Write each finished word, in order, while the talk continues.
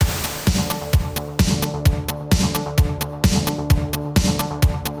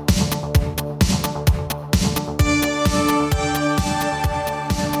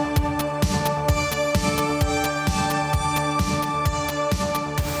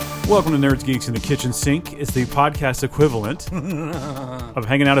Welcome to Nerds, Geeks, in the Kitchen Sink. It's the podcast equivalent of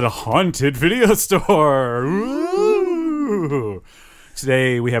hanging out at a haunted video store. Ooh.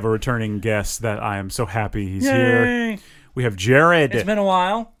 Today we have a returning guest that I am so happy he's here. We have Jared. It's been a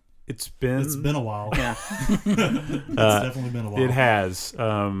while. It's been a while. Yeah. It's definitely been a while. It has.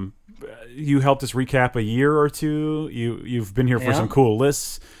 You helped us recap a year or two. You've been here for some cool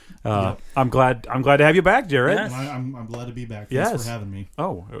lists. I'm glad to have you back, Jared. Yes. I'm glad to be back. Thanks for having me.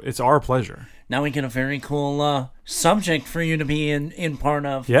 Oh, it's our pleasure. Now we get a very cool subject for you to be in part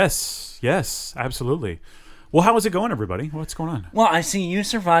of. Yes, absolutely. Well, how is it going, everybody? What's going on? Well, I see you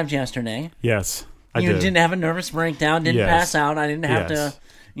survived yesterday. Yes, I You did. didn't have a nervous breakdown, didn't pass out. I didn't have to,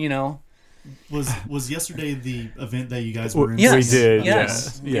 Was yesterday the event that you guys were in? Yes. We did.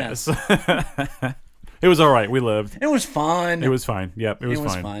 Yes. Yes. It was all right. We lived. It was fun. It was fine. Yep, it was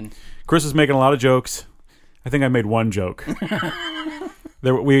fine. fun. Chris was making a lot of jokes. I think I made one joke.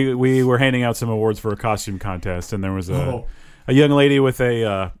 We were handing out some awards for a costume contest, and there was a young lady with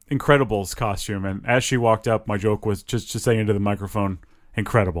a Incredibles costume, and as she walked up, my joke was just saying into the microphone,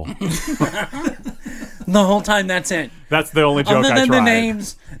 "Incredible." The whole time, that's it. That's the only joke Other I than tried. the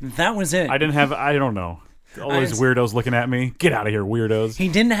names, that was it. I don't know. All those weirdos looking at me. Get out of here, weirdos. He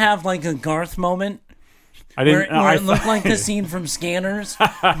didn't have like a Garth moment I where, didn't. where it looked like the scene from Scanners,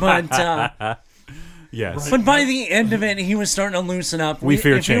 but Yes. but by the end of it, he was starting to loosen up. We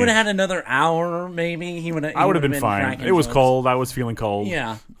fear if he would change. have had another hour, maybe he would have. I would have been fine. cracking It was jokes. cold. I was feeling cold.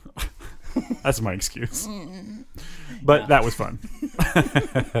 Yeah. That's my excuse. But that was fun.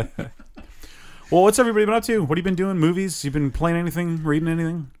 Well, what's everybody been up to? What have you been doing? Movies? You been playing anything? Reading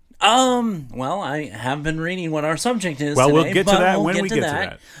anything? Well, I have been reading what our subject is. Well, today, we'll get to but that we'll when we get to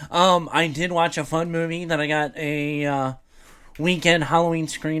that. I did watch a fun movie that I got a weekend Halloween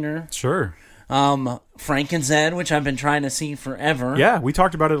screener. Sure. Frank and Zed, which I've been trying to see forever. Yeah, we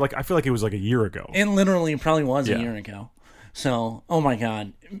talked about it. I feel like it was like a year ago. It literally probably was a year ago. So, oh my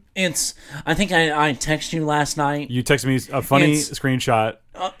god, I think I texted you last night. You texted me a funny screenshot.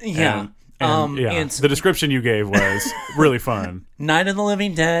 Yeah. It's the description you gave was really fun. Night of the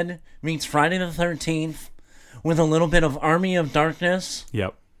Living Dead meets Friday the 13th with a little bit of Army of Darkness.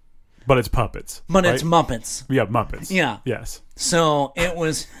 Yep. But it's puppets. But right? it's Muppets. Yeah, Muppets. Yeah. Yes. So it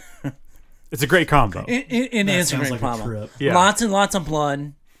was. It's a great combo. It is a great combo. trip. Yeah. Lots and lots of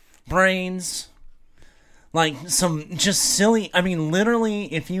blood, brains, like some just silly. I mean,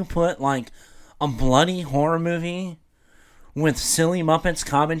 literally, if you put like a bloody horror movie with silly Muppets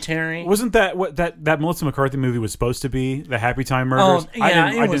commentary. Wasn't that what that Melissa McCarthy movie was supposed to be? The Happy Time Murders? Oh, yeah,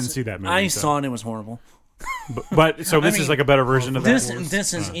 I didn't see that movie. I saw it. It was horrible. But so this mean, is like a better version of that.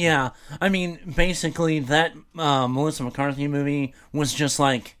 This is yeah. I mean, basically that Melissa McCarthy movie was just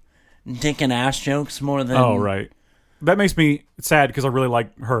like dick and ass jokes more than. Oh right, that makes me sad because I really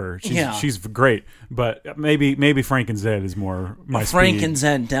like her. She's great, but maybe Frank and Zed is more my Frank speed. and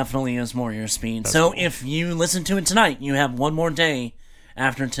Zed definitely is more your speed. So if you listen to it tonight, you have one more day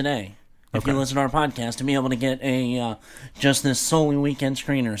after today. If you listen to our podcast to be able to get a just this solely weekend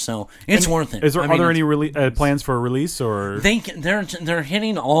screener, so it's worth it. Are there any plans for a release, or they're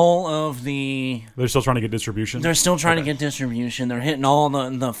hitting all of the? They're still trying to get distribution. They're still trying to get distribution. They're hitting all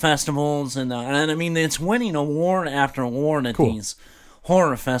the festivals and I mean it's winning award after award at these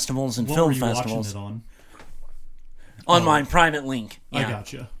horror festivals and What film were you festivals. watching it on? On my private link. I Yeah.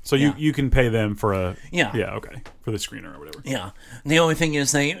 gotcha. So you can pay them for a Yeah. okay, for the screener or whatever. Yeah. The only thing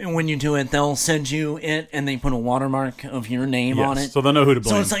is when you do it, they'll send you it and they put a watermark of your name on it. So they'll know who to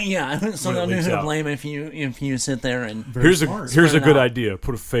blame. So it's like so they'll know leaks who to out. blame if you sit there and here's smart. a Spread it good out. idea.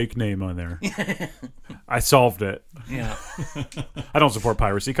 Put a fake name on there. I solved it. yeah. I don't support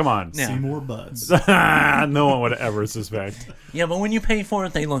piracy. Come on. Yeah. See more buds. No one would ever suspect. Yeah, but when you pay for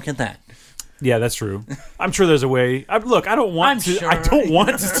it, they look at that. Yeah, that's true. I'm sure there's a way. Look, I don't want I'm to. sure. I don't want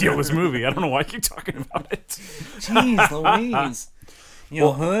to steal this movie. I don't know why I keep talking about it. Jeez Louise.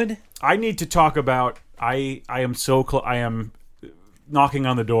 Hood? I need to talk about. I am so close. I am knocking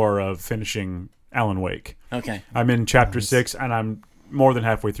on the door of finishing Alan Wake. Okay. I'm in chapter 6, and I'm more than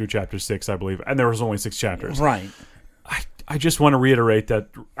halfway through chapter 6, I believe. And there was only 6 chapters. Right. I just want to reiterate that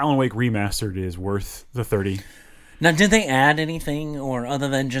Alan Wake Remastered is worth the $30. Now, did they add anything, or other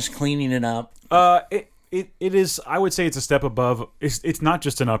than just cleaning it up? It is. I would say it's a step above. It's not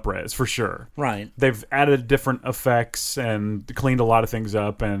just an up-res for sure. Right. They've added different effects and cleaned a lot of things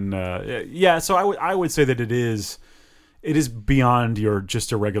up, and yeah. So I would say that it is beyond your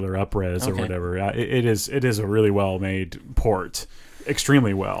just a regular up-res or whatever. It is a really well made port,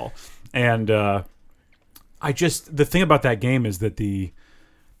 extremely well, and the thing about that game is that the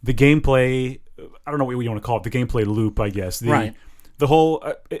gameplay. I don't know what you want to call it. The gameplay loop, I guess. Right. the whole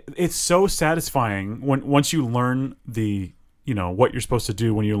it's so satisfying once you learn the what you're supposed to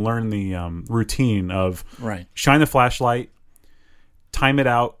do, when you learn the routine of shine the flashlight, time it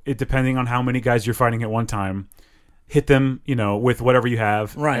out, depending on how many guys you're fighting at one time, hit them with whatever you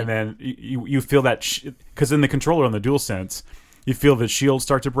have, and then you feel that because in the controller on the DualSense, you feel the shield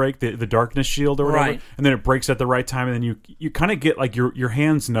start to break, the darkness shield or whatever, and then it breaks at the right time, and then you kind of get like your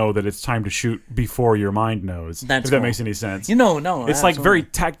hands know that it's time to shoot before your mind knows. If that makes any sense. No, it's absolutely. like very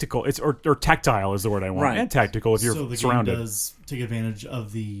tactical. It's or tactile is the word I want, and tactical if you're so the surrounded. Game does take advantage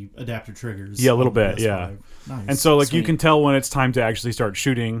of the adaptive triggers. Yeah, a little bit. Yeah, nice. And so like you can tell when it's time to actually start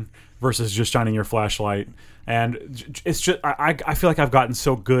shooting versus just shining your flashlight, and it's just I feel like I've gotten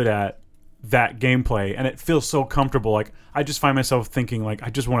so good at that gameplay, and it feels so comfortable. Like I just find myself thinking like I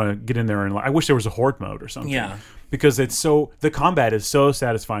just want to get in there and I wish there was a horde mode or something. Yeah, because the combat is so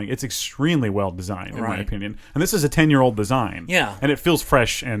satisfying. It's extremely well designed in my opinion, and this is a 10-year-old design. Yeah, and it feels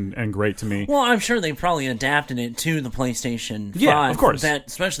fresh and great to me. Well, I'm sure they probably adapted it to the PlayStation 5. Yeah, of course.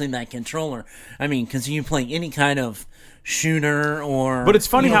 Especially that controller. I mean, because you play any kind of shooter or but it's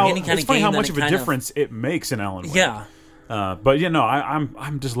funny how much of a difference it makes in Alan Wake. Yeah. But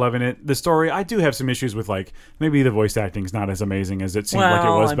I'm just loving it. The story, I do have some issues with, like maybe the voice acting is not as amazing as it seemed like it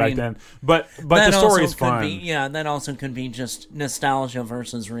was back then. But the story is fun. That also could be just nostalgia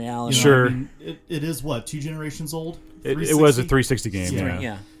versus reality. Sure, I mean, it is what, 2 generations old. It was a 360 game.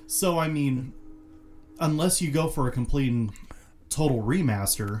 Yeah. So I mean, unless you go for a complete and total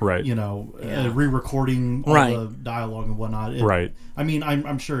remaster, re-recording all the dialogue and whatnot, I mean,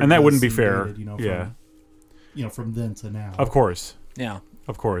 I'm sure, and that wouldn't be fair. From then to now. Of course. Yeah.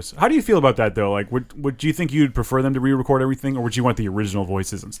 Of course. How do you feel about that though? Like, would you think you'd prefer them to re-record everything, or would you want the original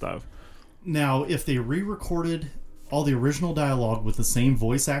voices and stuff? Now, if they re-recorded all the original dialogue with the same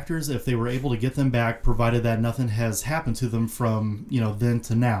voice actors, if they were able to get them back, provided that nothing has happened to them from then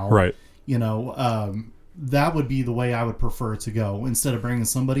to now, that would be the way I would prefer it to go, instead of bringing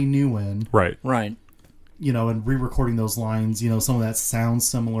somebody new in, right, and re-recording those lines. Some of that sounds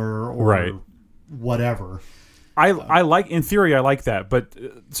similar, or whatever. I like, in theory, I like that, but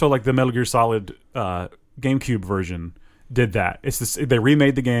so like the Metal Gear Solid GameCube version did that. They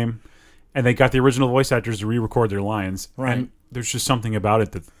remade the game, and they got the original voice actors to re-record their lines. Right. And there's just something about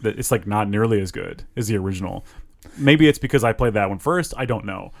it that it's like not nearly as good as the original. Maybe it's because I played that one first. I don't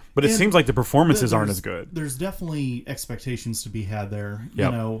know, but it seems like the performances aren't as good. There's definitely expectations to be had there.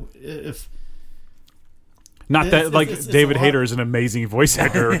 Yep. If. Not that it's David Hayter is an amazing voice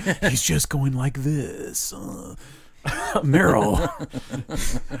actor. He's just going like this. Meryl.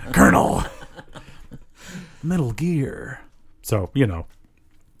 Colonel. Metal Gear. So,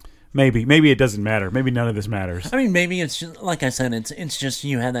 maybe it doesn't matter. Maybe none of this matters. I mean, maybe it's just, like I said, it's just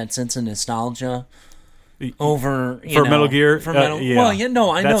you have that sense of nostalgia over Metal Gear. For Metal, yeah. Well, I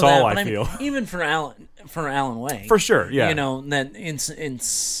know that's that. all But I feel. Even for Alan Wake, for sure. Yeah. That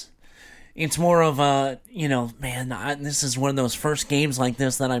it's more of a, this is one of those first games like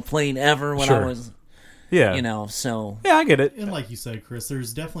this that I played ever when I was, so. Yeah, I get it. And like you said, Chris,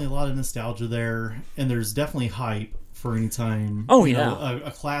 there's definitely a lot of nostalgia there, and there's definitely hype for any time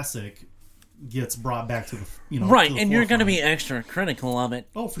a classic gets brought back to the, right, to the and you're going to be forefront. extra critical of it.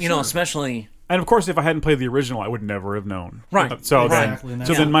 Oh, for sure. Especially. And of course, if I hadn't played the original, I would never have known. Right. So exactly.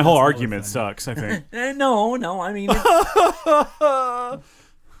 then my whole argument sucks, I think. No, I mean.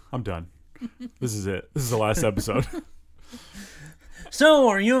 I'm done. This is it. This is the last episode. So,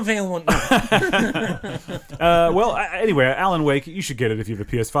 are you available? Well, anyway, Alan Wake, you should get it if you have a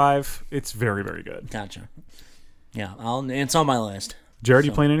PS5. It's very, very good. Gotcha. Yeah, it's on my list. Jared,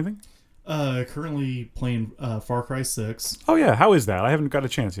 you playing anything? Currently playing Far Cry 6. Oh, yeah. How is that? I haven't got a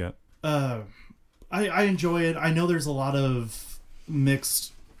chance yet. I enjoy it. I know there's a lot of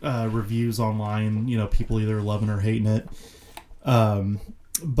mixed reviews online. People either loving or hating it.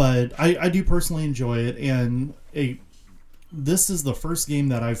 But I do personally enjoy it, and this is the first game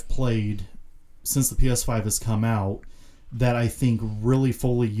that I've played since the PS5 has come out that I think really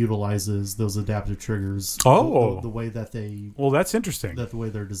fully utilizes those adaptive triggers. Oh, the way that they. Well, that's interesting. The way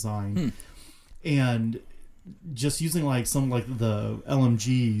they're designed, and just using some the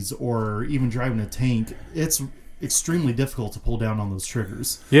LMGs or even driving a tank, it's extremely difficult to pull down on those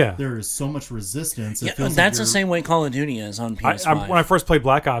triggers. Yeah. There is so much resistance. Yeah, that's the same way Call of Duty is on PS5. When I first played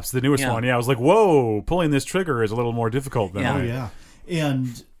Black Ops, the newest one, I was like, whoa, pulling this trigger is a little more difficult than Oh, yeah.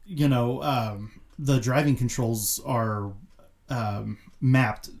 And, the driving controls are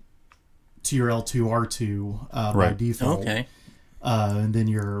mapped to your L2, R2 by default. Okay. And then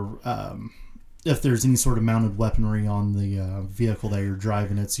your if there's any sort of mounted weaponry on the vehicle that you're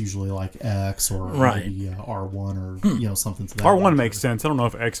driving, it's usually like X or Right. maybe R1 or something to that. R1 nature. makes sense. I don't know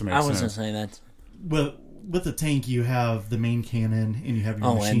if X makes I was sense. gonna say that. With the tank, you have the main cannon and you have your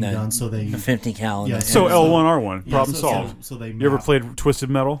Oh, machine and gun. So they the 50 cal. Yeah, So and L1, R1, yeah, problem so- solved. So they You ever map- played Twisted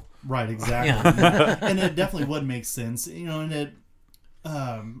Metal? Right, exactly. And it definitely would make sense, and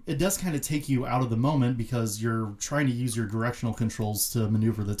it does kind of take you out of the moment because you're trying to use your directional controls to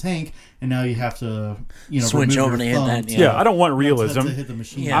maneuver the tank, and now you have to, Switch remove over your to hit thumb that, to- Yeah, I don't want to realism. hit the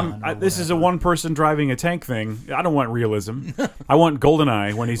machine Yeah. gun or This is a whatever. one-person driving a tank thing. I don't want realism. I want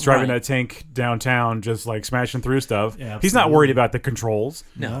GoldenEye when he's driving Right. that tank downtown, just like smashing through stuff. Yeah, He's not absolutely. worried about the controls.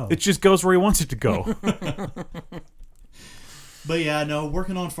 No. It just goes where he wants it to go. But yeah, no,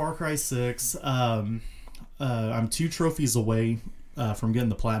 working on Far Cry 6. I'm 2 trophies away from getting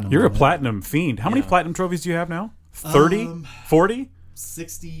the platinum. You're a on it. platinum fiend. How many Yeah. platinum trophies do you have now? 30? 40?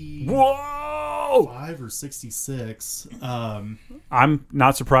 65 Whoa! or 66. I'm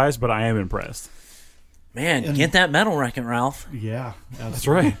not surprised, but I am impressed. Man, And- get that metal wreck it, Ralph. Yeah, That's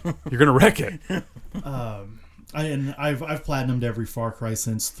right. You're gonna wreck it. I've platinumed every Far Cry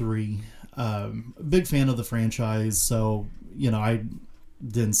since 3. Big fan of the franchise, so I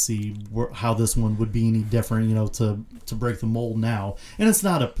didn't see how this one would be any different, to break the mold now. And it's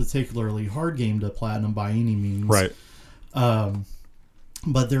not a particularly hard game to platinum by any means, Right.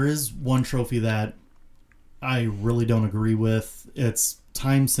 But there is one trophy that I really don't agree with. It's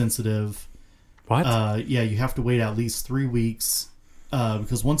time sensitive. What? Yeah, you have to wait at least 3 weeks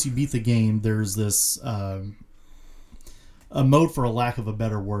because once you beat the game, there's this a mode, for a lack of a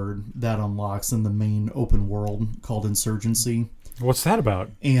better word, that unlocks in the main open world called Insurgency. What's that about?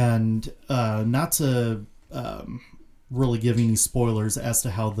 And not to really give any spoilers as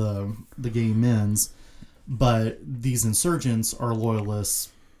to how the game ends, but these insurgents are loyalists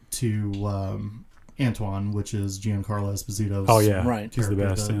to Antoine, which is Giancarlo Esposito's Oh yeah, Right. He's the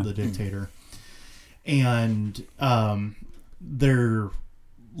character, best. yeah. the dictator. And they're,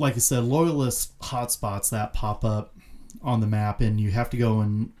 like I said, loyalist hotspots that pop up on the map, and you have to go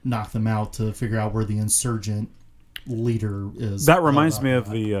and knock them out to figure out where the insurgent leader is. That reminds me of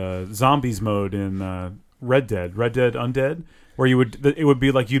the zombies mode in Red Dead Undead, where it would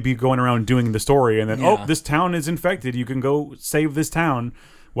be like you'd be going around doing the story, and then Yeah. this town is infected. You can go save this town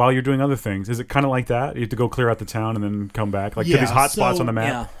while you're doing other things. Is it kind of like that? You have to go clear out the town and then come back, like to Yeah, these hot spots so- on the map.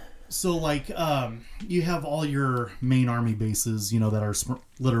 Yeah. So, like, you have all your main army bases, that are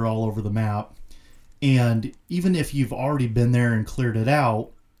littered all over the map. And even if you've already been there and cleared it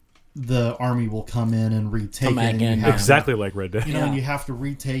out, the army will come in and retake Come it. back And you in. have, Exactly like Red Dead. and Yeah. you have to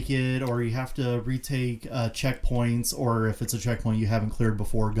retake it, or you have to retake checkpoints, or if it's a checkpoint you haven't cleared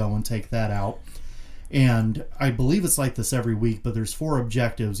before, go and take that out. And I believe it's like this every week, but there's 4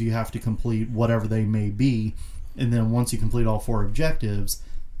 objectives. You have to complete whatever they may be. And then once you complete all 4 objectives,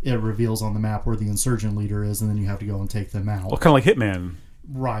 it reveals on the map where the insurgent leader is, and then you have to go and take them out. Well, kind of like Hitman.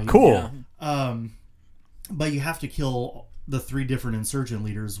 Right. Cool. Yeah. But you have to kill the 3 different insurgent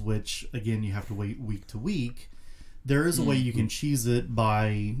leaders, which, again, you have to wait week to week. There is a way you can cheese it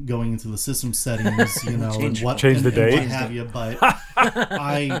by going into the system settings, and what Change the and date. what have you. But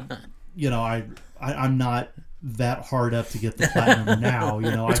I'm not that hard up to get the platinum now.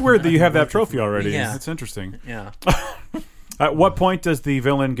 It's weird that you have that trophy already. Yeah. It's interesting. Yeah. At what point does the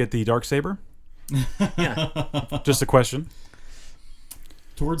villain get the Darksaber? Yeah. Just a question.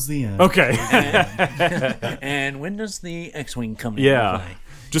 Towards the end. Okay. And when does the X-Wing come into Yeah. play?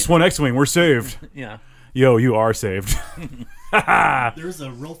 Just one X-Wing. We're saved. Yeah. Yo, you are saved. There's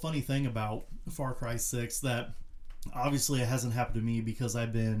a real funny thing about Far Cry 6 that obviously it hasn't happened to me because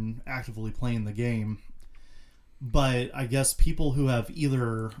I've been actively playing the game. But I guess people who have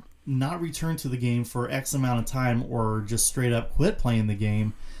either not returned to the game for X amount of time or just straight up quit playing the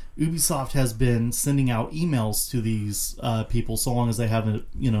game, Ubisoft has been sending out emails to these people so long as they have an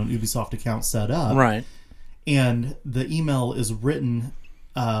Ubisoft account set up. Right. And the email is written...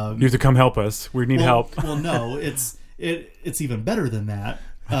 You have to come help us. We need help. Well, no, it's even better than that.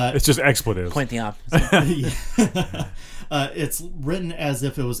 It's just expletives. Quite the opposite. It's written as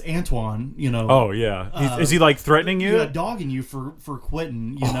if it was Antoine, Oh yeah. Is he like threatening you? dogging you for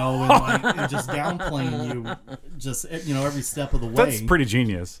quitting, and just downplaying you, just every step of the way. That's pretty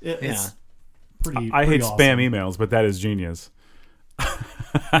genius. It's pretty. I hate awesome. spam emails, but that is genius.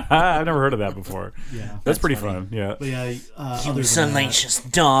 I've never heard of that before. Yeah, That's pretty fun. Yeah. But yeah, You other than that, salacious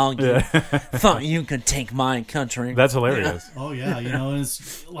dog. You thought you could take my country. That's hilarious. oh yeah, and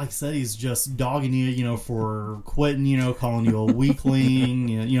it's like I said, he's just dogging you, for quitting, calling you a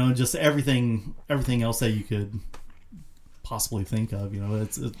weakling, just everything else that you could possibly think of. You know,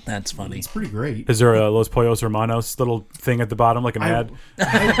 That's funny. It's pretty great. Is there a Los Pollos Hermanos little thing at the bottom, like an ad?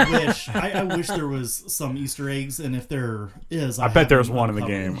 I wish there was some Easter eggs, and if there is, I bet there's one in the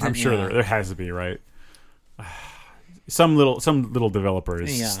game. I'm sure there has to be, right? Some little developer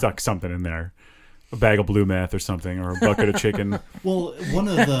has stuck something in there. A bag of blue meth or something, or a bucket of chicken. Well, one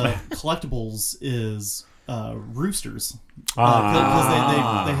of the collectibles is roosters,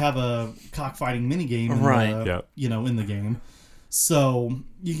 because they have a cockfighting minigame, in the game. So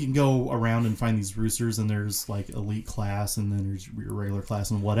you can go around and find these roosters, and there's like elite class, and then there's your regular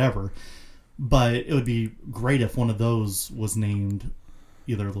class, and whatever. But it would be great if one of those was named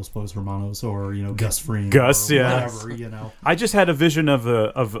either Los Pollos Hermanos or Gus Fring, Gus, or whatever. I just had a vision of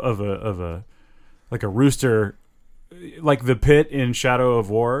a like a rooster, like the pit in Shadow of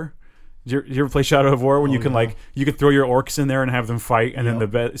War. Did you ever play Shadow of War when you can you could throw your orcs in there and have them fight, and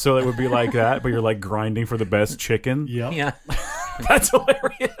then so it would be like that, but you're like grinding for the best chicken. Yeah. That's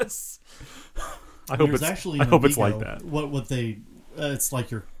hilarious. I hope it's like that. What they it's like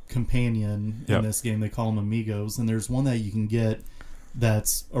your companion in this game. They call them amigos, and there's one that you can get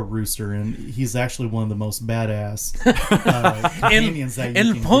that's a rooster, and he's actually one of the most badass companions that you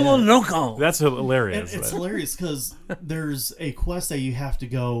can get. Polo Loco. That's hilarious. It's hilarious because there's a quest that you have to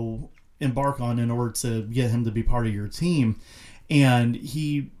go embark on in order to get him to be part of your team, and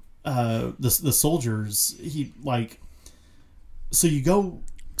he the soldiers, so you go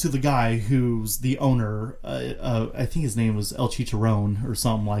to the guy who's the owner, I think his name was El Chicharron or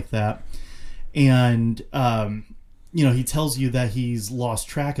something like that, and he tells you that he's lost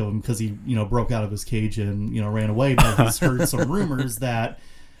track of him because he broke out of his cage and ran away, but he's heard some rumors that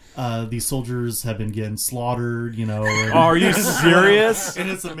these soldiers have been getting slaughtered, Are you serious? And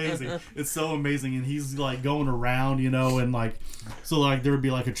it's amazing. It's so amazing. And he's like going around, and like, so like there would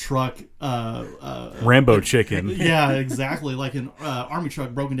be like a truck, Rambo chicken. Yeah, exactly. Like an army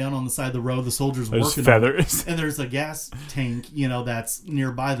truck broken down on the side of the road. The soldiers working feathers, and there's a gas tank, that's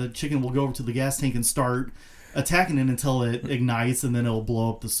nearby. The chicken will go over to the gas tank and start attacking it until it ignites, and then it'll blow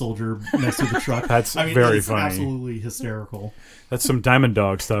up the soldier next to the truck. That's very funny. Absolutely hysterical. That's some Diamond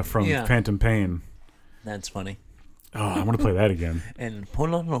Dog stuff from Phantom Pain. That's funny. Oh, I want to play that again. And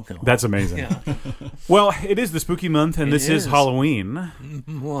Polo Loco. That's amazing. Yeah. Well, it is the spooky month, and this is Halloween.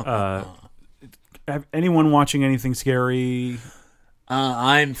 Anyone watching anything scary?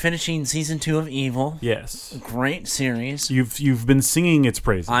 I'm finishing season 2 of Evil. Yes, great series. You've been singing its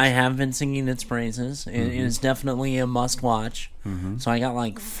praises. I have been singing its praises. It is definitely a must watch. So I got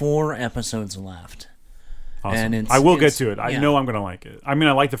like 4 episodes left. Awesome. And I will get to it. I know I'm going to like it. I mean,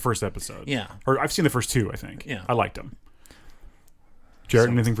 I like the first episode. Yeah, or I've seen the first 2. I think. Yeah, I liked them.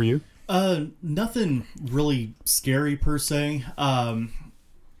 Jared, anything for you? Nothing really scary per se.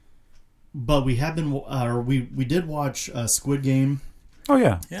 But we have been, we did watch Squid Game. Oh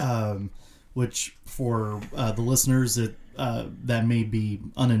yeah. Which for the listeners that may be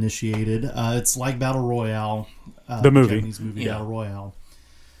uninitiated, it's like Battle Royale. The movie. Japanese movie Battle Royale.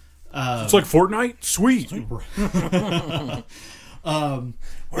 It's like Fortnite. Sweet.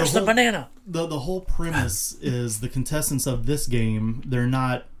 Where's the banana? The whole premise is the contestants of this game, they're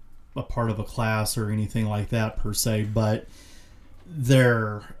not a part of a class or anything like that per se, but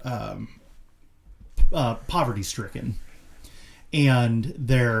they're poverty stricken, and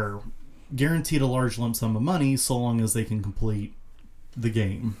they're guaranteed a large lump sum of money so long as they can complete the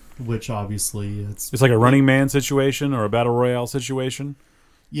game, which obviously it's like a Running Man situation or a Battle Royale situation.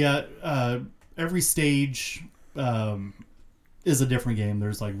 Yeah, every stage is a different game.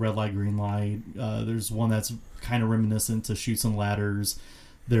 There's like red light, green light. There's one that's kind of reminiscent to Chutes and Ladders.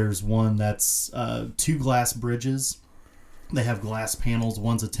 There's one that's 2 glass bridges. They have glass panels.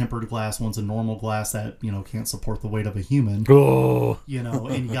 One's a tempered glass, one's a normal glass that can't support the weight of a human. Oh.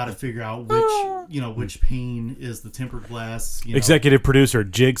 And you got to figure out which pane is the tempered glass. Executive producer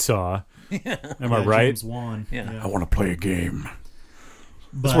Jigsaw. Am I right? James Wan. Yeah. I want to play a game.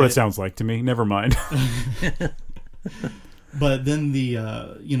 That's what it sounds like to me. Never mind. But then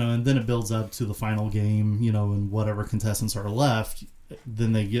and then it builds up to the final game. And whatever contestants are left,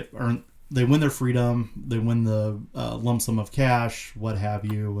 then they win their freedom, they win the lump sum of cash, what have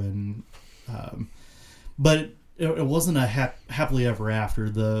you, and but it wasn't a happily ever after.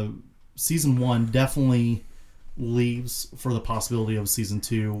 The season 1 definitely leaves for the possibility of season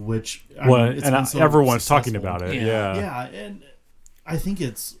 2, which everyone's talking about it. Yeah, and I think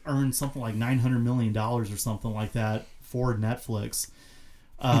it's earned something like $900 million or something like that for Netflix.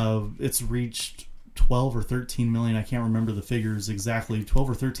 It's reached 12 or 13 million, I can't remember the figures exactly, 12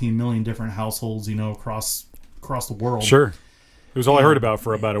 or 13 million different households, across the world. Sure. It was all I heard about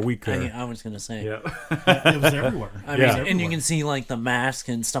for about a week there. I was gonna say. Yeah. It was everywhere. I mean, and you can see like the mask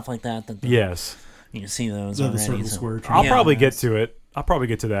and stuff like that. Yes. You can see those The already. Circle so- Square. I'll Yeah. probably get to it. I'll probably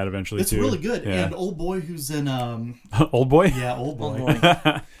get to that eventually It's too. really good. Yeah. And Old Boy, who's in Old Boy? yeah, Old Boy. Oh,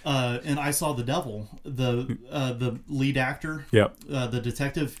 boy. And I Saw the Devil, the lead actor, Yep. the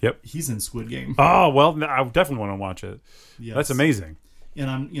detective. Yep. He's in Squid Game. Oh, well, I definitely want to watch it. Yes. That's amazing. And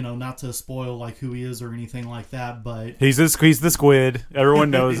I'm, not to spoil like who he is or anything like that, but He's the squid.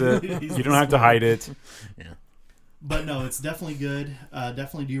 Everyone knows it. He's You don't the have to hide it. no, it's definitely good.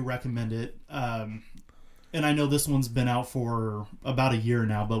 Definitely do recommend it. And I know this one's been out for about a year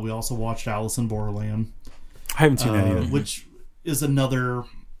now, but we also watched Alice in Borderland, I haven't seen that either. which is another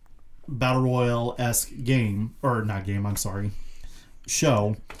battle royale-esque game, or not game. I'm sorry,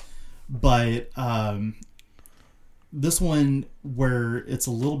 show. But this one, where it's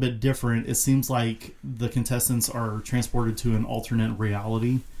a little bit different, it seems like the contestants are transported to an alternate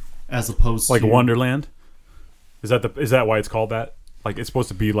reality, as opposed Like to Wonderland? Is that why it's called that? Like it's supposed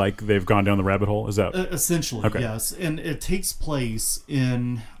to be like they've gone down the rabbit hole? Is that essentially, Okay. yes. And it takes place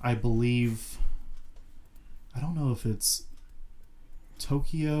in, I believe, I don't know if it's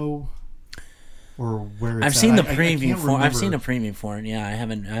Tokyo or where it's I've seen at. the I preview can't for. I've remember. seen a preview for it. Yeah, I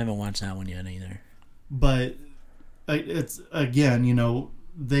haven't watched that one yet either. But it's, again,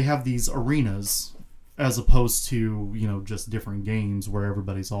 they have these arenas as opposed to, just different games where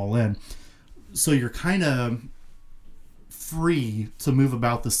everybody's all in. So you're kind of free to move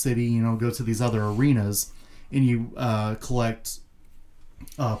about the city, go to these other arenas, and you collect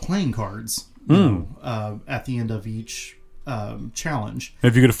playing cards at the end of each challenge.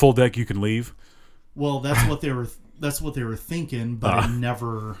 if you get a full deck you can leave? Well, that's what they were thinking, but it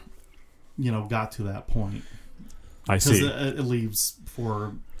never got to that point. I Because see. it leaves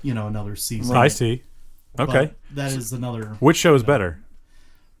for another season. I see. Okay. But that is another. Which show is better?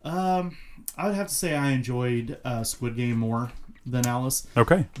 I would have to say I enjoyed Squid Game more than Alice,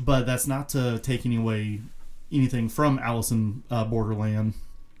 Okay. but that's not to take anything from Alice in Borderland.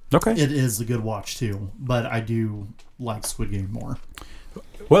 Okay. It is a good watch too, but I do like Squid Game more.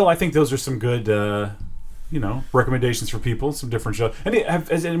 Well, I think those are some good, recommendations for people. Some different shows.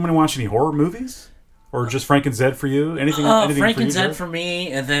 Has anyone watched any horror movies, or just Frank and Zed for you? Anything? Anything Frank for you, and Zed Jared? for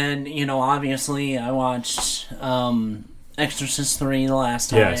me, and then obviously I watched Exorcist 3 the last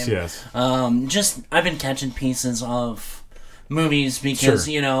time. Yes. Just I've been catching pieces of movies because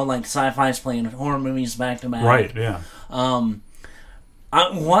Sure. like Sci-Fi's playing horror movies back to back. Right. Yeah. One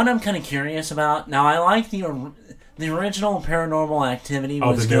I'm kind of curious about. Now I like the original Paranormal Activity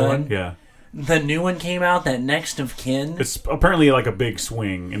was the new good. one. Yeah. The new one came out, that Next of Kin. It's apparently like a big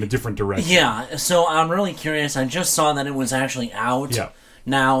swing in a different direction. Yeah, so I'm really curious. I just saw that it was actually out Yeah.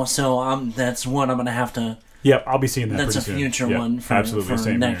 now, so that's one I'm going to have to... Yeah, I'll be seeing that. That's a pretty soon. future Yeah, one for absolutely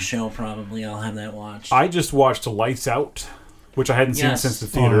same next here. show, probably. I'll have that watched. I just watched Lights Out, which I hadn't seen Yes. since the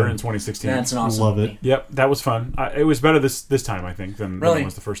theater Oh, in 2016. That's an awesome Love movie. it. Yep, that was fun. It was better this time, I think, than Really? it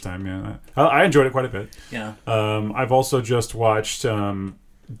was the first time. Yeah, I enjoyed it quite a bit. Yeah. I've also just watched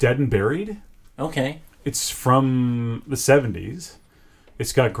Dead and Buried. Okay. It's from the 70s.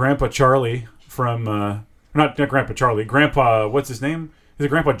 It's got Grandpa Charlie from not Grandpa Charlie. Grandpa, what's his name? Is it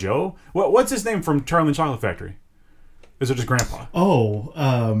Grandpa Joe? What's his name from Charlie and the Chocolate Factory? Is it just Grandpa? Oh,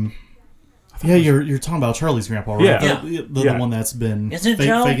 yeah, you're talking about Charlie's grandpa, right? Yeah. The one that's been Is it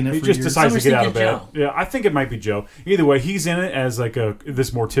Joe? faking it He for just years. decides to was get out of thinking bed. Joe. Yeah, I think it might be Joe. Either way, he's in it as like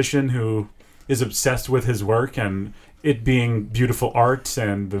this mortician who is obsessed with his work and it being beautiful art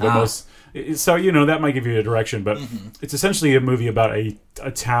and the most. So that might give you a direction, but it's essentially a movie about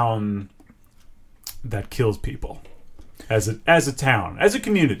a town that kills people as a town, as a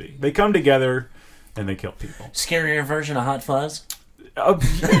community. They come together and they kill people. Scarier version of Hot Fuzz?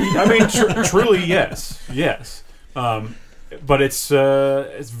 I mean, truly, yes. But it's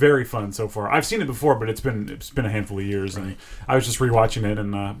very fun so far. I've seen it before, but it's been a handful of years, and I was just rewatching it,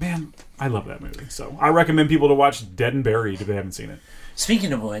 and man, I love that movie. So I recommend people to watch Dead and Buried if they haven't seen it.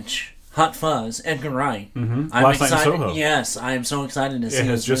 Speaking of which, Hot Fuzz, Edgar Wright. Mm-hmm. I'm Last excited. Night in Soho. Yes, I am so excited to see It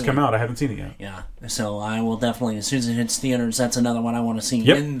has this just movie. come out. I haven't seen it yet. Yeah, so I will definitely, as soon as it hits theaters, that's another one I want to see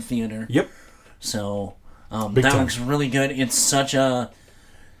Yep. in the theater. Yep. So Big that time. looks really good. It's such a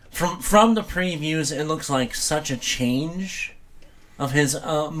from the previews, it looks like such a change of his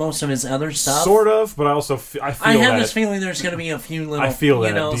most of his other stuff. Sort of, but I also I feel I have that, this feeling there's going to be a few little, I feel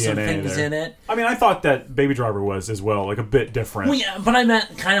that some DNA things there. in it. I mean, I thought that Baby Driver was as well, like a bit different. Well, yeah, but I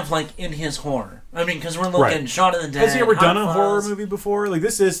meant kind of like in his horror. I mean, because we're looking Right. Shaun of the Dead. Has he ever Hot done a Fuzz. horror movie before? Like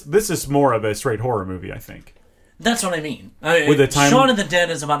this is more of a straight horror movie, I think. That's what I mean. I mean With the time- Shaun of the Dead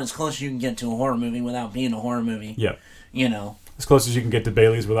is about as close as you can get to a horror movie without being a horror movie. Yeah. As close as you can get to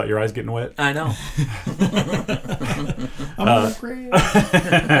Bailey's without your eyes getting wet. I know. I'm great.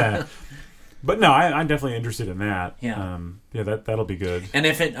 But no, I'm definitely interested in that. Yeah. That'll be good. And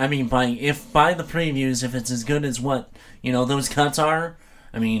if by the previews, if it's as good as what those cuts are,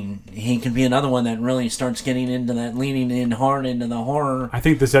 I mean, he could be another one that really starts getting into that, leaning in hard into the horror. I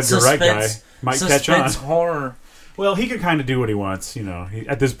think this Edgar Wright guy might catch on. Horror. Well, he can kind of do what he wants,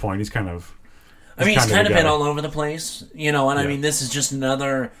 at this point, he's kind of. He's kind of been all over the place, I mean, this is just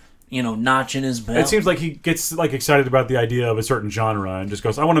another, notch in his belt. It seems like he gets excited about the idea of a certain genre and just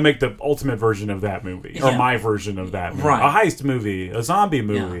goes, I want to make the ultimate version of that movie, or my version of that movie, right. A heist movie, a zombie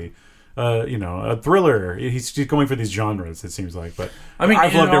movie. A thriller. He's going for these genres. It seems like, but I mean,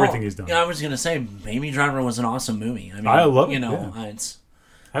 I've loved everything he's done. I was gonna say, Baby Driver was an awesome movie. I mean, I love it. It's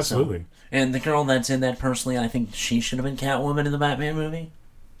absolutely. So, and the girl that's in that, personally, I think she should have been Catwoman in the Batman movie.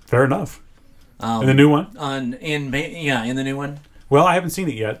 Fair enough. In the new one. In the new one. Well, I haven't seen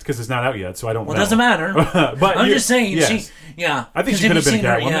it yet because it's not out yet, so I don't know. Well, it doesn't matter. But I'm just saying, yes. I think she could have been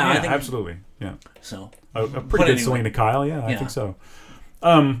Catwoman. Yeah, I think, absolutely. Yeah. So a pretty good Selena Kyle. Yeah, I think so.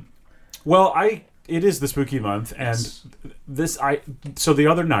 Well, it is the spooky month, and so the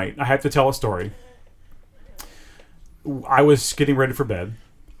other night, I have to tell a story. I was getting ready for bed,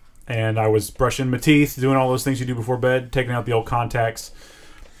 and I was brushing my teeth, doing all those things you do before bed, taking out the old contacts,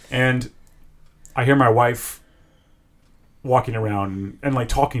 and I hear my wife walking around and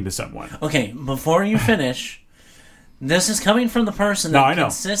talking to someone. Okay, before you finish, this is coming from the person that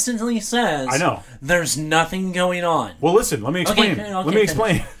consistently says, I know, there's nothing going on. Well, listen, let me explain. Okay, let me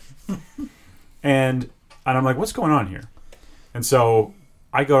explain. And I'm like, what's going on here? And so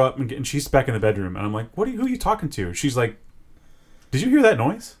I go up and she's back in the bedroom, and I'm like, who are you talking to? She's like, did you hear that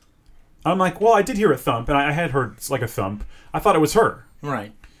noise? I'm like, well, I did hear a thump, and I had heard a thump. I thought it was her.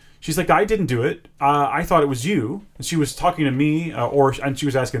 Right. She's like, I didn't do it. I thought it was you. And she was talking to me, and she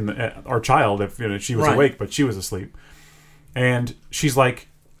was asking our child if she was awake, but she was asleep. And she's like,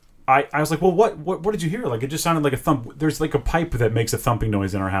 I was like, well, what did you hear? It just sounded like a thump. There's a pipe that makes a thumping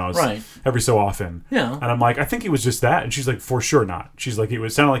noise in our house every so often. Yeah. And I'm like, I think it was just that. And she's like, for sure not. She's like, it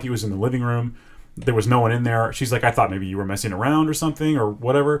sounded like he was in the living room. There was no one in there. She's like, I thought maybe you were messing around or something or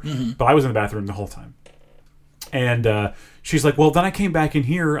whatever. Mm-hmm. But I was in the bathroom the whole time. And she's like, well, then I came back in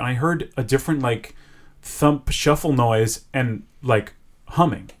here and I heard a different thump shuffle noise and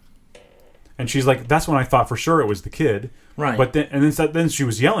humming. And she's like, that's when I thought for sure it was the kid. Right. But then she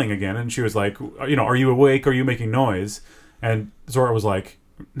was yelling again, and she was like, are you awake? Are you making noise? And Zora was like,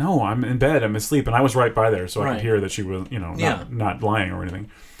 no, I'm in bed. I'm asleep. And I was right by there, so I could hear that she was, not lying or anything.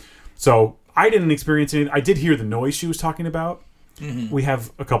 So I didn't experience anything. I did hear the noise she was talking about. Mm-hmm. We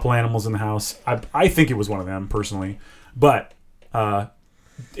have a couple animals in the house. I think it was one of them, personally. But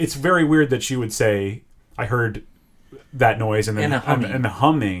it's very weird that she would say, I heard that noise and then and the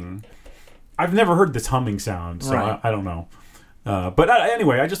humming. I've never heard this humming sound, so I don't know. But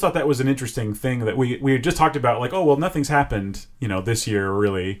anyway, I just thought that was an interesting thing that we had just talked about. Nothing's happened, this year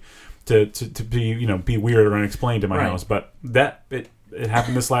really to be be weird or unexplained in my house. But it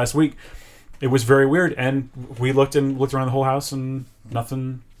happened this last week. It was very weird, and we looked around the whole house and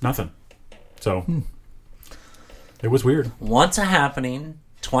nothing. So it was weird. Once a happening,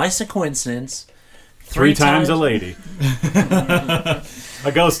 twice a coincidence. Three times a lady.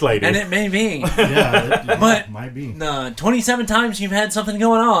 A ghost lady. And it may be. Yeah, it might be. 27 times you've had something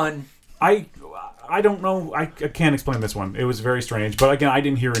going on. I don't know. I can't explain this one. It was very strange. But again, I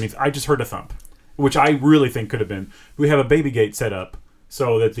didn't hear anything. I just heard a thump, which I really think could have been. We have a baby gate set up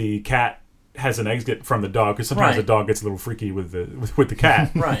so that the cat has an exit from the dog, because sometimes the dog gets a little freaky with the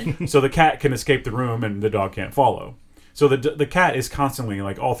cat. Right. So the cat can escape the room and the dog can't follow. So the cat is constantly,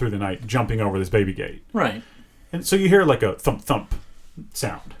 all through the night, jumping over this baby gate. Right. And so you hear a thump thump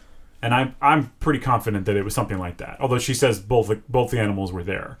sound, and I'm pretty confident that it was something like that. Although she says both the animals were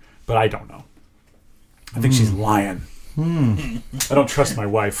there, but I don't know. I think she's lying. I don't trust my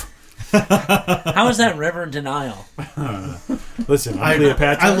wife. How is that river denial? Listen,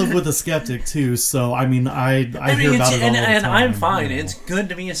 Cleopatra. I live with a skeptic too, so I hear about it all the time. And I'm fine. It's good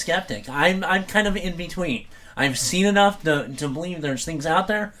to be a skeptic. I'm kind of in between. I've seen enough to believe there's things out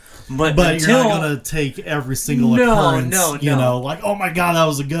there, but you're not gonna take every single occurrence. No. Oh my god, that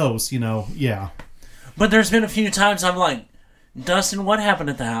was a ghost. Yeah. But there's been a few times I'm like, Dustin, what happened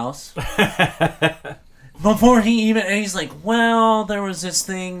at the house? Before he's like, well, there was this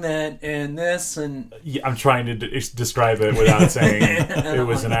thing and this and... Yeah, I'm trying to describe it without saying it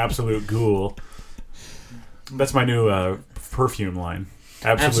was an absolute ghoul. That's my new perfume line.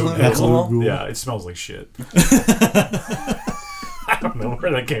 Absolute ghoul. Yeah, it smells like shit. I don't know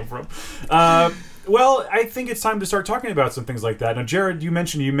where that came from. Well, I think it's time to start talking about some things like that. Now, Jared, you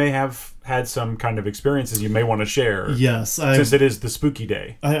mentioned you may have had some kind of experiences you may want to share. Yes, since it is the spooky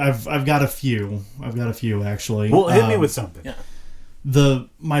day. I've got a few. I've got a few actually. Well, hit me with something. Yeah.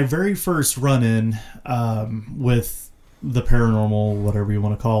 My very first run-in with the paranormal, whatever you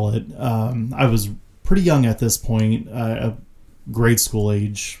want to call it, I was pretty young at this point, grade school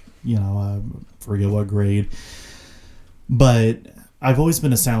age. I forget what grade, but I've always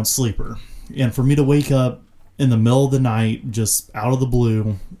been a sound sleeper. And for me to wake up in the middle of the night, just out of the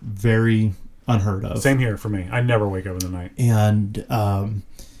blue, very unheard of. Same here for me. I never wake up in the night. And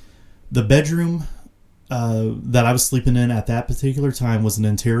the bedroom that I was sleeping in at that particular time was an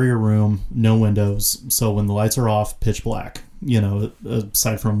interior room, no windows. So when the lights are off, pitch black.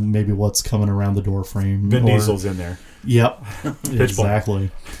 Aside from maybe what's coming around the door frame. Vin Diesel's in there. Yep,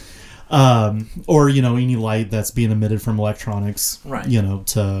 exactly. Or any light that's being emitted from electronics, right?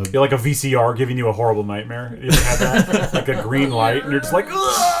 To you're like a VCR giving you a horrible nightmare. You ever had that? Like a green light, and you're just like,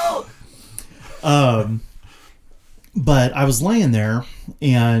 oh. But I was laying there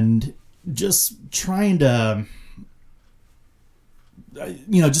and just trying to,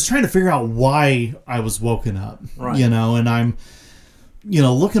 just trying to figure out why I was woken up, right? And I'm,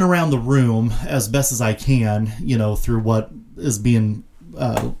 looking around the room as best as I can, through what is being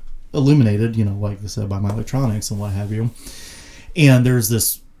illuminated, like I said, by my electronics and what have you. And there's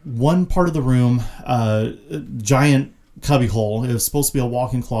this one part of the room, giant cubby hole. It was supposed to be a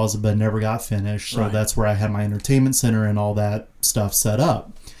walk-in closet, but never got finished. So that's where I had my entertainment center and all that stuff set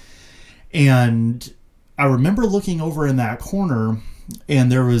up. And I remember looking over in that corner, and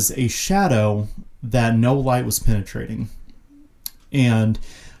there was a shadow that no light was penetrating. And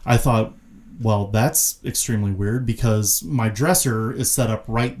I thought, well, that's extremely weird because my dresser is set up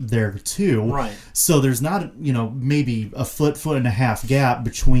right there too. Right. So there's not, maybe a foot and a half gap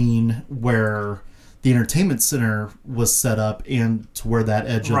between where the entertainment center was set up and to where that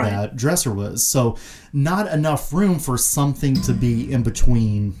edge of that dresser was. So not enough room for something to be in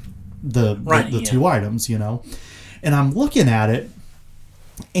between the two items, And I'm looking at it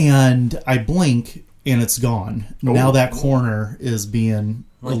and I blink and it's gone. Oh. Now that corner is being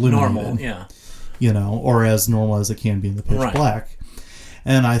illuminated. Normal, or as normal as it can be in the pitch black.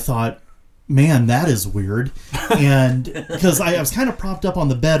 And I thought, man, that is weird. And because I was kind of propped up on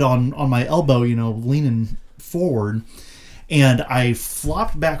the bed on my elbow, leaning forward. And I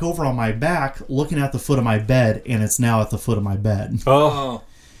flopped back over on my back, looking at the foot of my bed, and it's now at the foot of my bed. Oh.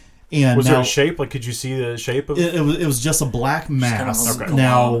 And was there a shape? Like, could you see the shape of it? It was just a black mass. Kind of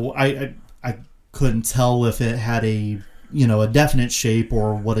now, I couldn't tell if it had a definite shape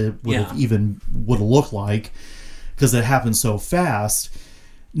or what it would have looked like because it happened so fast.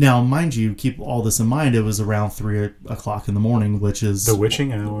 Now, mind you, keep all this in mind. It was around 3 o'clock in the morning, which is the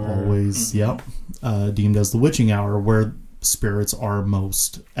witching hour. Always, deemed as the witching hour, where spirits are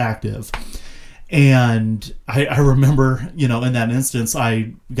most active. And I remember, in that instance,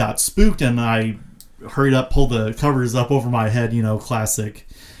 I got spooked and I hurried up, pulled the covers up over my head, classic,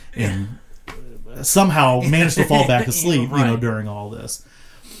 and somehow managed to fall back asleep, during all this.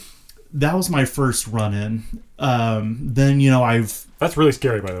 That was my first run-in. Then, That's really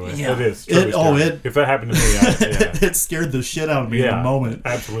scary, by the way. Yeah. It is. If that happened to me, it scared the shit out of me in a moment.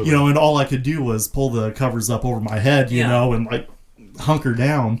 Absolutely. And all I could do was pull the covers up over my head, and hunker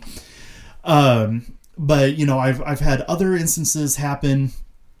down. But I've had other instances happen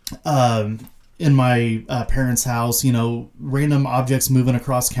in my parents' house. Random objects moving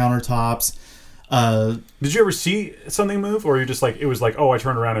across countertops. Did you ever see something move, or you just it was like, oh, I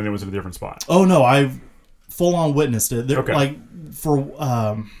turned around and it was in a different spot? Oh no, I've full on witnessed it. Okay. For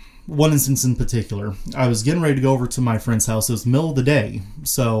one instance in particular, I was getting ready to go over to my friend's house. It was the middle of the day,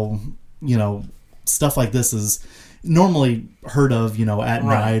 so stuff like this is normally heard of, at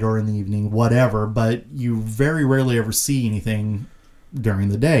night or in the evening, whatever. But you very rarely ever see anything during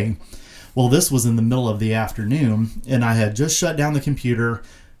the day. Well, this was in the middle of the afternoon, and I had just shut down the computer,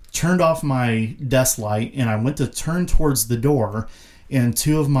 turned off my desk light, and I went to turn towards the door, and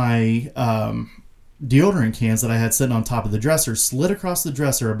two of my deodorant cans that I had sitting on top of the dresser slid across the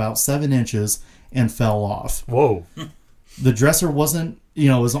dresser about 7 inches and fell off. Whoa. The dresser wasn't, it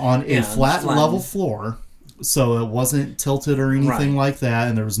was on a flat level floor, so it wasn't tilted or anything like that,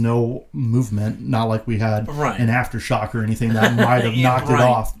 and there was no movement, not like we had an aftershock or anything that might have knocked it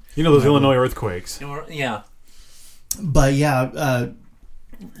off. Those Illinois earthquakes. Yeah. But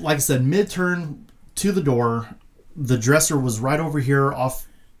like I said, mid-turn to the door, the dresser was right over here off,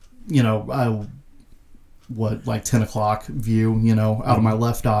 10 o'clock view, out of my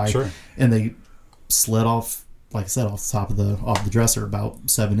left eye. Sure. And they slid off like I said, off the top of the dresser, about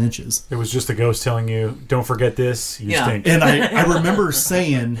 7 inches. It was just a ghost telling you, "Don't forget this. You stink." And I remember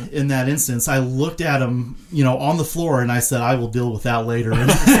saying in that instance, I looked at him, on the floor, and I said, "I will deal with that later." And,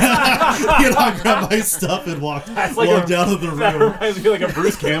 I grabbed my stuff and walked out of the room. That reminds me like a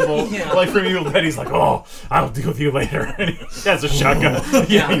Bruce Campbell, like from Evil Dead. He's like, "Oh, I'll deal with you later." And he has a shotgun.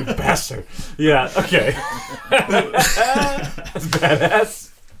 Yeah, you bastard. Yeah, okay. That's badass.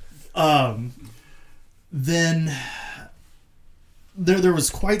 Then there was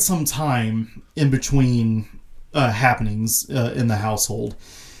quite some time in between happenings in the household,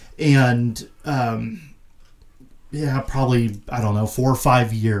 and probably, I don't know, 4 or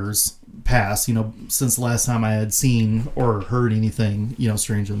 5 years passed, since the last time I had seen or heard anything,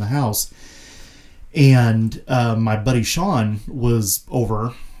 strange in the house. And my buddy Sean was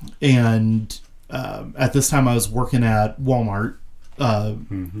over, and at this time I was working at Walmart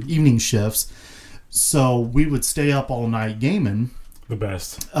evening shifts. So we would stay up all night gaming. The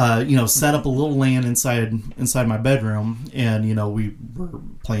best. Set up a little LAN inside my bedroom, and we were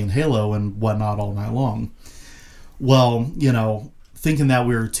playing Halo and whatnot all night long. Well, thinking that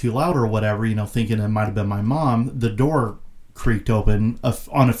we were too loud or whatever, thinking it might have been my mom, the door creaked open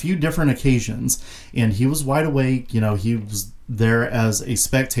on a few different occasions, and he was wide awake. He was there as a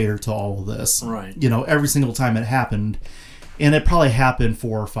spectator to all of this. Right. Every single time it happened, and it probably happened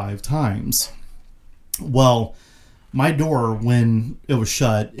 4 or 5 times. Well, my door, when it was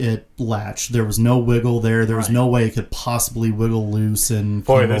shut, it latched. There was no wiggle there. There was no way it could possibly wiggle loose. And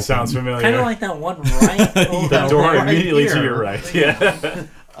boy, that sounds familiar. Kind of like that one right over the door right immediately here. to your right. Yeah.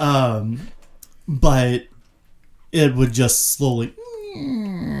 But it would just slowly,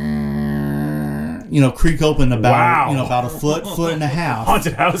 creak open about about a foot and a half.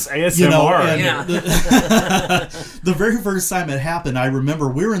 Haunted house ASMR. And the very first time it happened, I remember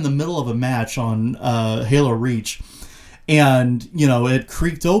we were in the middle of a match on Halo Reach, and it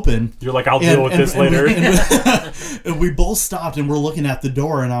creaked open. You're like, I'll deal with this later. And we both stopped and we're looking at the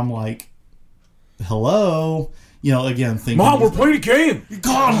door, and I'm like, "Hello," again thinking, "Mom, we're playing a game.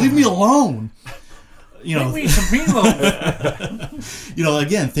 God, leave me alone." Make me some meatloaf.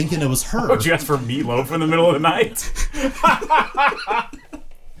 Again thinking it was her. Would you ask for meatloaf in the middle of the night?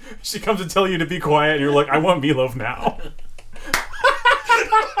 She comes to tell you to be quiet, and you're like, "I want meatloaf now."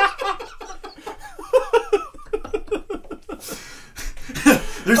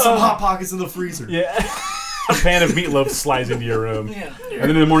 There's some Hot Pockets in the freezer. Yeah. A pan of meatloaf slides into your room. Yeah. And then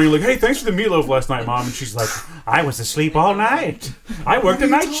in the morning you're like, "Hey, thanks for the meatloaf last night, Mom." And she's like, "I was asleep all night. I worked a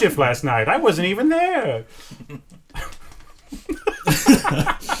night shift last night. I wasn't even there."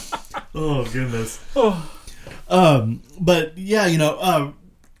 Oh, goodness. But, yeah,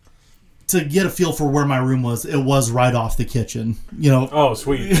 to get a feel for where my room was, it was right off the kitchen. Oh,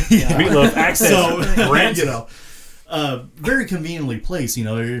 sweet. Meatloaf access. So, Rent. very conveniently placed,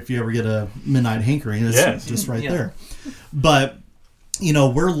 if you ever get a midnight hankering, it's just right there. But,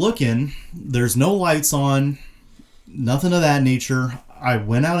 we're looking, there's no lights on, nothing of that nature. I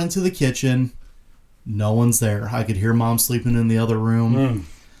went out into the kitchen, no one's there. I could hear Mom sleeping in the other room.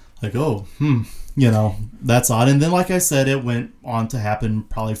 Like, that's odd. And then, like I said, it went on to happen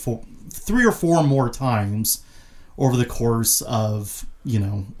probably 3 or 4 more times over the course of,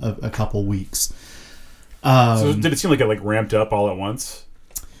 a couple weeks. So did it seem like it ramped up all at once?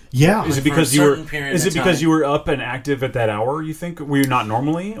 Yeah. Is it because you were up and active at that hour? You think were you not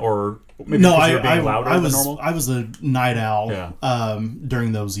normally, or maybe no? Because you were being louder I than normal? was a night owl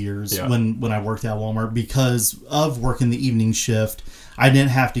during those years when I worked at Walmart, because of working the evening shift. I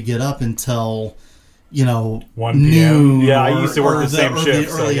didn't have to get up until 1 p.m. noon. Yeah, I used to work the same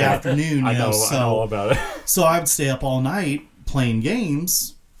shift. Early afternoon. I know all about it. So I would stay up all night playing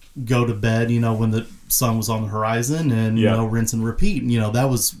games, go to bed, when the sun was on the horizon, and rinse and repeat. That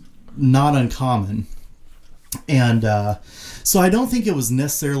was not uncommon. And so I don't think it was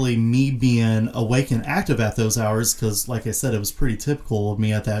necessarily me being awake and active at those hours, because like I said, it was pretty typical of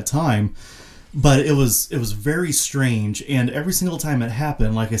me at that time. But it was very strange, and every single time it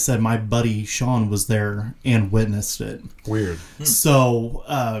happened, like I said, my buddy Sean was there and witnessed it. Weird. So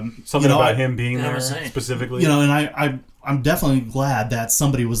something about him being there specifically. And I'm definitely glad that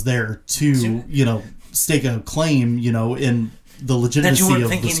somebody was there to stake a claim, in the legitimacy that you weren't of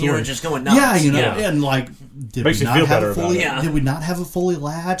thinking the story. you were just going nuts. And did Makes we you feel not have better it fully? about it. Did we not have it fully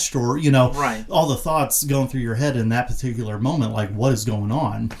latched, or right. all the thoughts going through your head in that particular moment, like what is going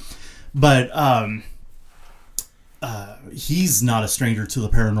on? But he's not a stranger to the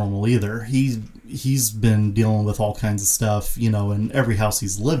paranormal either. He's been dealing with all kinds of stuff, in every house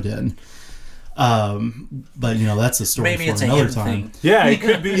he's lived in. But that's a story Maybe for it's another a time. thing. Yeah, it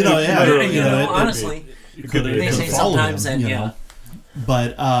could be. Honestly, could be. They say follow sometimes him, that, you know.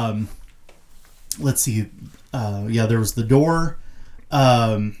 But let's see. There was the door.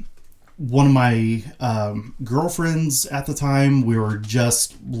 One of my girlfriends at the time, we were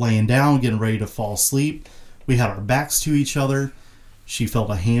just laying down, getting ready to fall asleep. We had our backs to each other. She felt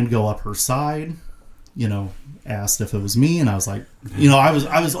a hand go up her side. Asked if it was me, and I was like, I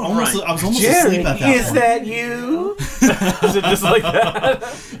was almost asleep at that point. Is that you? Is it just like that?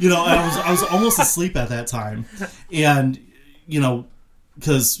 I was almost asleep at that time, and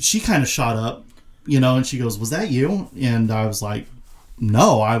because she kind of shot up, and she goes, "Was that you?" And I was like,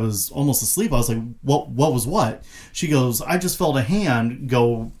 "No, I was almost asleep." I was like, "What was what?" She goes, "I just felt a hand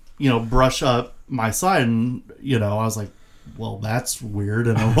go, brush up my side," and I was like, "Well, that's weird,"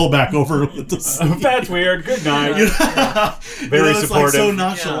 and I roll back over with the sleep. That's weird. Good night. Very it's supportive. like so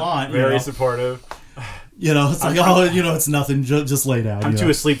nonchalant. Very supportive. It's like, it's nothing. Just lay down. I'm too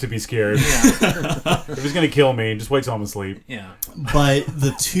asleep to be scared. If he's gonna kill me, just wait till I'm asleep. Yeah. But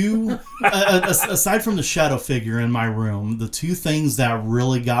the two, aside from the shadow figure in my room, the two things that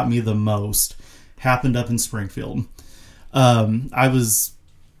really got me the most happened up in Springfield. I was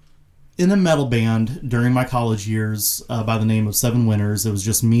in a metal band during my college years by the name of Seven Winners. It was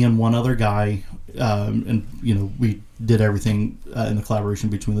just me and one other guy, and we did everything in the collaboration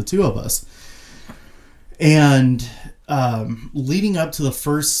between the two of us. And leading up to the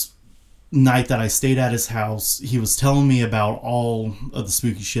first night that I stayed at his house, he was telling me about all of the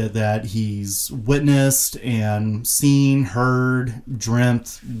spooky shit that he's witnessed and seen, heard,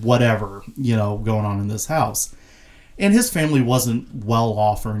 dreamt, whatever, going on in this house. And his family wasn't well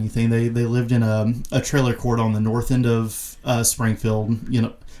off or anything. They lived in a trailer court on the north end of Springfield.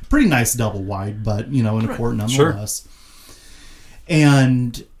 Pretty nice double wide, but in a court nonetheless. Sure.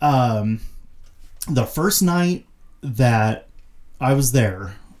 And the first night that I was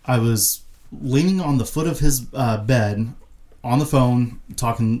there, I was leaning on the foot of his bed on the phone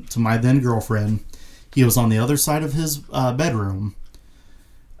talking to my then girlfriend. He was on the other side of his bedroom.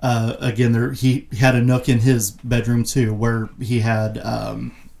 Again, he had a nook in his bedroom too, where he had,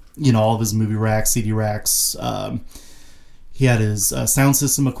 all of his movie racks, CD racks. He had his sound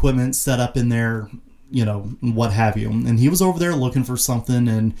system equipment set up in there, what have you. And he was over there looking for something,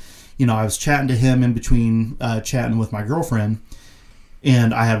 and I was chatting to him in between chatting with my girlfriend,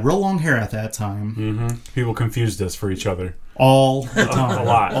 and I had real long hair at that time. Mm-hmm. People confused us for each other all the time. A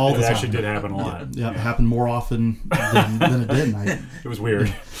lot. All the it time. Actually did happen a lot. Yeah, it happened more often than it didn't. It was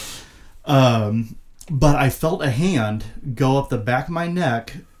weird. But I felt a hand go up the back of my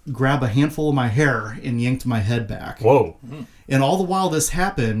neck, grab a handful of my hair, and yanked my head back. Whoa. And all the while this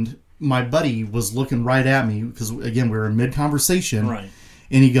happened, my buddy was looking right at me, because, again, we were in mid-conversation. Right.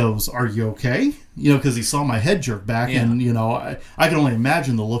 And he goes, "Are you okay?" Because he saw my head jerk back, and, I can only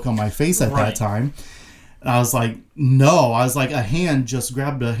imagine the look on my face at that time. And I was like, no. I was like, a hand just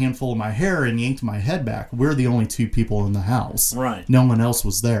grabbed a handful of my hair and yanked my head back. We're the only two people in the house. Right. No one else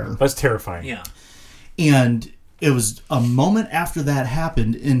was there. That's terrifying. Yeah. And it was a moment after that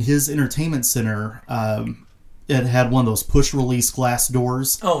happened in his entertainment center. It had one of those push-release glass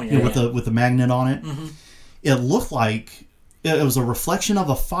doors. Oh, yeah. With the magnet on it. Mm-hmm. It looked like it was a reflection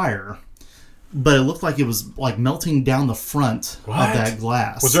of a fire, but it looked like it was like melting down the front of that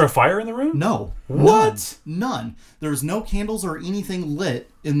glass. Was there a fire in the room? No. What? None. There was no candles or anything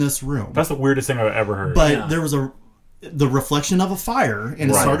lit in this room. That's the weirdest thing I've ever heard. But there was the reflection of a fire, and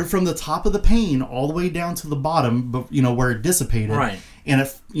it started from the top of the pane all the way down to the bottom, where it dissipated. Right. And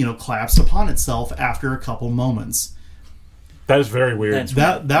it collapsed upon itself after a couple moments. That is very weird.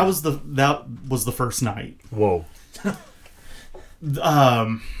 That was the first night. Whoa.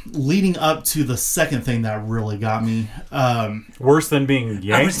 Leading up to the second thing that really got me, worse than being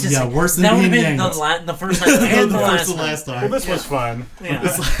yanked. Worse than being yanked. That would have been the first time and the last time. Well, this was fun.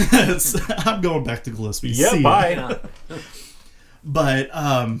 Yeah. I'm going back to Gillespie. Yeah, bye. But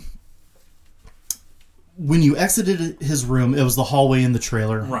when you exited his room, it was the hallway in the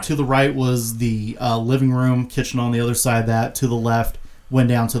trailer. Right. To the right was the living room, kitchen on the other side of that. To the left went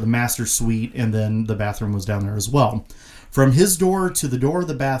down to the master suite, and then the bathroom was down there as well. From his door to the door of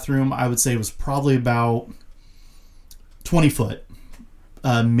the bathroom, I would say it was probably about 20 foot.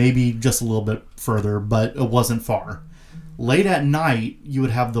 Maybe just a little bit further, but it wasn't far. Late at night, you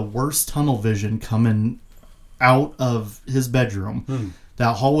would have the worst tunnel vision coming out of his bedroom.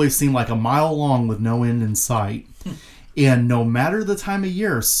 That hallway seemed like a mile long with no end in sight. And no matter the time of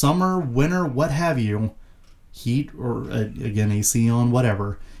year, summer, winter, what have you, heat or, again, AC on,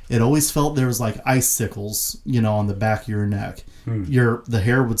 whatever, it always felt there was like icicles, on the back of your neck. The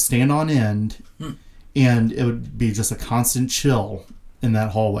hair would stand on end, and it would be just a constant chill in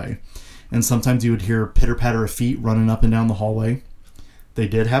that hallway. And sometimes you would hear pitter-patter of feet running up and down the hallway. They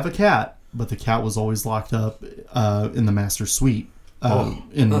did have a cat, but the cat was always locked up in the master suite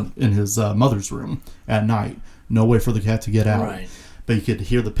in his mother's room at night. No way for the cat to get out. Right. But you could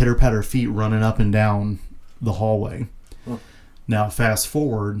hear the pitter-patter of feet running up and down the hallway. Now, fast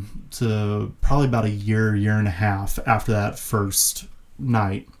forward to probably about a year and a half after that first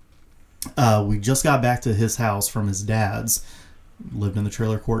night. We just got back to his house from his dad's. Lived in the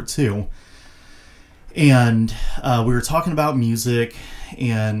trailer court too. And we were talking about music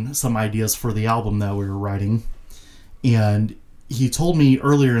and some ideas for the album that we were writing. And he told me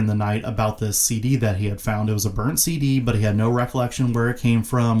earlier in the night about this CD that he had found. It was a burnt CD, but he had no recollection where it came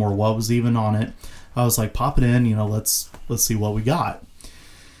from or what was even on it. I was like, pop it in, let's see what we got.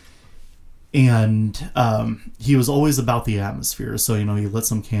 And he was always about the atmosphere. So, he lit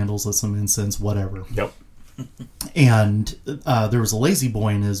some candles, lit some incense, whatever. Yep. And there was a lazy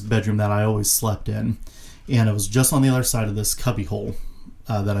boy in his bedroom that I always slept in. And it was just on the other side of this cubby hole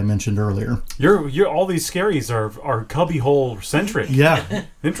that I mentioned earlier. You're all these scaries are cubby hole centric. Yeah.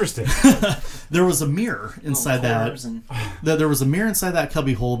 Interesting. There was a mirror inside there was a mirror inside that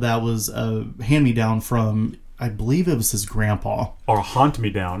cubby hole that was a hand-me-down from, I believe it was his grandpa. Or haunt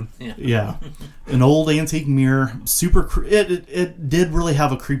me down. Yeah. An old antique mirror. Super. It did really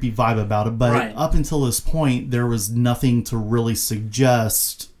have a creepy vibe about it, but up until this point, there was nothing to really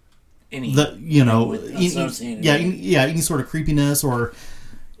suggest any sort of creepiness or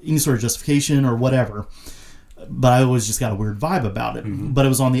any sort of justification or whatever. But I always just got a weird vibe about it. Mm-hmm. But it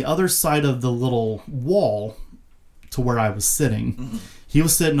was on the other side of the little wall to where I was sitting. Mm-hmm. He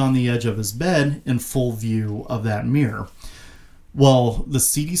was sitting on the edge of his bed in full view of that mirror. Well, the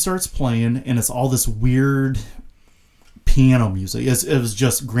CD starts playing, and it's all this weird piano music. It was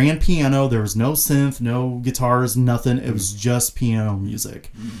just grand piano. There was no synth, no guitars, nothing. It was just piano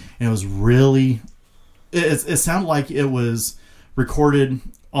music. Mm-hmm. And it was really... It sounded like it was recorded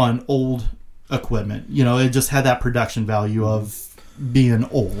on old equipment. It just had that production value of being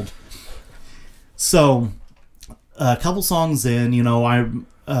old. So... a couple songs in, I'm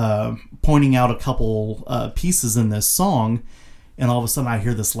pointing out a couple pieces in this song, and all of a sudden I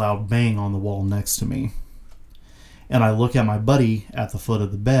hear this loud bang on the wall next to me. And I look at my buddy at the foot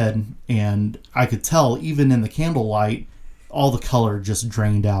of the bed, and I could tell, even in the candlelight, all the color just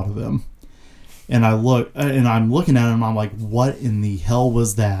drained out of him. And I'm looking at him, I'm like, what in the hell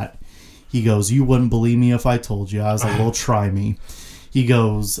was that? He goes, you wouldn't believe me if I told you. I was like, well, try me. He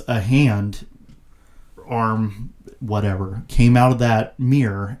goes, a hand, arm, whatever, came out of that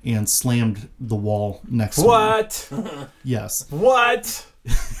mirror and slammed the wall next to me. What? Yes. What?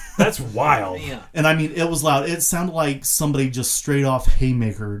 That's wild. Yeah. And I mean, it was loud. It sounded like somebody just straight off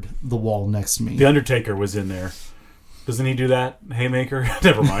haymakered the wall next to me. The Undertaker was in there. Doesn't he do that? Haymaker?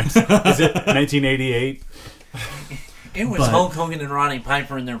 Never mind. Is it 1988? It was Hulk Hogan and Roddy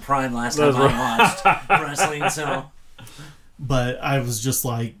Piper in their prime last time I watched wrestling, so... But I was just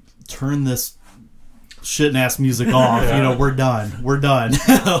like, turn this shit ass music off. Yeah. We're done. We're done.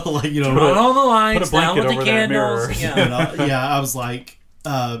 Put on all the lights, put a blanket down with over the that candles. mirror. Yeah, I was like,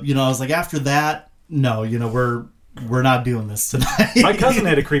 after that, no, we're not doing this tonight. My cousin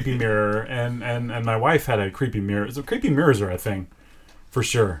had a creepy mirror, and my wife had a creepy mirror. So creepy mirrors are a thing, for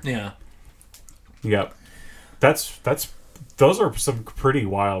sure. Yeah. Yep. Those are some pretty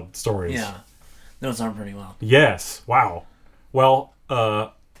wild stories. Yeah. Those are pretty wild. Yes. Wow. Well,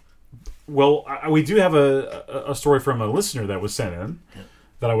 we do have a story from a listener that was sent in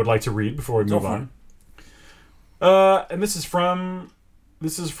that I would like to read before we move on. And this is from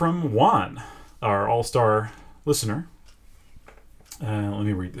Juan, our all-star listener. Let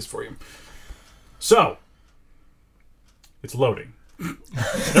me read this for you. So, it's loading.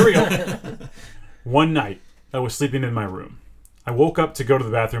 There we go. One night, I was sleeping in my room. I woke up to go to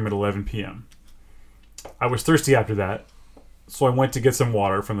the bathroom at 11 p.m. I was thirsty after that, so I went to get some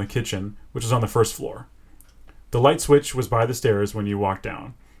water from the kitchen, which was on the first floor. The light switch was by the stairs when you walked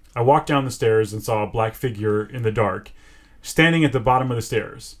down. I walked down the stairs and saw a black figure in the dark, standing at the bottom of the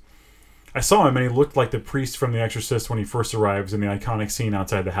stairs. I saw him, and he looked like the priest from The Exorcist when he first arrives in the iconic scene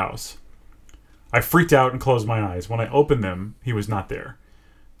outside the house. I freaked out and closed my eyes. When I opened them, he was not there.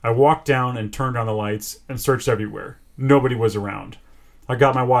 I walked down and turned on the lights and searched everywhere. Nobody was around. I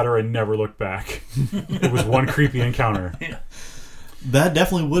got my water and never looked back. It was one creepy encounter. Yeah. That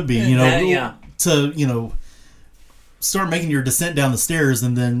definitely would be, to, start making your descent down the stairs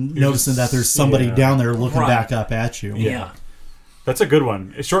and then noticing that there's somebody down there looking back up at you. Yeah. That's a good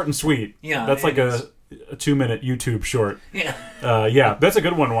one. It's short and sweet. Yeah. That's like a 2-minute YouTube short. Yeah. Yeah, that's a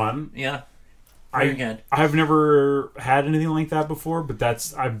good one, Juan. Yeah. Very good. I've never had anything like that before, but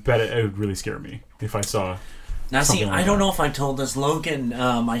I bet it would really scare me if I saw. Now, see, like I don't know if I told this. Logan,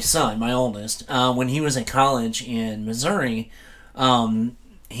 my son, my oldest, when he was at college in Missouri,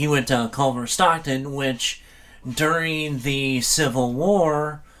 he went to Culver Stockton, which during the Civil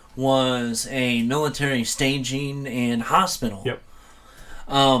War was a military staging and hospital. Yep.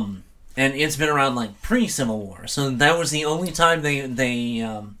 And it's been around like pre-Civil War, so that was the only time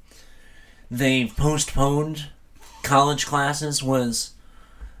they postponed college classes, was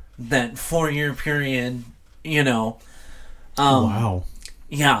that 4-year period. Wow.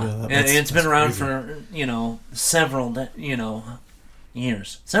 Yeah, and it's been around crazy. for several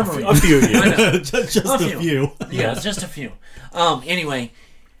years, several A few years. I know. just a few. Yeah, just a few. Anyway,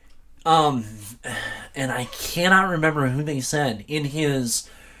 and I cannot remember who they said in his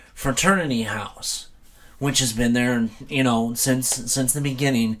fraternity house, which has been there, since the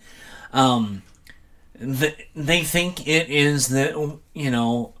beginning. They think it is the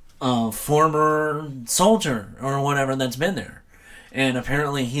former soldier or whatever that's been there, and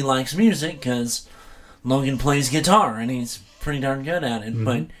apparently he likes music because Logan plays guitar and he's pretty darn good at it. Mm-hmm.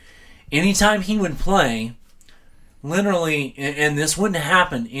 But anytime he would play, literally, and this wouldn't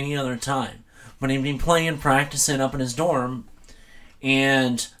happen any other time, but he'd be playing, practicing up in his dorm,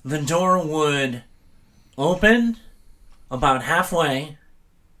 and the door would open about halfway.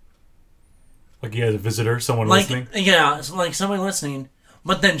 Like he had a visitor, someone listening? Yeah, it's like somebody listening,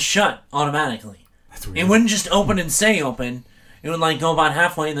 but then shut automatically. That's weird. It wouldn't just open and stay open. It would go about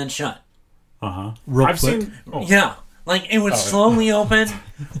halfway and then shut. Uh-huh. Real I've quick. seen... Oh. Yeah. It would slowly open,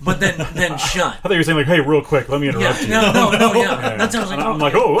 but then shut. I thought you were saying, like, hey, real quick, let me interrupt you. No, yeah. Yeah. That's what I was like, I'm okay.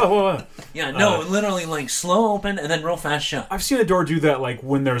 like, whoa. Yeah, no, literally, slow open and then real fast shut. I've seen a door do that, like,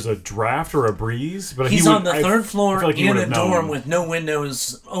 when there's a draft or a breeze. But He's on the third floor like in a dorm with no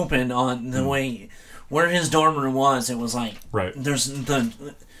windows open on the way... Where his dorm room was, it was like... Right. There's the...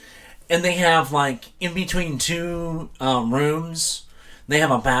 And they have, in between two rooms, they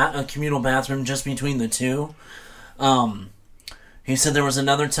have a communal bathroom just between the two. He said there was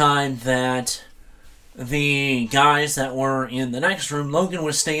another time that the guys that were in the next room, Logan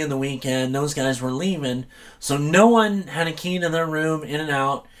was staying the weekend, those guys were leaving, so no one had a key to their room, in and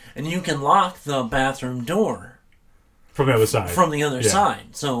out, and you can lock the bathroom door. From the other side. From the other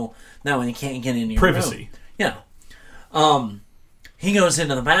side, so that way you can't get into your privacy. Room. Yeah. He goes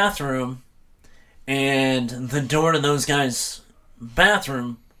into the bathroom, and the door to those guys'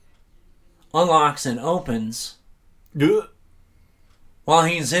 bathroom unlocks and opens. Ugh. While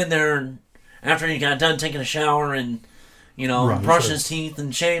he's in there, after he got done taking a shower and, brushing his teeth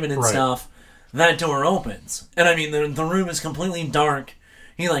and shaving and stuff, that door opens. And I mean, the room is completely dark.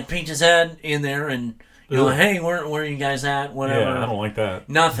 He peeked his head in there and, hey, where are you guys at? Whatever. Yeah, I don't like that.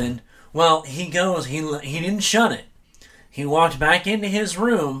 Nothing. Well, he goes, he didn't shut it. He walked back into his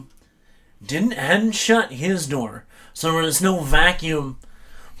room, hadn't shut his door. So there was no vacuum.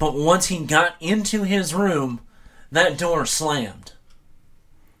 But once he got into his room, that door slammed.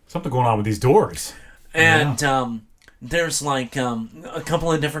 Something going on with these doors. And there's a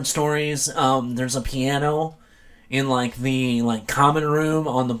couple of different stories. There's a piano in the common room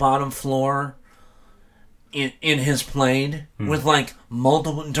on the bottom floor in his played with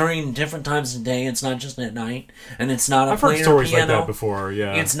multiple during different times of the day. It's not just at night, and it's not a player piano. I've heard stories like that before.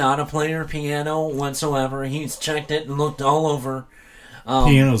 Yeah, it's not a player piano whatsoever. He's checked it and looked all over.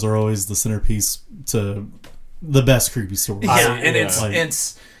 Pianos are always the centerpiece to the best creepy stories. Yeah, and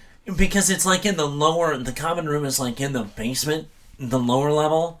it's because it's in the common room is in the basement, the lower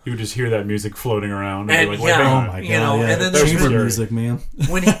level. You would just hear that music floating around. And be like, oh my god, and then chamber music, man.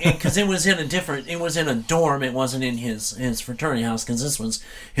 Because it was in a dorm. It wasn't in his fraternity house, because this was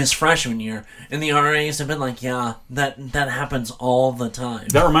his freshman year. And the RAs have been that happens all the time.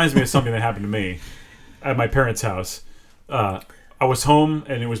 That reminds me of something that happened to me at my parents' house. I was home,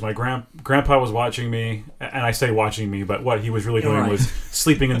 and it was my grandpa was watching me, and I say watching me, but what he was really doing was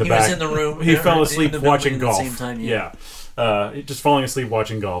sleeping in the back. He was in the room. He fell asleep watching golf. At the same time, yeah. Just falling asleep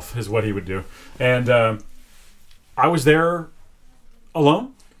watching golf is what he would do. And I was there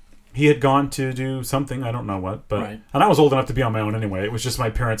alone. He had gone to do something, I don't know what, but and I was old enough to be on my own anyway. It was just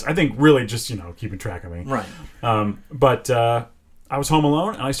my parents, I think, really just keeping track of me. Right. But I was home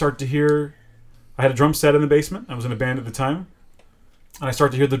alone, and I started to hear. I had a drum set in the basement. I was in a band at the time. And I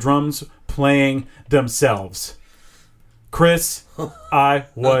start to hear the drums playing themselves. Chris, I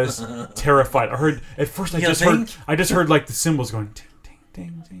was terrified. I heard at first. I just heard the cymbals going ding, ding,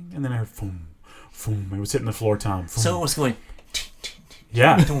 ding, ding, and then I heard boom, boom. It was hitting the floor tom. Boom. So it was going.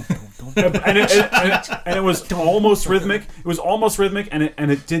 Yeah, and it was almost rhythmic. It was almost rhythmic, and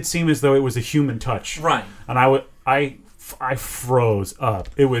it did seem as though it was a human touch. Right. And I froze up.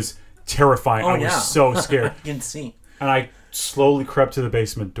 It was terrifying. I was so scared. I can see. And I slowly crept to the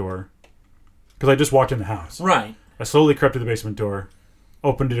basement door because I just walked in the house. Right. I slowly crept to the basement door,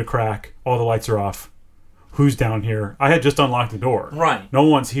 opened it a crack. All the lights are off. Who's down here? I had just unlocked the door. Right. No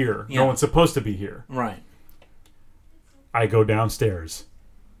one's here. Yeah. No one's supposed to be here. Right. I go downstairs.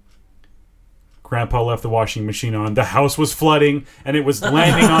 Grandpa left the washing machine on. The house was flooding, and it was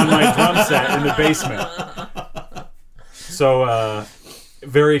landing on my drum set in the basement. So,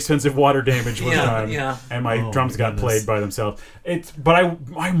 very expensive water damage was done, and my drums got played by themselves. But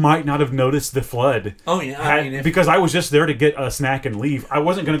I might not have noticed the flood. Oh yeah, because I was just there to get a snack and leave. I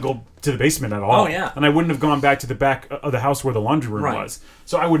wasn't going to go to the basement at all. Oh yeah, and I wouldn't have gone back to the back of the house where the laundry room was.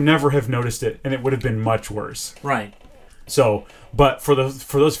 So I would never have noticed it, and it would have been much worse. Right. So, but for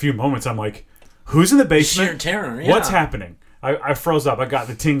those few moments, I'm like, who's in the basement? Sheer terror. Yeah. What's happening? I froze up. I got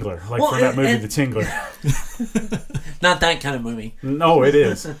the tingler, from that movie, The Tingler. Not that kind of movie. No, it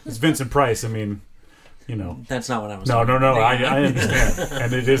is. It's Vincent Price. I mean, That's not what I was. No. I understand,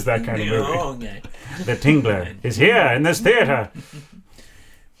 and it is that kind of movie. Oh, okay. The Tingler is here in this theater.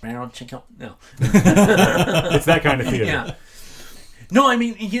 Barrel chicken. No. It's that kind of theater. Yeah. No, I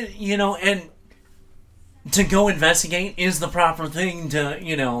mean, and to go investigate is the proper thing to,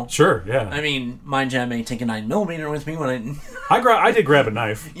 Sure, yeah. I mean, mind you, I may take a 9mm with me when I did grab a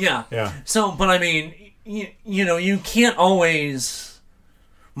knife. Yeah. Yeah. So, but I mean, you can't always,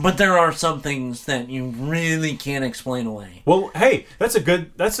 but there are some things that you really can't explain away. Well, hey, that's a good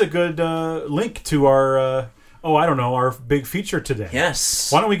link to our our big feature today.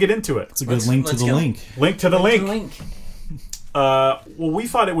 Yes. Why don't we get into it? It's a good link to the link. Link to the link. Link. Well, we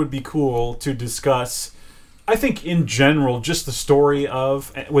thought it would be cool to discuss, I think in general, just the story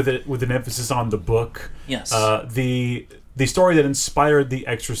of, with an emphasis on the book. Yes. The story that inspired The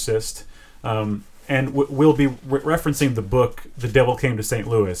Exorcist, and we'll be referencing the book "The Devil Came to St.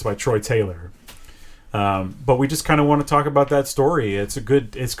 Louis" by Troy Taylor. But we just kind of want to talk about that story. It's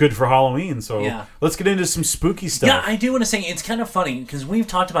good for Halloween. So let's get into some spooky stuff. Yeah, I do want to say it's kind of funny because we've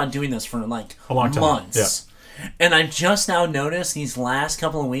talked about doing this for like a long time. Months. Yeah. And I've just now noticed these last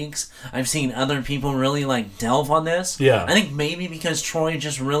couple of weeks, I've seen other people really like delve on this. Yeah. I think maybe because Troy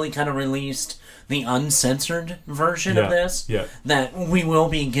just really kind of released the uncensored version of this. Yeah. That we will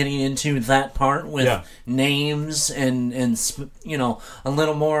be getting into that part with names and a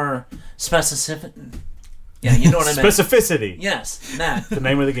little more specific. Yeah, you know what I meant. Specificity. Yes, that. The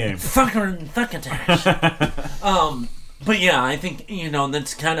name of the game. Fuckattash. But yeah, I think,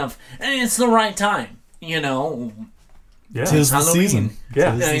 that's kind of, and it's the right time. Yeah. Tis the season.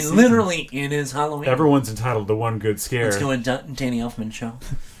 Yeah. Literally, it is Halloween. Everyone's entitled to one good scare. Let's go with Danny Elfman show.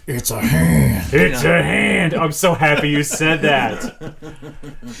 It's a hand. It's a hand. I'm so happy you said that.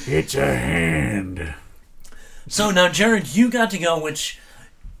 It's a hand. So now, Jared, you got to go, which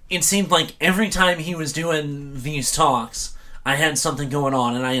it seemed like every time he was doing these talks, I had something going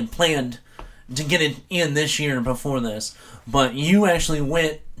on, and I had planned to get it in this year before this. But you actually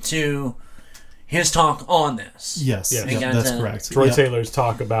went to his talk on this. Yes, that's correct. Troy Taylor's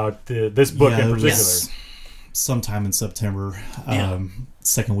talk about this book in particular. Yes. Sometime in September,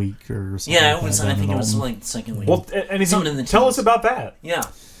 second week or something. Yeah, it was. I think it was like the second week. Well, tell us about that. Yeah.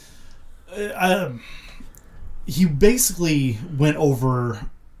 He basically went over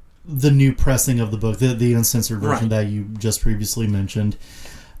the new pressing of the book, the uncensored version that you just previously mentioned.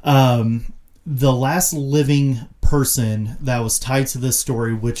 The last living person that was tied to this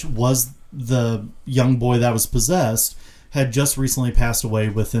story, which was the young boy that was possessed, had just recently passed away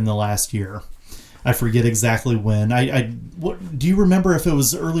within the last year. I forget exactly when. Do you remember if it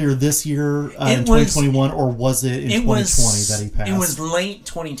was earlier this year in 2021, or was it in 2020 that he passed? It was late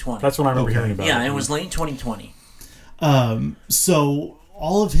 2020. That's what I remember hearing about. Yeah, it was late 2020. So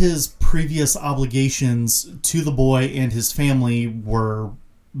all of his previous obligations to the boy and his family were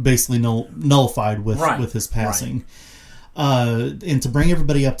basically nullified with his passing. Right. And to bring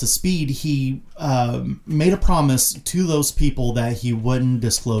everybody up to speed, he made a promise to those people that he wouldn't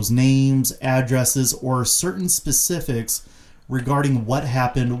disclose names, addresses, or certain specifics regarding what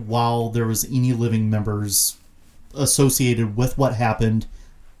happened while there was any living members associated with what happened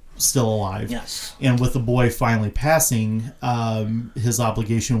still alive. Yes. And with the boy finally passing, his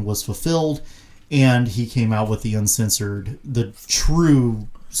obligation was fulfilled, and he came out with the true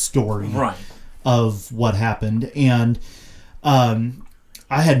story of what happened. And I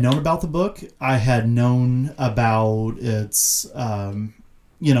had known about the book. I had known about its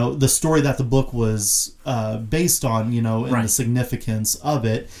the story that the book was based on, and Right. the significance of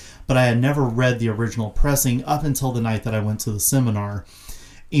it. But I had never read the original pressing up until the night that I went to the seminar.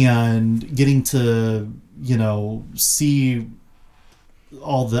 And getting to, see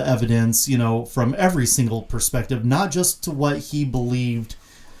all the evidence, from every single perspective, not just to what he believed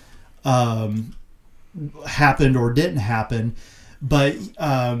happened or didn't happen, but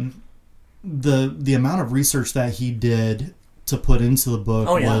the amount of research that he did to put into the book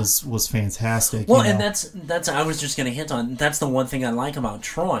was fantastic. Well, and that's I was just going to hint on. That's the one thing I like about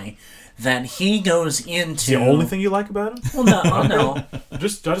Troy, that he goes into The only thing you like about him? Well, no. I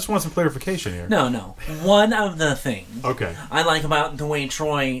just want some clarification here. No. One of the things Okay. I like about the way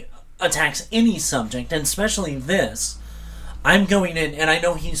Troy attacks any subject, and especially this, I'm going in, and I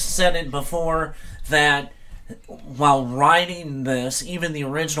know he's said it before, that while writing this, even the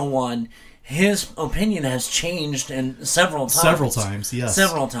original one, his opinion has changed several times. Several times, yes.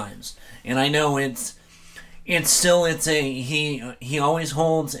 Several times. And I know he always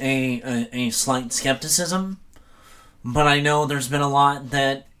holds a slight skepticism, but I know there's been a lot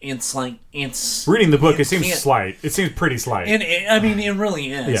that it's reading the book. It seems can't- slight. It seems pretty slight. And it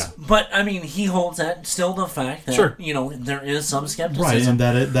really is. Yeah. But I mean, he holds that still the fact that Sure. there is some right, skepticism,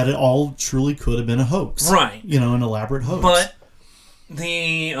 and that it all truly could have been a hoax. Right. An elaborate hoax. but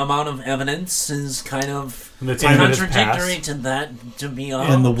the amount of evidence is kind of And the time that has contradictory passed. to that, to be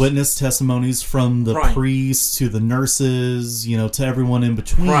and the witness testimonies from the Right. priests to the nurses, to everyone in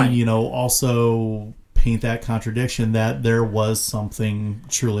between, Right. also paint that contradiction that there was something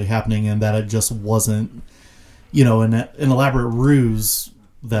truly happening and that it just wasn't, an elaborate ruse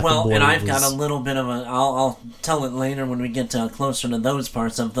that the boy and I've was... got a little bit of I'll tell it later when we get closer to those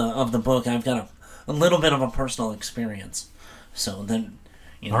parts of the book. I've got a little bit of a personal experience. So then,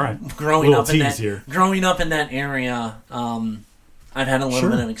 All right. growing up in tease that here. area, I've had a little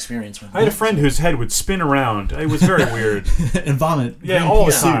bit of experience with it. I had a friend whose head would spin around. It was very weird. and vomit. Yeah, green all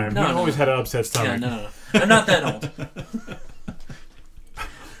the pea soup. time. No, he no. always had an upset Yeah, stomach. no. I'm not that old.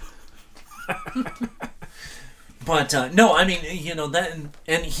 But no, I mean, that,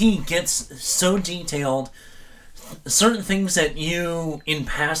 and he gets so detailed. Certain things that you, in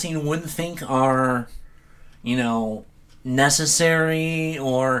passing, wouldn't think are, necessary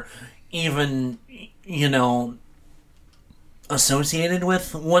or even, associated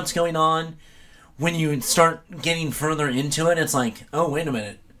with what's going on. When you start getting further into it, it's like, oh, wait a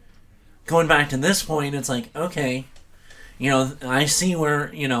minute. Going back to this point, it's like, okay, I see where,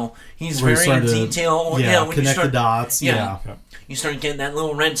 he's We're very in starting to- detail. Or, yeah, when you connect start, the dots. Yeah. Yeah. you start getting that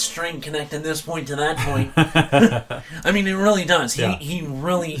little red string connecting this point to that point. I mean, it really does. Yeah. He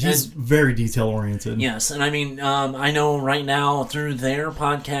really He's very detail oriented. yes, and I mean, I know right now through their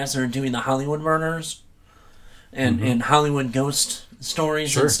podcast they're doing the Hollywood murders and Hollywood ghost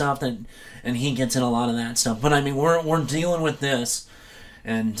stories Sure. and stuff and he gets in a lot of that stuff. But I mean, we're dealing with this,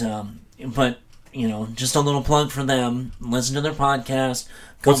 and but just a little plug for them. Listen to their podcast.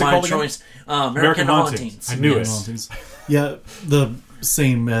 Go What's it by called again? choice. American Hauntings. I knew it. Hauntings. Yeah, the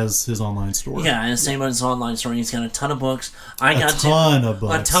same as his online store. Yeah, and same as his online store. He's got a ton of books. a ton of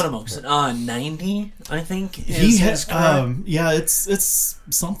books. A ton of books. 90, I think. He Is has, correct. yeah, it's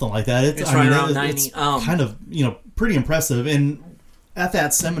something like that. It's right around it- 90. It's kind of pretty impressive. And at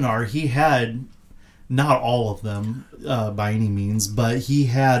that seminar, he had not all of them by any means, but he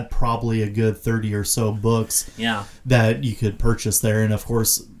had probably a good 30 or so books Yeah. that you could purchase there. And of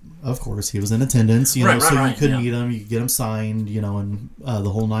course, he was in attendance, Right, so right, you could yeah. meet him, you could get him signed, and the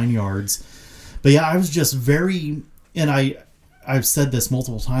whole 9 yards. But yeah, I was just very, and I've said this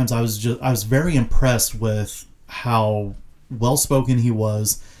multiple times. I was very impressed with how well spoken he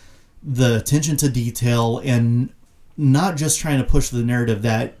was, the attention to detail, and not just trying to push the narrative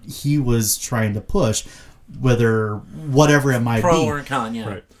that he was trying to push, whatever it might Pro be. or con, yeah.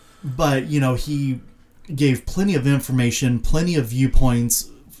 Right. But he gave plenty of information, plenty of viewpoints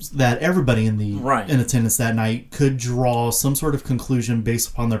that everybody in Right. in attendance that night could draw some sort of conclusion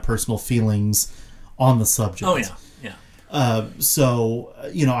based upon their personal feelings on the subject. Oh, yeah. Yeah. So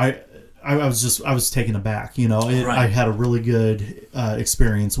I was taken aback. Right. I had a really good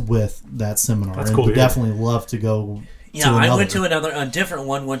experience with that seminar. That's and cool to would hear. definitely love to go. Yeah, to I went another. to a different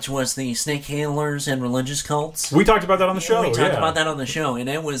one, which was the snake handlers and religious cults. We talked about that on the show. We talked yeah. about that on the show, and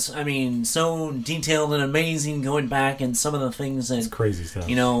it was, I mean, so detailed and amazing going back and some of the things that, Crazy stuff.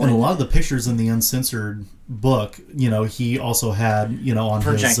 And a lot of the pictures in the uncensored book, he also had, on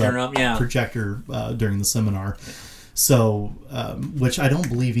Projector his up, yeah. projector during the seminar. So, which I don't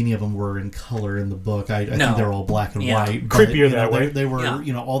believe any of them were in color in the book. I No. think they're all black and Yeah. white. Creepier that way. They were,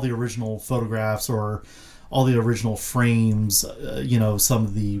 Yeah. all the original photographs or all the original frames, some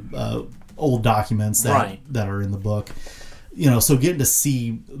of the old documents that are in the book. So getting to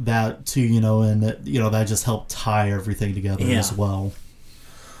see that too, and that just helped tie everything together as well.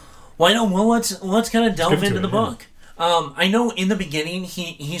 Well, I know. Well, let's kind of delve into the yeah. book. I know in the beginning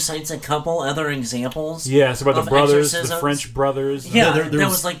he cites a couple other examples. Yeah, it's about the brothers, the exorcisms. French brothers. Yeah, there that was-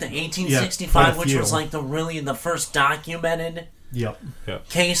 was like the quite 1865, a which few. was like the first documented Yep.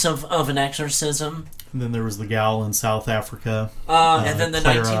 case of an exorcism. And then there was the gal in South Africa. And then the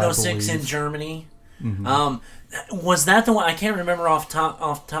Clara, I 1906 in believe. Germany. Was that the one? I can't remember off the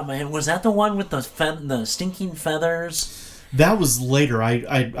top of my head. Was that the one with the stinking feathers? That was later.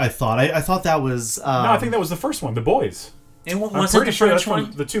 I thought that was. No, I think that was the first one, the boys. Was I'm it pretty the sure French that's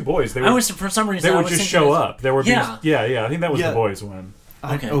one? the two boys. They I were, was for some reason they I would was just thinking show it was- up. They were Yeah. yeah. I think that was Yeah. the boys one.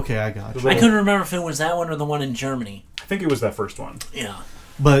 Okay. I got you. I couldn't remember if it was that one or the one in Germany. I think it was that first one. Yeah.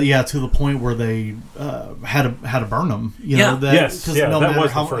 But yeah, to the point where they had to burn them. Yeah. Yes, yeah, no that matter was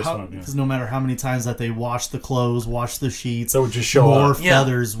the how, first how- one, yeah. 'cause no matter how many times that they washed the clothes, washed the sheets, They would just show more up. Yeah.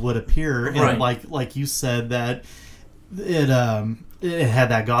 feathers would appear, and Right. like you said that it had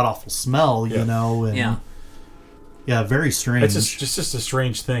that god awful smell, Yeah. and Yeah. yeah, very strange. It's just a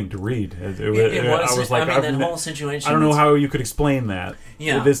strange thing to read. It was. I was like, that whole situation. I don't know was- how you could explain that.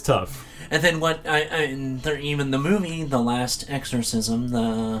 Yeah. It is tough. And then even the movie, The Last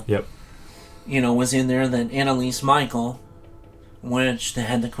Exorcism, Yep. was in there that Annalise Michael, which they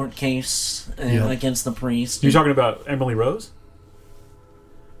had the court case Yeah. against the priest. You're talking about Emily Rose?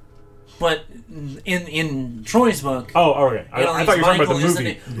 But in Troy's book, Oh, okay. I Annalise thought you were talking about Michael the is the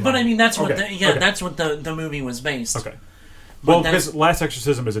movie. name. But I mean, that's what Okay, okay. okay. that's what the movie was based. Okay. Well, that's- because Last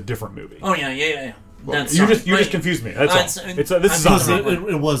Exorcism is a different movie. Oh yeah. That's you sorry. just confused me. That's all. This I'm is sorry. on Because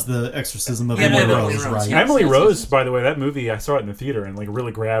me. it was the exorcism of Yeah, Emily Emily Rose, Rose, right? yeah. Emily yes, Rose, yes. by the way, that movie I saw it in the theater and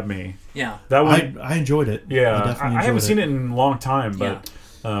really grabbed me. Yeah. That one, I enjoyed it. yeah, definitely I haven't enjoyed seen it in a long time, but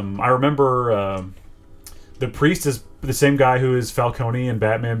I remember the priest is the same guy who is Falcone in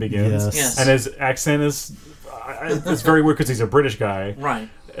Batman Begins, Yes. and his accent is it's very weird because he's a British guy. Right.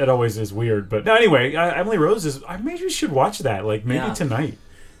 It always is weird, but no, anyway, Emily Rose is. Maybe you should watch that, like maybe Yeah. tonight.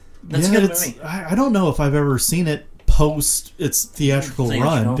 That's yeah, a good it's, movie. I don't know if I've ever seen it post its theatrical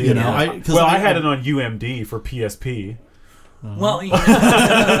Theatrical, run. yeah. I had it on UMD for PSP. Well, did.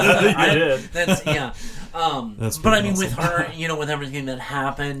 that's yeah. That's but I pretty mean, with awesome. her, with everything that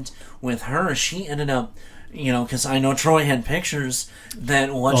happened with her, she ended up, because I know Troy had pictures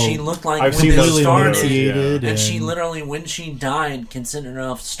that what she looked like I've when seen this those started, photos, emaciated, and she literally, when she died, considered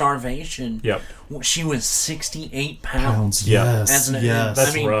of starvation. Yep. She was 68 pounds. pounds. Yeah. Yes, As an, yes.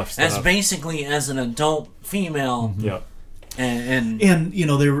 That's I mean, rough as stuff. basically as an adult female, Yep. and And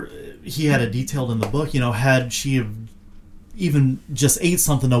he had it detailed in the book. Had she have even just ate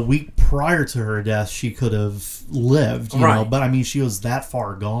something a week prior to her death, she could have lived. You know, Right. but I mean, she was that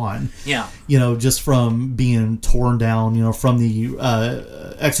far gone. yeah, Just from being torn down. From the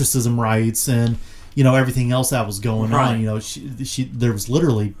exorcism rites and everything else that was going Right. on. She there was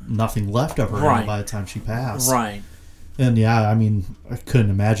literally nothing left of her Right. by the time she passed. right, And yeah, I mean, I couldn't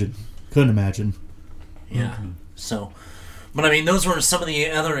imagine. yeah. So, but I mean, those were some of the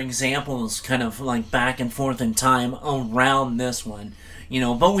other examples, kind of like back and forth in time around this one.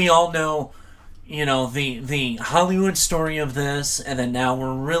 But we all know, the Hollywood story of this, and then now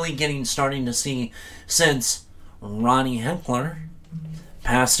we're really starting to see, since Ronnie Heckler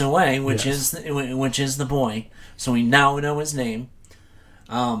passed away, which Yes. is the boy. So we now know his name.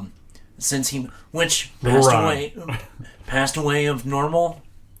 Since he Little Ron. passed away of normal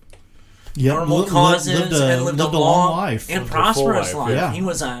Yep, normal causes and lived a long life. and Lived a full prosperous life, life. yeah. He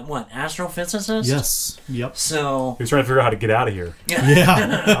was a astrophysicist. Yes. Yep. So He was trying to figure out how to get out of here.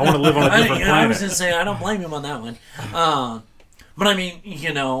 Yeah. I want to live on a different I was planet. gonna say I don't blame him on that one. But I mean,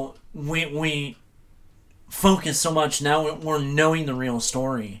 we focus so much now. We're knowing the real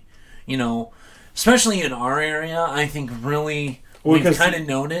story. Especially in our area, I think really Well, we've because kind of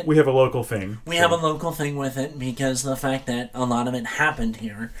known it. We have a local thing. We have a local thing with it because of the fact that a lot of it happened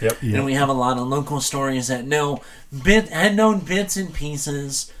here. Yep. Yeah. And we have a lot of local stories that had known bits and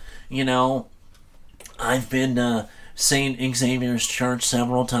pieces. I've been to St. Xavier's Church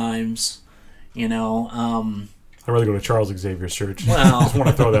several times. I'd rather go to Charles Xavier's Church. Well- I just want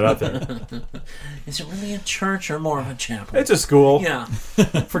to throw that out there. Is it really a church or more of a chapel? It's a school Yeah.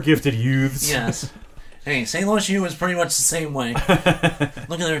 for gifted youths. Yes. Hey, St. Louis U is pretty much the same way.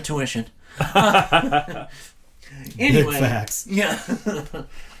 Look at their tuition. Anyway. Big facts. Yeah.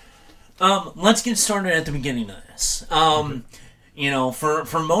 Let's get started at the beginning of this.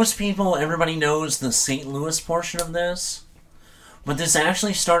 For most people, everybody knows the St. Louis portion of this, but this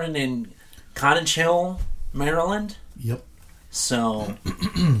actually started in Cottage Hill, Maryland. Yep. So,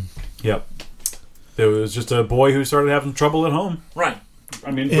 Yep. There was just a boy who started having trouble at home. right.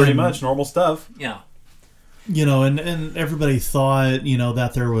 I mean, pretty And- much normal stuff. Yeah. And everybody thought,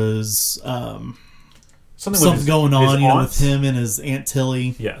 that there was Something something going on, his with aunts? him and his Aunt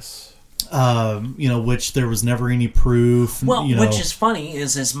Tilly, Yes. which there was never any proof. Well, which is funny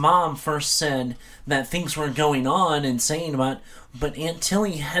is his mom first said that things were going on and saying about, but Aunt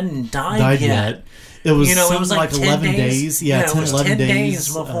Tilly hadn't died yet. It was, It was like 10 11 days. days. Yeah, Yeah, it 10, was 11 10 days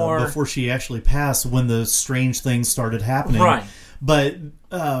days before she actually passed when the strange things started happening. Right. But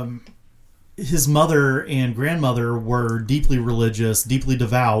his mother and grandmother were deeply religious, deeply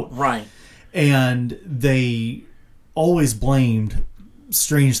devout, Right. and they always blamed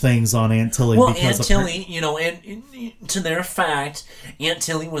strange things on Aunt Tilly. Well, because Aunt Tilly, and to their fact, Aunt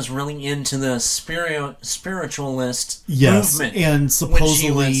Tilly was really into the spiritualist Yes, movement. and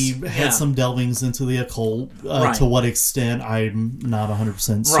supposedly was- had yeah. some delvings into the occult. Right. To what extent, I'm not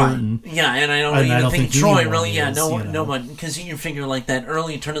 100% Right. certain. Yeah, and I don't And I even don't think think Troy anyone really, is, no one, because you figure like that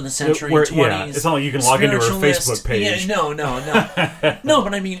early turn of the century, Where- 20s. yeah, it's not like you can log into her spiritualist- Facebook page. Yeah, no. No,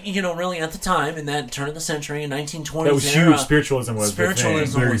 but I mean, really at the time, in that turn of the century, in 1920s That was era, huge. Spiritualism was the spiritualism thing.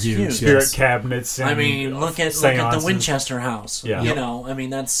 Very was huge, huge. yeah. Spirit Yes. cabinets. And I mean, look at the seances. Winchester House. Yeah. You know, I mean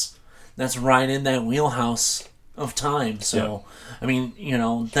that's right in that wheelhouse of time. So, I mean,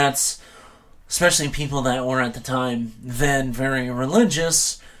 that's especially people that were at the time then very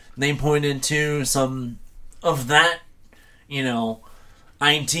religious. They pointed to some of that,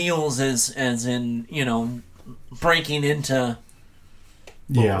 ideals as in breaking into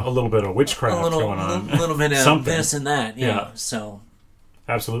Yeah. A little bit of witchcraft a little going on. little bit of Something. this and that. Yeah. Yeah. So.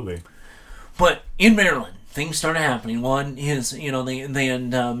 Absolutely. But in Maryland, things started happening. One is, they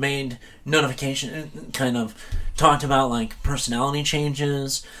had made notification, kind of talked about like personality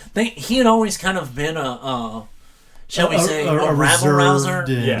changes. He had always kind of been shall we say, a rabble rouser. reserved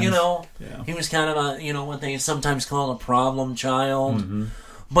and- Yeah. He was kind of what they sometimes call a problem child,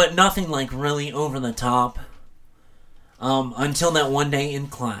 but nothing like really over the top. Until that one day in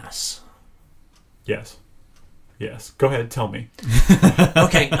class. Yes. Yes. Go ahead. Tell me.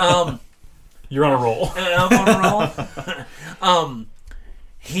 Okay. You're on a roll. I'm on a roll.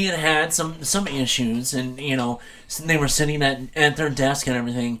 He had some issues, and they were sitting at their desk and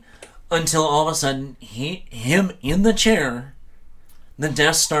everything, until all of a sudden him in the chair, the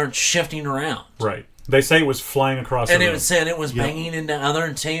desk starts shifting around, Right. They say it was flying across and the it room. said it was banging into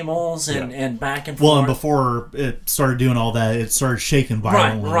other tables and, Yeah. and back and Well, forth. and before it started doing all that, it started shaking right,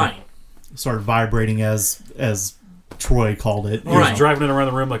 violently. right, It started vibrating as Troy called it. He was Right. driving it around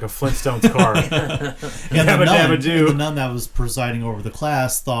the room like a Flintstones car. And the Dabba dabba nun, doo. the nun that was presiding over the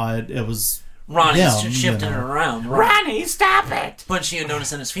class thought it was Ronnie's him, just shifting you it know. around. Ronnie, stop it! But she had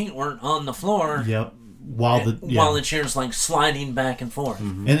noticed that his feet weren't on the floor Yep. While while the chair's like sliding back and forth.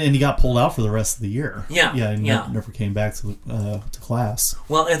 and he got pulled out for the rest of the year. Yeah, Yeah, and yeah. never came back to class.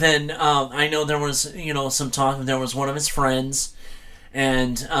 Well, and then I know there was, some talk. There was one of his friends,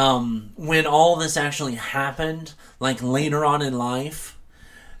 and when all this actually happened, like later on in life,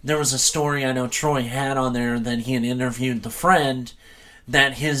 there was a story I know Troy had on there that he had interviewed the friend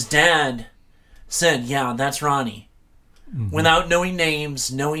that his dad said, "Yeah, that's Ronnie," without knowing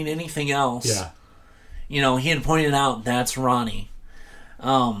names, knowing anything else. Yeah. He had pointed out that's Ronnie.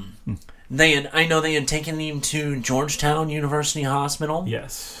 I know they had taken him to Georgetown University Hospital.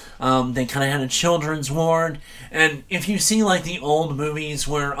 Yes. They kind of had a children's ward, and if you see like the old movies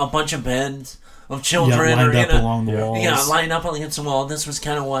where a bunch of beds of children are lined in up along the walls. lined up against the wall, this was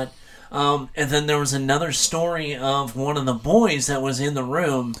kind of what. And then there was another story of one of the boys that was in the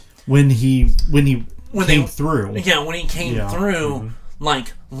room When he When came they- through. Yeah, when he came Yeah. through,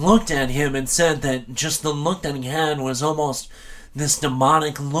 like, looked at him and said that just the look that he had was almost this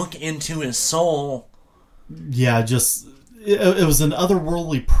demonic look into his soul. Yeah, just it was an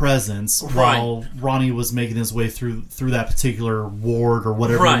otherworldly presence Right. while Ronnie was making his way through that particular ward or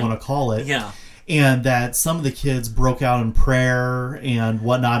whatever Right. you want to call it. Yeah. And that some of the kids broke out in prayer and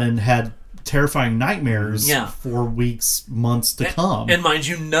whatnot and had terrifying nightmares Yeah. for weeks, months to come. And mind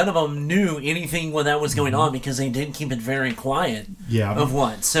you, none of them knew anything when that was going on because they did keep it very quiet. Yeah. Of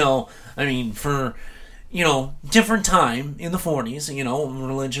what? So, I mean, for, different time in the 40s,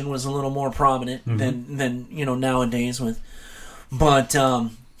 religion was a little more prominent than nowadays with. But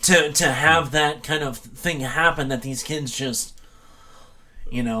to have that kind of thing happen that these kids just,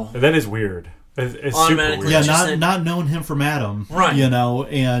 That is weird. It's super Automatically. weird. yeah, just that- not knowing him from Adam, Right.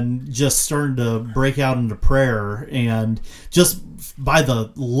 And just starting to break out into prayer, and just by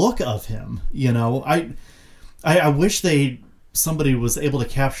the look of him, I wish they somebody was able to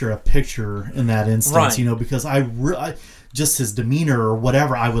capture a picture in that instance, Right. you know, because I just his demeanor or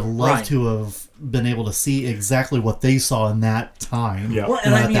whatever, I would love Right. to have been able to see exactly what they saw in that time. Yeah. Well,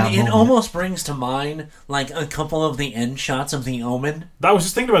 you and know, I at mean, that it moment. almost brings to mind like a couple of the end shots of The Omen. I was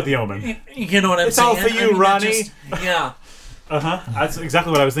just thinking about The Omen. You know what I'm It's saying? all for you, I mean, Ronnie. yeah, That's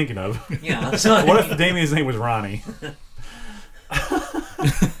exactly what I was thinking of. yeah. So What if Damien's name was Ronnie?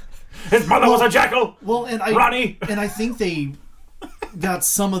 His mother was a jackal. Well, and Ronnie! I think they got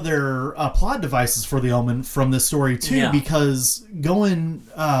some of their plot devices for the Omen from this story too, Yeah. because going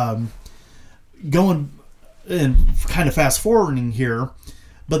and kind of fast forwarding here,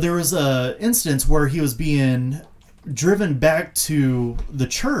 but there was a instance where he was being driven back to the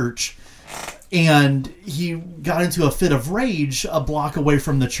church. And he got into a fit of rage a block away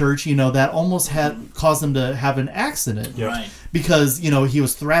from the church, you know, that almost had caused him to have an accident. Yeah. right, Because, you know, he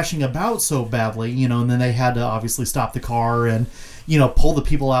was thrashing about so badly, you know, and then they had to obviously stop the car and, you know, pull the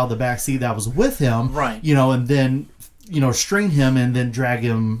people out of the back seat that was with him. Right. You know, and then, you know, restrain him and then drag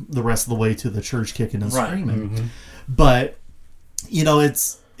him the rest of the way to the church kicking and Right. screaming. But, you know,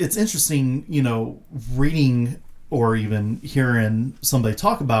 it's interesting, you know, reading or even hearing somebody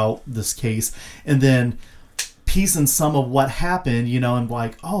talk about this case and then piecing some of what happened, you know, and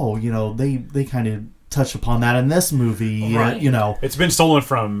like, oh, you know, they kind of touch upon that in this movie, Right. you know. It's been stolen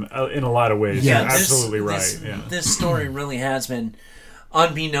from in a lot of ways. Yeah, You're this- absolutely right. This, Yeah. this story really has been,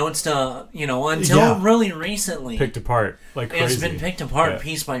 unbeknownst to, you know, until Yeah. really recently. Picked apart like crazy. It's been picked apart Yeah.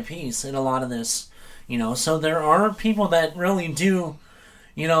 piece by piece in a lot of this, you know. So there are people that really do,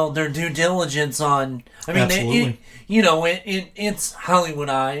 you know, their due diligence on. I mean, Absolutely. you know, it's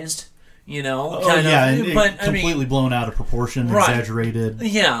Hollywoodized, you know, Oh, kind yeah, of. and But I completely mean, blown out of proportion, Right. exaggerated.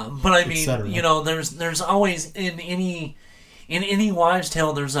 yeah, but I mean, cetera. you know, there's always in any wives'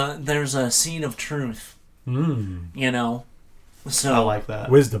 tale there's a seed of truth, you know. So I like that.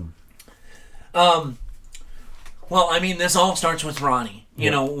 Wisdom. Well, I mean, this all starts with Ronnie. You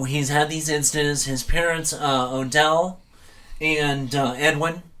Yeah. know, he's had these incidents. His parents, Odell and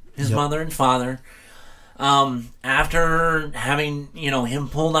Edwin, his Yep. mother and father, after having, you know, him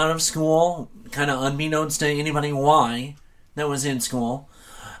pulled out of school, kind of unbeknownst to anybody why, that was in school,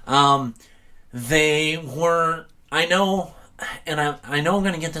 they were, I know, and I know I'm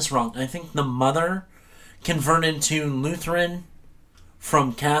going to get this wrong, I think the mother converted to Lutheran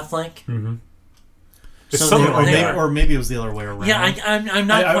from Catholic. It's So something they- like they that. Or maybe it was the other way around. Yeah, I'm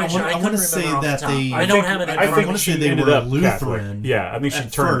not quite sure. I want couldn't to say remember off that the top. they. I don't have it in I front think of me. say she they ended were up Lutheran Catholic. Yeah, I think she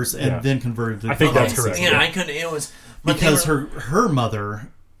at turned first and yeah. then converted to I think that's Catholicism. correct. Yeah, I couldn't. It was but they Because were- her mother,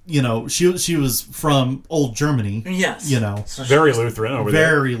 you know, she was from old Germany. yes, You know, So she Very was- Lutheran over there.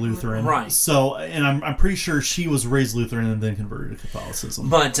 very Lutheran. Right. So, and I'm pretty sure she was raised Lutheran and then converted to Catholicism.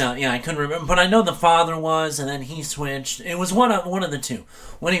 But yeah, I couldn't remember. But I know the father was, and then he switched. It was one of the two.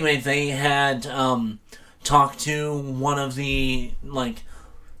 Well, anyway, they had talked to one of the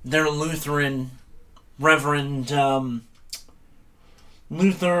their Lutheran Reverend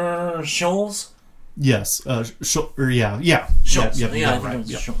Luther Scholes. Yes. Schultz. Yeah, Yeah, I think right. it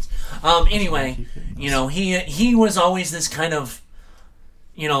was Yep. Schultz. Anyway, you know, he was always this kind of,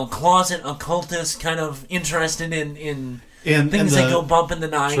 you know, closet occultist, kind of interested in And things and that go bump in the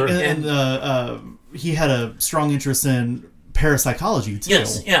night. Sure. and he had a strong interest in parapsychology too.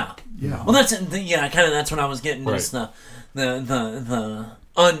 yes, yeah. Yeah. Well, that's that's what I was getting. Right. Is the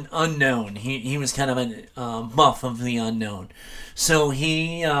unknown. He was kind of a buff of the unknown. So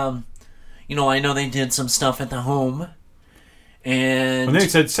he, you know, I know they did some stuff at the home, and And they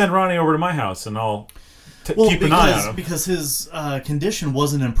said, "Send Ronnie over to my house, and I'll Well, keep an eye on him." because his condition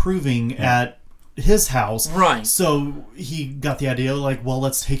wasn't improving at his house, Right. So he got the idea, like, well,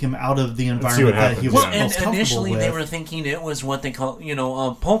 let's take him out of the see environment what that he happens, was yeah. and most comfortable initially with. they were thinking it was what they call, you know,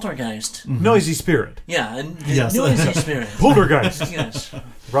 a poltergeist. Noisy spirit. Yeah, and Yes. noisy spirit. Poltergeist. Yes.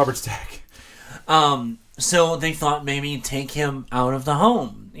 Robert Stack. So they thought maybe take him out of the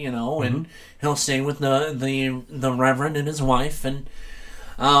home, you know, and he'll stay with the Reverend and his wife, and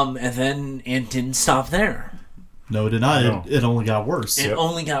then it didn't stop there. No, it did not. No. It only got worse. It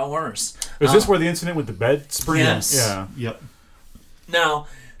only got worse. Is this where the incident with the bed spring? Yes. Yeah. Yep. Now,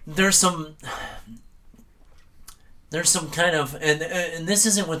 there's some kind of, and this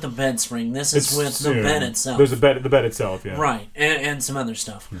isn't with the bed spring. This is with the yeah. bed itself. There's the bed itself. Yeah. Right, and some other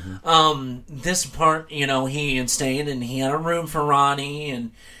stuff. This part, you know, he had stayed and he had a room for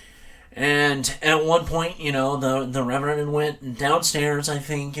Ronnie, and at one point, you know, the Reverend went downstairs, I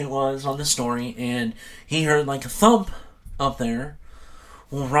think it was, on the story, and he heard like a thump up there.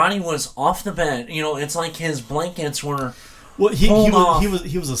 Well, Ronnie was off the bed. You know, it's like his blankets were Well, he pulled off.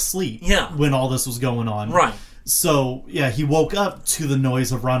 was asleep. Yeah. When all this was going on. Right. So, yeah, he woke up to the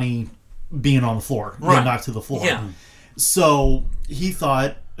noise of Ronnie being on the floor, being knocked to the floor. Yeah. So he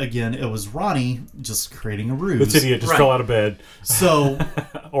thought, again, it was Ronnie just creating a ruse. This idiot just fell out of bed. So,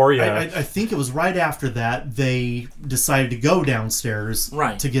 Or I think it was right after that they decided to go downstairs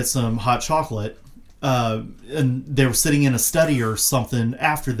to get some hot chocolate. And they were sitting in a study or something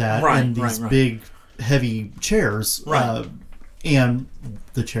after that in these big, heavy chairs. And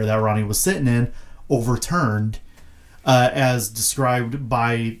the chair that Ronnie was sitting in overturned. As described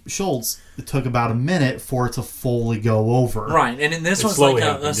by Schultz, it took about a minute for it to fully go over. Right, and this was like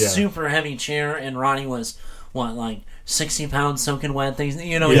a super heavy chair, and Ronnie was, what, like 60 pounds soaking wet? He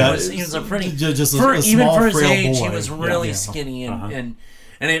was a pretty... Just even small, for his frail age, boy. he was really skinny, and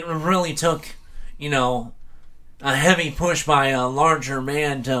it really took, a heavy push by a larger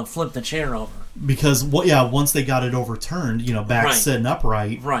man to flip the chair over. Because, once they got it overturned, back sitting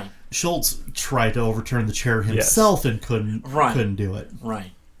upright... Right. Schultz tried to overturn the chair himself and couldn't do it.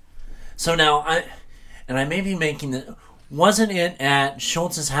 Right. So now I may be making the... Wasn't it at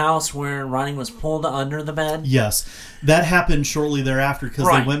Schultz's house where Ronnie was pulled under the bed? Yes. That happened shortly thereafter because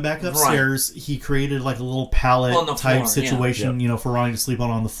they went back upstairs. He created like a little pallet type situation, for Ronnie to sleep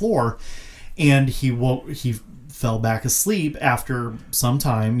on the floor. And he fell back asleep after some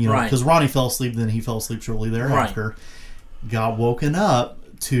time, because Ronnie fell asleep, then he fell asleep shortly thereafter. Got woken up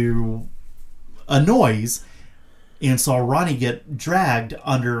to a noise and saw Ronnie get dragged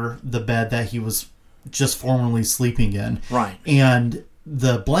under the bed that he was just formerly sleeping in. Right. And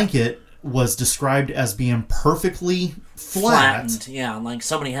the blanket was described as being perfectly flattened. Yeah, like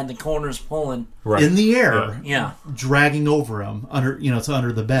somebody had the corners pulling in the air. Yeah. Dragging over him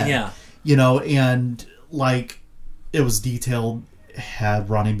under the bed. Yeah. And like it was detailed, had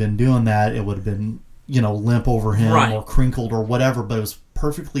Ronnie been doing that, it would have been, limp over him or crinkled or whatever, but it was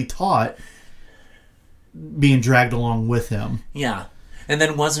perfectly taut being dragged along with him. Yeah. And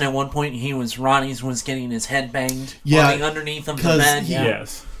then wasn't at one point Ronnie's was getting his head banged on the underneath of the bed?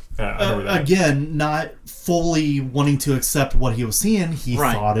 Yes. Again, not fully wanting to accept what he was seeing, he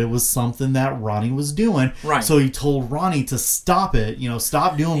thought it was something that Ronnie was doing. Right. So he told Ronnie to stop it,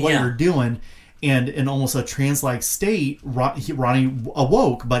 stop doing what you're doing. And in almost a trance-like state, Ronnie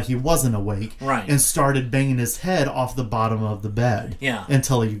awoke, but he wasn't awake. Right. And started banging his head off the bottom of the bed. Yeah.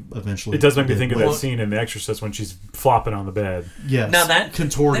 Until he eventually... It does make me think of that scene in The Exorcist when she's flopping on the bed. Yes. Now that...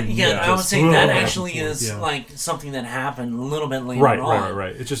 Contorting. I would say that actually is like something that happened a little bit later on.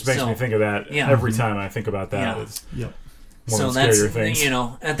 Right. It just makes me think of that every time I think about that. Yeah. It's one of the scarier things.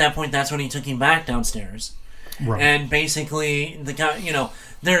 At that point, that's when he took him back downstairs. Right. And basically, the guy,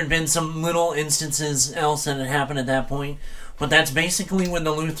 there had been some little instances else that had happened at that point, but that's basically when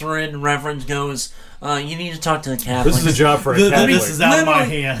the Lutheran reverend goes, you need to talk to the Catholics. This is a job for a Catholic. This is out of my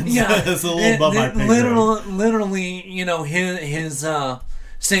hands. Yeah. It's a little above my pay grade. Literally, his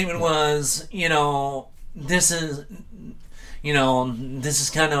statement was, this is... this is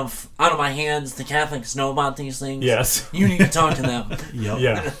kind of out of my hands. The Catholics know about these things. Yes. You need to talk to them. Yep.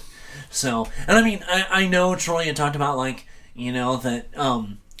 Yeah. So, and I mean, I know Troy had talked about, like,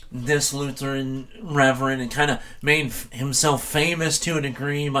 that this Lutheran reverend and kind of made himself famous to a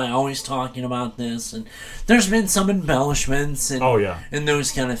degree by always talking about this. And there's been some embellishments and, and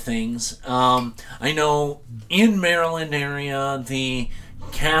those kind of things. I know in Maryland area, the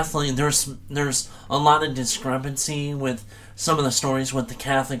Catholic, there's a lot of discrepancy with some of the stories with the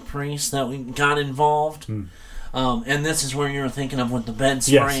Catholic priests that we got involved. And this is where you're thinking of with the bed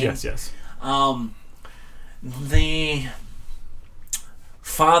spraying. Yes. The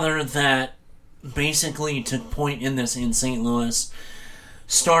father that basically took point in this in St. Louis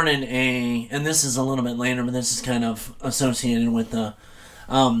started and this is a little bit later, but this is kind of associated with the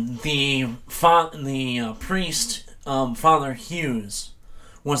priest, Father Hughes,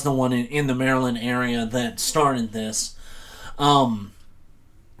 was the one in the Maryland area that started this. All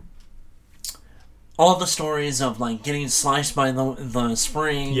the stories of like getting sliced by the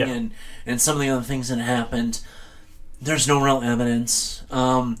spring and some of the other things that happened, there's no real evidence.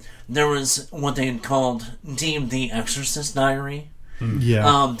 There was what they had deemed the Exorcist diary.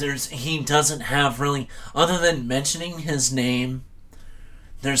 Yeah. He doesn't have really, other than mentioning his name,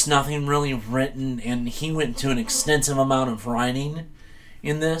 there's nothing really written, and he went to an extensive amount of writing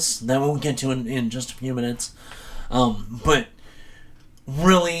in this that we'll get to in just a few minutes. But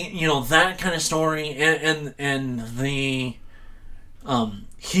really, that kind of story, and the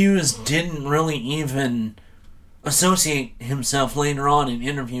Hughes didn't really even associate himself later on in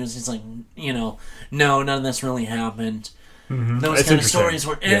interviews. He's like, no, none of this really happened. Mm-hmm. Those kind of stories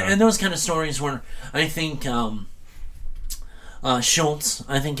were, and those kind of stories were, I think, Schultz,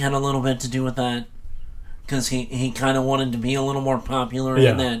 I think, had a little bit to do with that. because he kind of wanted to be a little more popular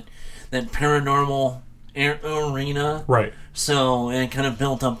Yeah. in that paranormal arena. Right. So it kind of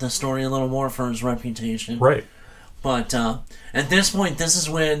built up the story a little more for his reputation. Right. But at this point, this is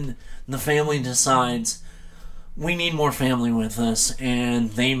when the family decides we need more family with us,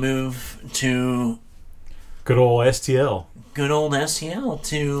 and they move to Good old STL. good old STL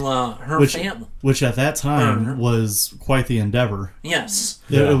to her Which, family. which at that time was quite the endeavor. Yes.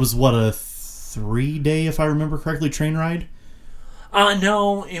 Yeah. It was what, a 3-day, if I remember correctly, train ride,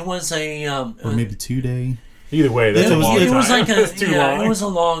 No, it was a or maybe 2-day. Either way, that's It a was- long it time. was like That's too long. it was a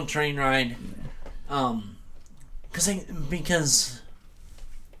long train ride. Because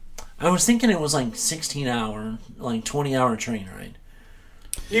I was thinking it was like 16-hour, like 20-hour train ride.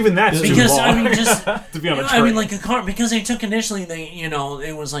 Even that's too Because long. I mean, just to be on a I train. mean, like a car. Because they took initially,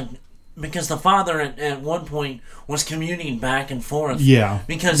 it was like because the father at one point was commuting back and forth. Yeah,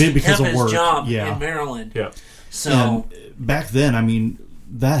 because he because kept of his work. job Yeah. in Maryland. yeah. So And back then, I mean,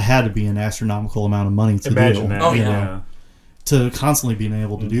 that had to be an astronomical amount of money to Imagine do. that. Oh, you yeah. know, to constantly being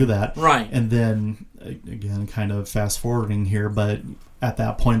able to do that. Right. And then, again, kind of fast forwarding here, but at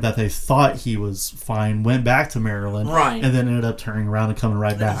that point that they thought he was fine, went back to Maryland. Right. And then ended up turning around and coming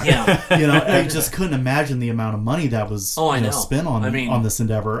right back. Yeah. You know, I just couldn't imagine the amount of money that was Oh, I know. spent on, I mean- on this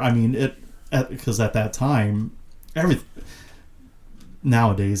endeavor. I mean, because at that time,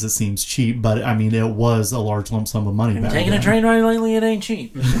 nowadays it seems cheap, but I mean, it was a large lump sum of money back taking then. a train ride lately, it ain't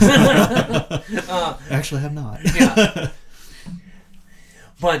cheap. Actually, I have not. Yeah.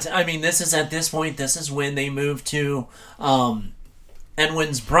 But I mean, this is when they move to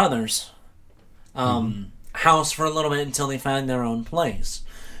Edwin's brother's house for a little bit until they find their own place.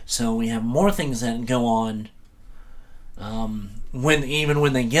 So we have more things that go on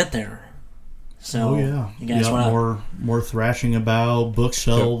when they get there. So Oh yeah, you guys yeah, want more thrashing about,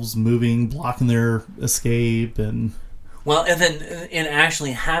 bookshelves moving, blocking their escape, and well, and then it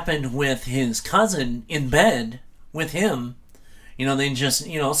actually happened with his cousin in bed with him. You know, they just,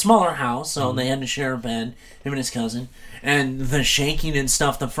 smaller house, so they had to share a bed, him and his cousin. And the shaking and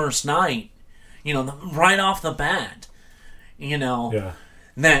stuff the first night, right off the bat, Yeah.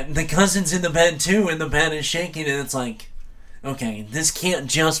 that the cousin's in the bed too, and the bed is shaking, and it's like, okay, this can't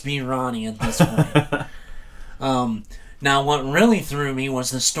just be Ronnie at this point. Now, what really threw me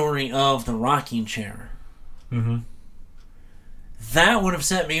was the story of the rocking chair. Mm-hmm. That would have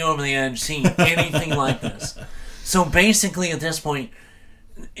set me over the edge seeing anything like this. So basically, at this point,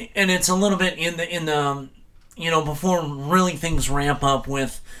 and it's a little bit in the before really things ramp up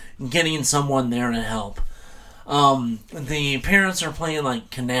with getting someone there to help. The parents are playing like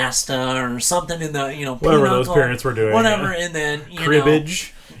canasta or something in the Whatever those pinochle, parents were doing. whatever, yeah. and then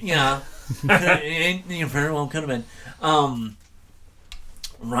Cribbage. yeah, it very well could have been.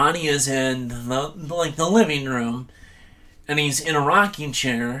 Ronnie is in the living room, and he's in a rocking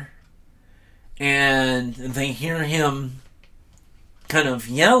chair. And they hear him kind of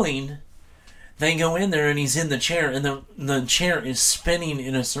yelling. They go in there and he's in the chair, and the chair is spinning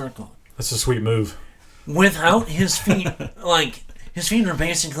in a circle. That's a sweet move. Without his feet, his feet are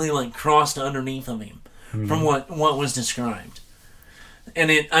basically crossed underneath of him, from what was described. And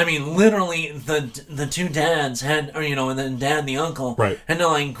literally the two dads had, and then dad and the uncle Right. had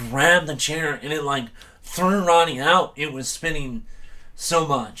to grab the chair, and it threw Ronnie out. It was spinning so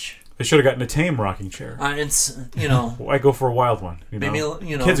much. They should have gotten a tame rocking chair. It's Why go for a wild one? maybe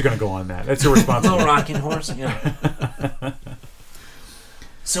Kids are going to go on that. That's your little responsibility. rocking horse. Yeah.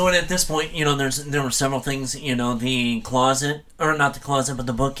 So at this point, there were several things. The closet, or not the closet, but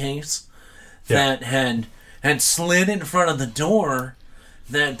the bookcase that had slid in front of the door.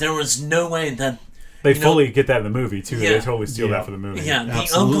 That there was no way that They fully get that in the movie too. Yeah. They totally steal Yeah. that for the movie. yeah, the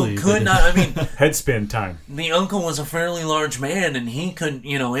Absolutely. uncle could not. I mean, Head spin time. the uncle was a fairly large man, and he couldn't.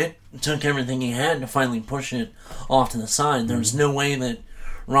 It took everything he had to finally push it off to the side. There's no way that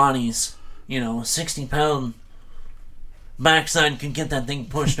Ronnie's 60-pound backside could get that thing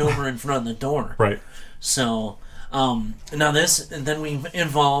pushed over in front of the door. Right. So now then we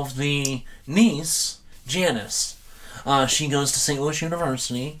involve the niece, Janice. She goes to St. Louis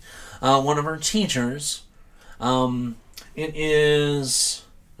University. One of her teachers. It is.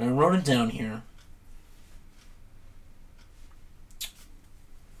 I wrote it down here.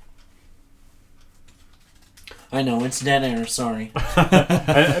 I know, it's dead air, sorry.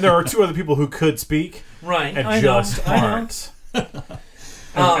 And there are two other people who could speak Right, and I just know, I know. aren't.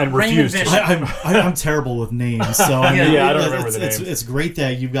 And Raymond refuse to. Bishop. I'm terrible with names, so I Yeah. mean, Yeah, I don't remember the it's, names. It's great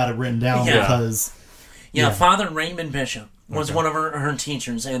that you've got it written down Yeah. because Yeah, Yeah. Father Raymond Bishop was Okay. one of her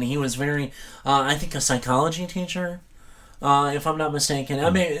teachers, and he was very, I think, a psychology teacher. if I'm not mistaken. I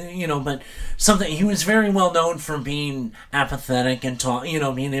mean, but something, he was very well known for being apathetic and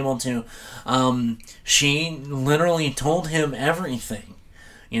being able to, she literally told him everything,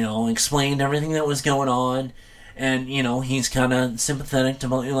 explained everything that was going on. And, he's kind of sympathetic to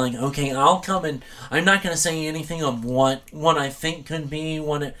like, okay, I'll come and I'm not going to say anything of what I think could be,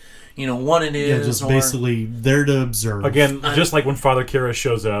 what it is. Yeah, just basically there to observe. Again, just like when Father Karras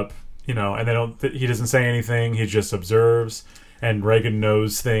shows up, and he doesn't say anything, he just observes, and Regan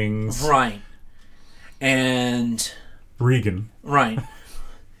knows things. Right. And... Regan. Right.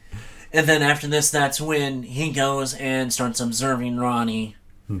 And then after this, that's when he goes and starts observing Ronnie.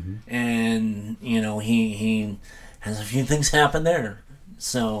 Mm-hmm. And, he has a few things happen there.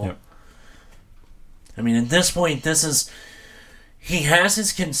 So, yep. I mean, at this point, he has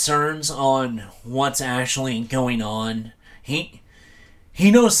his concerns on what's actually going on. He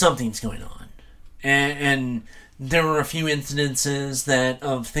knows something's going on. And there were a few incidences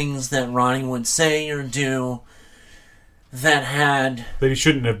of things that Ronnie would say or do that he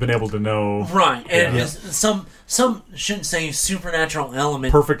shouldn't have been able to know. Right. And some shouldn't say supernatural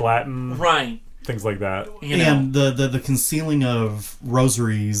element. Perfect Latin. Right. Things like that. And the concealing of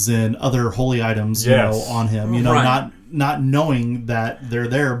rosaries and other holy items, on him. Right. Not knowing that they're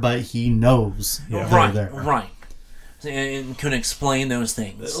there, but he knows they're there. Right. And could explain those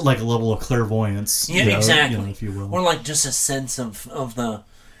things. Like a level of clairvoyance. Yeah, exactly. If you will. Or like just a sense of the,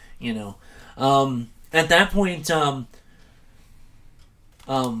 at that point,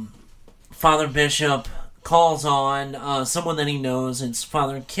 Father Bishop calls on someone that he knows. It's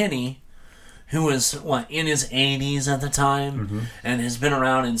Father Kenny, who was in his 80s at the time, and has been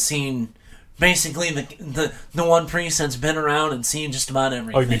around and seen basically the one priest that's been around and seen just about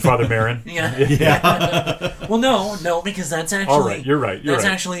everything. Oh, you mean Father Marin? Yeah. Well, no, because that's actually... All right, you're right. That's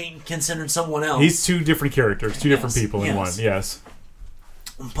actually considered someone else. He's two different characters, two different people in one. Yes.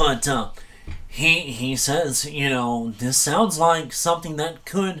 But he says, this sounds like something that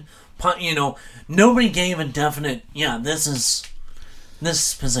could, nobody gave a definite, this is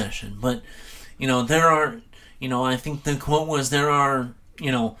possession. But, there are, I think the quote was, there are,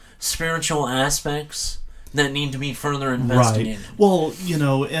 spiritual aspects that need to be further investigated. Right. Well,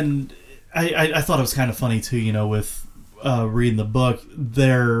 and I thought it was kind of funny too, with reading the book,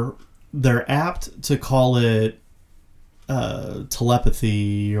 they're apt to call it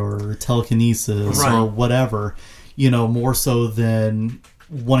telepathy or telekinesis or whatever, more so than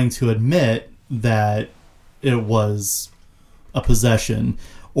wanting to admit that it was a possession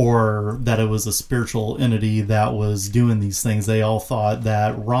or that it was a spiritual entity that was doing these things. They all thought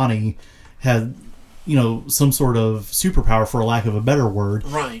that Ronnie had, some sort of superpower, for lack of a better word,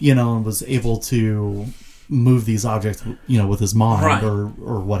 and was able to move these objects, with his mind or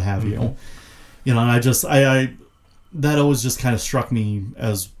what have you. And I that always just kind of struck me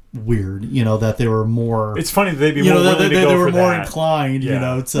as weird, that they were more... It's funny that they'd be more willing to go they were for more that. inclined,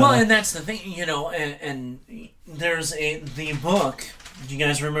 to... Well, and that's the thing, and there's the book. Do you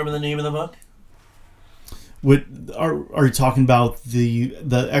guys remember the name of the book? Are you talking about the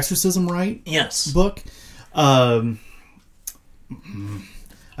Exorcism Rite? Yes. Book? I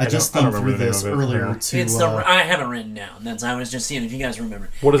just thumbed through this earlier I have it written down. I was just seeing if you guys remember.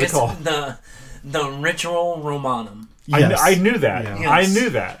 What is it called? The Ritual Romanum. Yes. I knew that. Yeah. Yes. I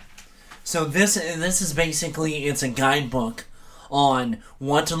knew that. So this is basically, it's a guidebook on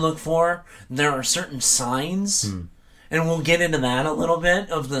what to look for. There are certain signs, and we'll get into that a little bit,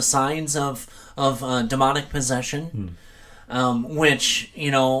 of the signs of demonic possession, which,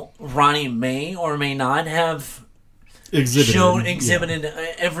 Ronnie may or may not have exhibited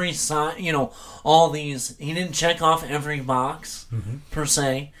every sign, all these. He didn't check off every box, per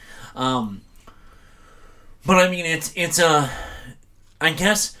se. But I mean, it's I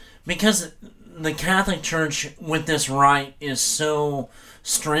guess because the Catholic Church with this rite is so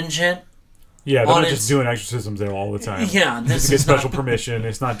stringent. Yeah, they're not just doing exorcisms there all the time. Yeah, this is special permission.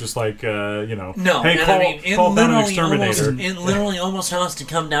 It's not just like No, hey, call down an exterminator. It literally almost has to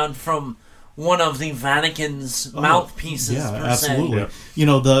come down from one of the Vatican's mouthpieces. Yeah, per absolutely. Se.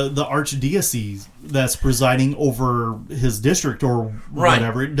 The archdiocese that's presiding over his district or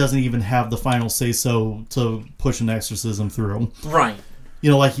whatever, it doesn't even have the final say so to push an exorcism through. Right.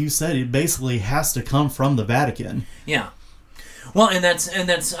 Like you said, it basically has to come from the Vatican. Yeah. Well, and that's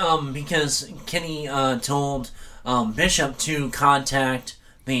because Kenny told Bishop to contact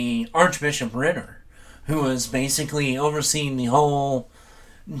the Archbishop Ritter, who was basically overseeing the whole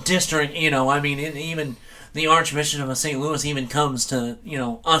district. Even the Archbishop of St. Louis even comes to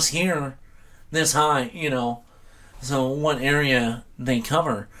us here this high. So what area they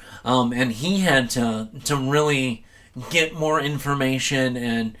cover, and he had to really get more information,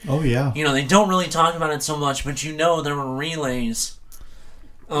 and Oh yeah. they don't really talk about it so much, but there were relays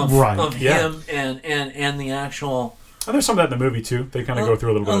of Right. of Yeah. him and the actual And there's some of that in the movie too. They kind of go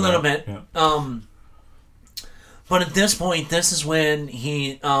through a little bit. a of little that. bit. Yeah. But at this point, this is when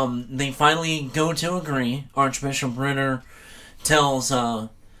they finally go to agree. Archbishop Ritter tells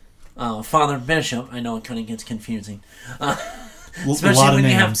Father Bishop. I know it kind of gets confusing. Especially when you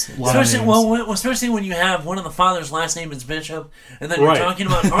have, especially when you have one of the fathers' last name is Bishop, and then you're Right. talking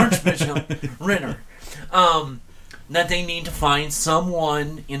about Archbishop Ritter, that they need to find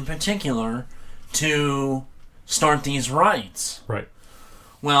someone in particular to start these rites. Right.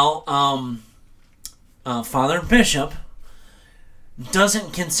 Well, Father Bishop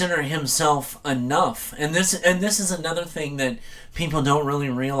doesn't consider himself enough, and this is another thing that people don't really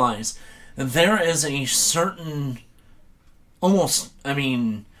realize. There is a certain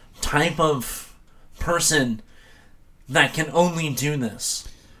type of person that can only do this.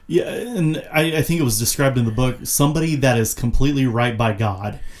 Yeah, and I think it was described in the book, somebody that is completely right by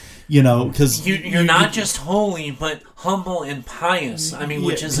God. Because You're not just holy, but humble and pious.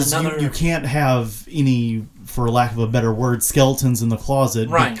 Which is another. You can't have any, for lack of a better word, skeletons in the closet,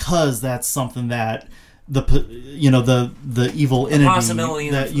 Right. because that's something that the evil entity possibility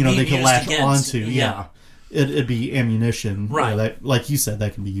of that being they could used latch against. onto. Yeah. It'd be ammunition, Right. that, like you said,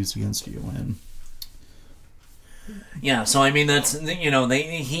 that can be used against you. And Yeah, so that's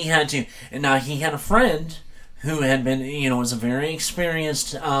he had to, and now he had a friend who had been was a very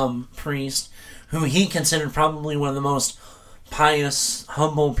experienced priest who he considered probably one of the most pious,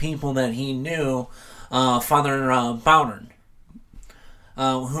 humble people that he knew, Father Bowdern,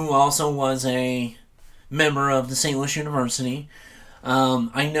 who also was a member of the St. Louis University.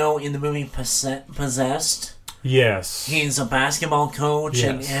 I know in the movie Possessed. Yes. He's a basketball coach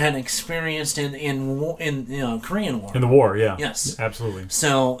and Yes. had experienced in Korean War. In the war, yeah. Yes. Absolutely.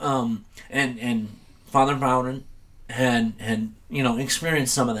 So, and Father Bowden had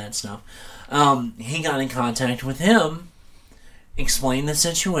experienced some of that stuff. He got in contact with him, explained the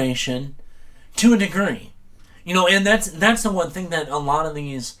situation to a degree, and that's the one thing that a lot of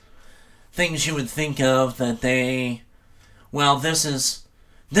these things you would think of that this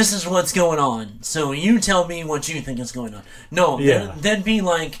is what's going on. So you tell me what you think is going on. No, Yeah. that'd be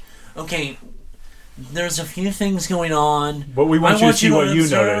like, okay, there's a few things going on. But we want I you to see what you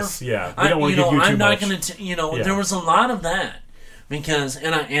observe. notice. Yeah. We don't want to give you too I'm not much. going to, Yeah. there was a lot of that because,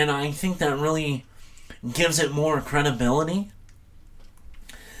 and I think that really gives it more credibility.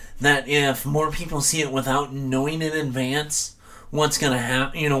 That if more people see it without knowing in advance what's going to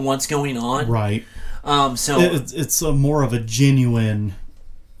happen, what's going on. right, So it's a more of a genuine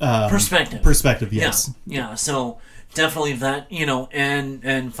perspective. Perspective, yes. Yeah. So definitely that,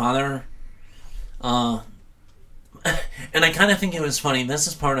 and Father, and I kind of think it was funny. This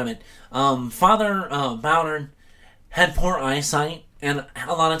is part of it. Father Bowdern had poor eyesight, and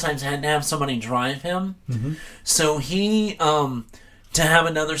a lot of times had to have somebody drive him. Mm-hmm. So he, to have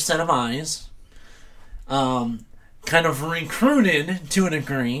another set of eyes, kind of recruited to a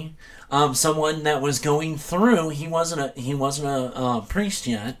degree. Someone that was going through. He wasn't a priest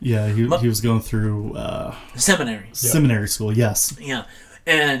yet. Yeah, he was going through Seminary. seminary school. Yes. Yeah,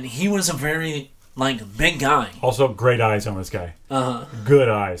 and he was a very big guy. Also, great eyes on this guy. Good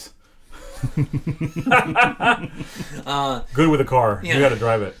eyes. Good with a car. Yeah. You got to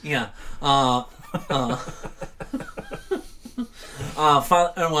drive it. Yeah.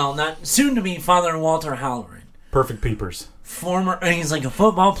 Not soon to be Father Walter Halloran. Perfect peepers. He's like a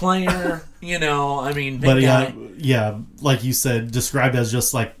football player. Big But guy. yeah, like you said, described as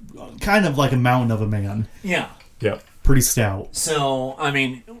just kind of like a mountain of a man. Yeah. Yep. Pretty stout. So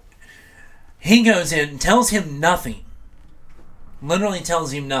he goes in, tells him nothing. Literally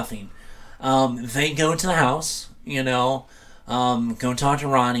tells him nothing. They go to the house, go talk to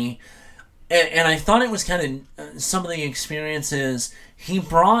Ronnie. And I thought it was kind of some of the experiences. He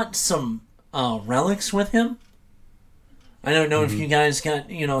brought some relics with him. I don't know if you guys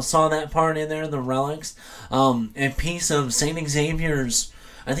saw that part in there, the relics. A piece of St. Xavier's,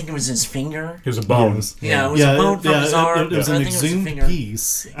 I think it was his finger. It was a bone. Yeah, it was a bone from his arm. It was I an think it was a exhumed finger.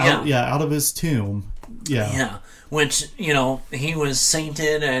 piece out of his tomb. Yeah, which he was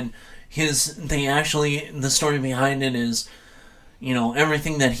sainted, and the story behind it is,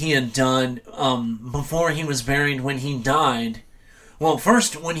 everything that he had done before he was buried. When he died, well,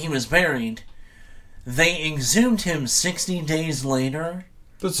 first when he was buried, they exhumed him 60 days later.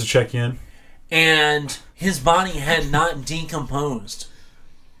 Just to check in. And his body had not decomposed.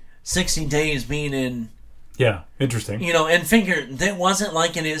 60 days being in. Yeah, interesting. And figure that wasn't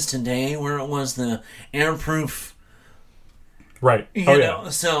like it is today, where it was the airproof Right. You Oh know, yeah.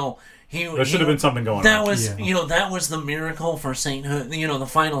 so There should have been something going that on. was Yeah. that was the miracle for sainthood. The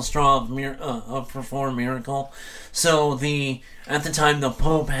final straw of perform miracle. So at the time the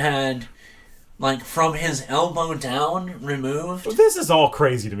Pope had, like, from his elbow down removed. This is all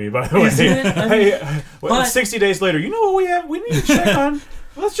crazy to me, by the way. Isn't it? I mean, but- 60 days later, you know what we have? We need to check on.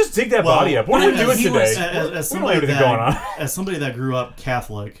 Let's just dig that body up. What are we doing he today? was- As We don't have anything going on. as somebody that grew up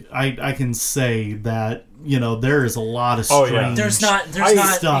Catholic, I can say that there is a lot of Oh, strange. yeah. There's not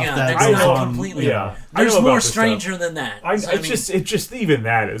stuff yeah, that there's goes not on. completely. Yeah. I There's know about more this stuff. stranger than that. So, It's just even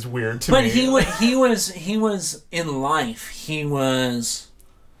that is weird to but me. he was in life. He was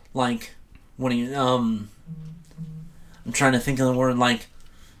like, what do you I'm trying to think of the word, like,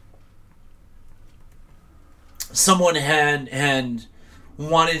 someone had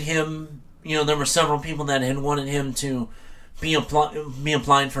wanted him. There were several people that had wanted him to be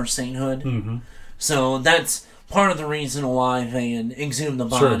applied for sainthood. Mm-hmm. So that's part of the reason why they had exhumed the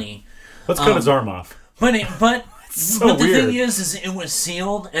body. Let's cut his arm off. But the so weird. thing is it was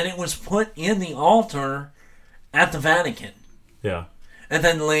sealed and it was put in the altar at the Vatican. Yeah. And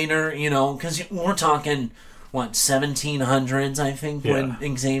then later, because we're talking, what, 1700s, I think, when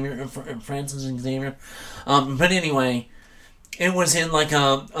Francis Xavier. But anyway, it was in like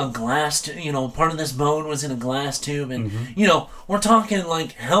a glass, part of this bone was in a glass tube. And, we're talking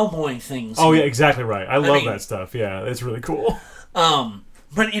like Hellboy things. Oh, yeah, exactly right. I love mean- that stuff. Yeah, it's really cool.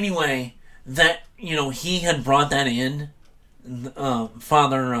 But anyway, that, he had brought that in.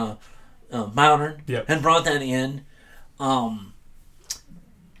 Father Bowdern Yep. had brought that in.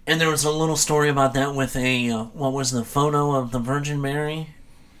 And there was a little story about that with what was the photo of the Virgin Mary?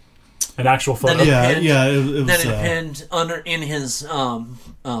 An actual photo. Yeah, pinned- yeah. It was. That it pinned in his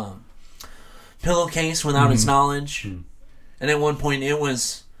pillowcase without his knowledge. And at one point it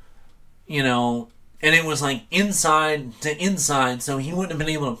was, and it was like inside to inside, so he wouldn't have been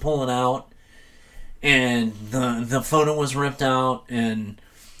able to pull it out. And the photo was ripped out, and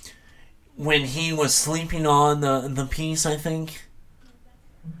when he was sleeping on the piece, I think,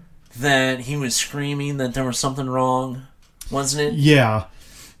 that he was screaming that there was something wrong, wasn't it? Yeah,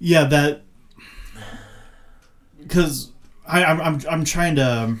 that because I'm trying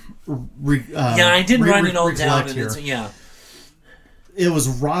to. I did write it all down. And here. it's, It was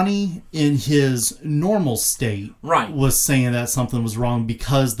Ronnie in his normal state, Right. was saying that something was wrong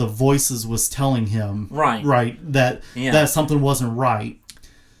because the voices was telling him, Right. that something wasn't right.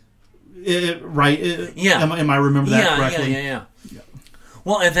 Yeah. Am I remember that correctly? Yeah.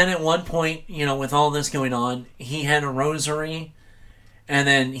 Well, and then at one point, with all this going on, he had a rosary, and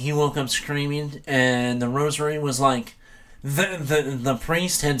then he woke up screaming, and the rosary was like, the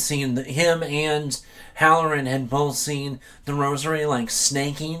priest had seen him and Halloran had both seen the rosary like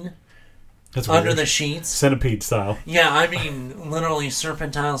snaking That's under weird. the sheets. Centipede style. Yeah, I mean, literally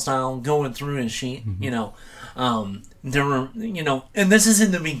serpentine style going through his sheet, there were, and this is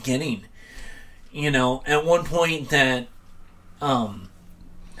in the beginning, at one point that,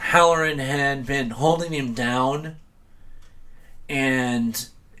 Halloran had been holding him down, and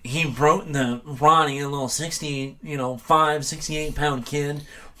he broke Ronnie, a little 68 pound kid,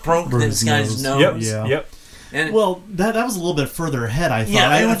 broke this his guy's nose. nose. Yeah. And Well, that was a little bit further ahead. I thought.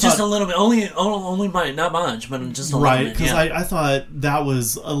 yeah, it I was just thought- a little bit, only by not much, but just a right little bit. because Yeah. I thought that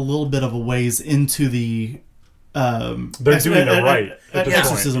was a little bit of a ways into the. They're doing it right at this point,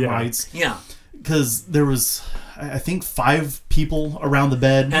 exorcism yeah. rites. yeah. Because there was, I think, 5 people around the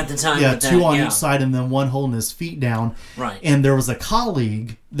bed At the time Yeah, with 2 that, on yeah. each side, and then one holding his feet down. Right. And there was a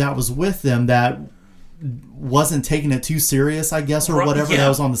colleague that was with them that wasn't taking it too serious, I guess, or Right, whatever. yeah. That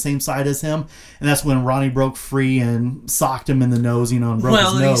was on the same side as him, and that's when Ronnie broke free and socked him in the nose, and broke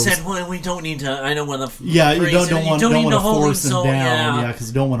Well, his and he nose. said, "Well, we don't need to." I know what the Yeah, you phrase don't is, want need to hold force him so, down, because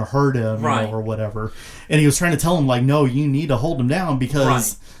you don't want to hurt him, Right. or whatever. And he was trying to tell him like, no, you need to hold him down because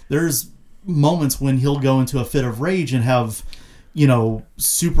Right. there's moments when he'll go into a fit of rage and have,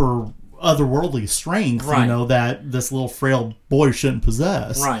 super otherworldly strength, Right. that this little frail boy shouldn't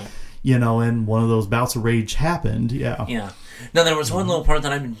possess, Right. And one of those bouts of rage happened, yeah. Now there was one little part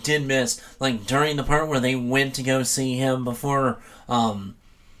that I did miss, like during the part where they went to go see him before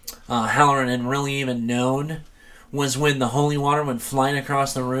Halloran had really even known, was when the holy water went flying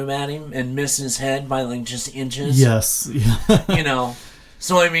across the room at him and miss his head by like just inches. Yes, yeah.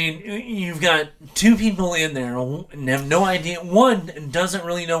 So I mean, you've got 2 people in there and have no idea. One doesn't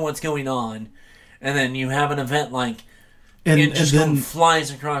really know what's going on, and then you have an event like it just then flies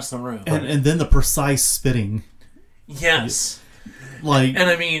across the room. and then the precise spitting, Yes, like, and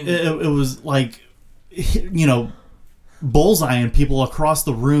I mean, it was like, bullseyeing people across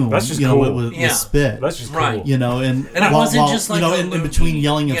the room. That's just you know, cool. with Yeah. spit. That's just Right. cool. You know, and it wasn't just like you know, a in movie. between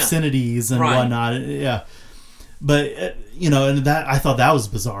yelling Yeah. obscenities and Right. whatnot. Yeah, but you know, and that I thought that was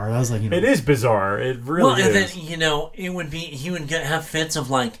bizarre. I was like, you know, It is bizarre. It really Well, and is. then, you know, it would be, he would have fits of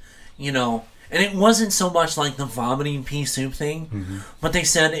like, you know, and it wasn't so much like the vomiting pea soup thing, Mm-hmm. but they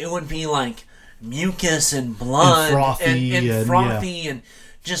said it would be like mucus and blood And frothy and, frothy and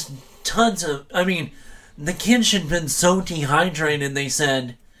just tons of, I mean, the kid should have been so dehydrated, they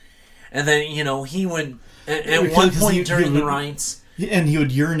said, and then, you know, he would, at one Because point he during the would- rites, and he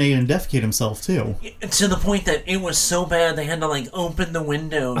would urinate and defecate himself too. to the point that it was so bad they had to like open the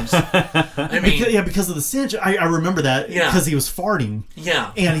windows. I mean, Because of the stench. I remember that Yeah. because he was farting,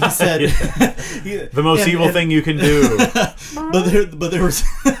 yeah. and he said The most evil thing you can do. But there was.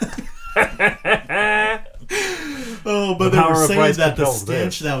 Oh, but The they power were of saying rice that the compels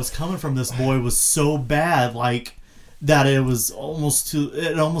stench this. that was coming from this boy was so bad, like that it was almost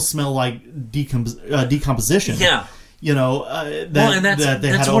it almost smelled like decomposition. Yeah. You know, Well, and that's that they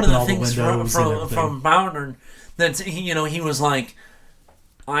had to one of open the all the things windows and everything. from Bowden. That's, you know, he was like,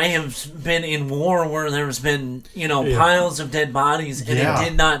 I have been in war where there's been, you know, Yeah. piles of dead bodies, and Yeah. it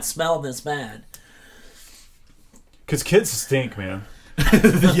did not smell this bad. Because kids stink, man. Yeah, That's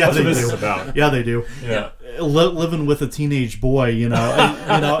they what this do. is about. Yeah, they do. Yeah. Living with a teenage boy, you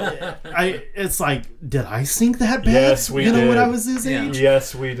know, it's like, did I sink that bad? Yes, we you know, when did. I was his Yeah. age.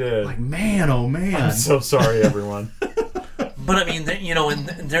 Yes, we did. Like, man, oh man. I'm so sorry, everyone. But I mean, you know, and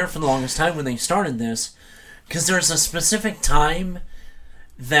there for the longest time when they started this, because there's a specific time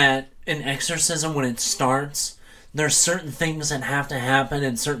that an exorcism, when it starts, there's certain things that have to happen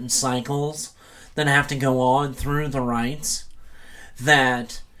in certain cycles that have to go on through the rites.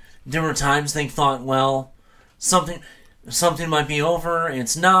 That there were times they thought, well, something might be over,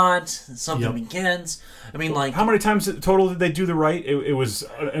 it's not, something Yep. begins. I mean, like, How many times total did they do the rite? It was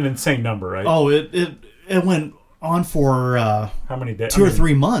an insane number, right? Oh, it went on for How many days? 2 or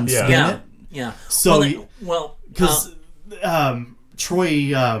 3 months, yeah. didn't yeah, it? yeah. So well, because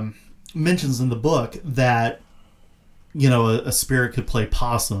Troy mentions in the book that, you know, a spirit could play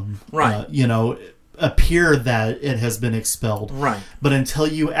possum, Right. you know, appear that it has been expelled, right. but until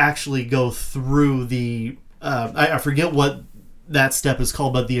you actually go through the I forget what that step is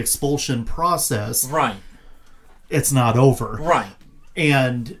called, but the expulsion process, Right, it's not over. right.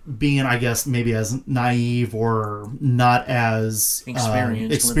 And being, I guess, maybe as naive or not as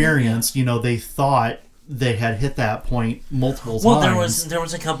experienced, you know, they thought they had hit that point multiple times. Well, there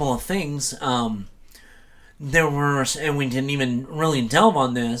was a couple of things. There were, and we didn't even really delve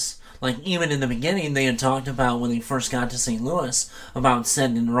on this. Like, even in the beginning, they had talked about when they first got to St. Louis about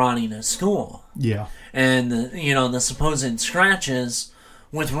sending Ronnie to school, Yeah. and the supposed scratches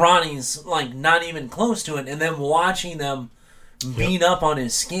with Ronnie's like not even close to it, and then watching them beat up on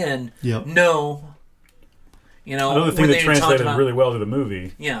his skin. Yep. No. You know, Another thing when that they talked translated about, really well to the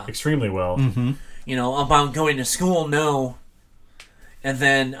movie. Yeah. Extremely well. Mm-hmm. you know, about going to school, no. And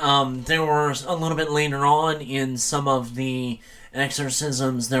then there were a little bit later on in some of the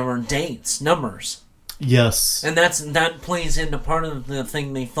exorcisms, there were dates, numbers, Yes. and that plays into part of the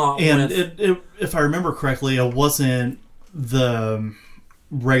thing they thought. And with, if I remember correctly, it wasn't the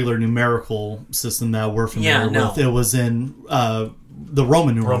regular numerical system that we're familiar with. It was in the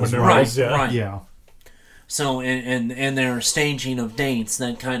Roman numerals, Roman right? numerals, yeah. right. Yeah. So and their staging of dates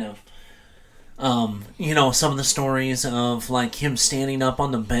that kind of. Some of the stories of like him standing up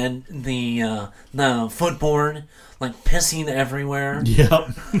on the bed, the footboard, like pissing everywhere. Yep.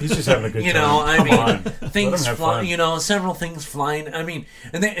 He's just having a good time. You know, I Come mean, on. things Let him have fly. fun. You know, several things flying. I mean,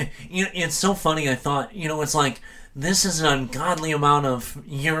 and they, it's so funny. I thought, it's like this is an ungodly amount of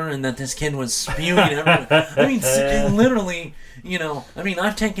urine that this kid was spewing everywhere. I mean, literally. I mean,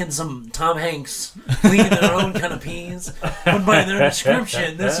 I've taken some Tom Hanks cleaning their own kind of peas, but by their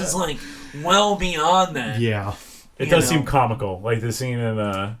description, this is like well beyond that. Yeah. It you does know. seem comical, like the scene in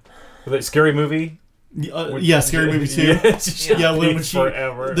that Scary Movie. Yeah, Scary Movie too. Yeah, it's just Yeah, when takes she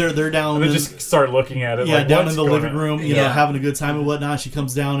forever. they're down and in then just start looking at it. yeah, like, down what's in the going living on? room, Yeah. having a good time and whatnot. She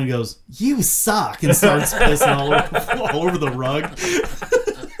comes down and goes, "You suck," and starts pissing all over the rug.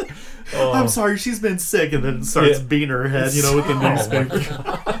 Oh. I'm sorry, she's been sick, and then starts Yeah. beating her head, with the newspaper.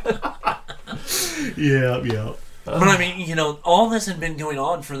 Yeah. But I mean, all this had been going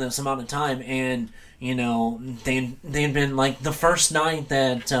on for this amount of time, and they'd been like the first night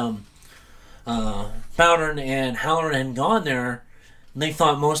that Bowden and Halloran had gone there, they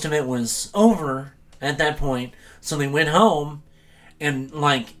thought most of it was over at that point, so they went home, and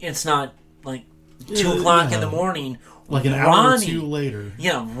like it's not like 2 o'clock in the morning like an hour or two later.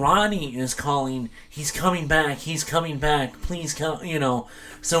 Yeah, Ronnie is calling. He's coming back. He's coming back. Please come. You know,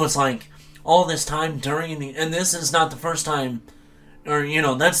 so it's like all this time during the, and this is not the first time, or you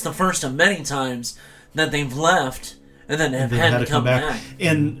know, that's the first of many times that they've left and then have had to come back.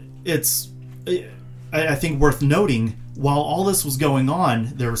 And it's, I think, worth noting. While all this was going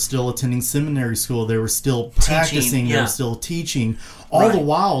on, they were still attending seminary school. They were still practicing. They were still teaching. All the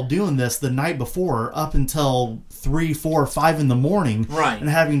while doing this the night before, up until 3, 4, 5 in the morning, and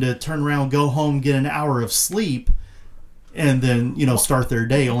having to turn around, go home, get an hour of sleep, and then start their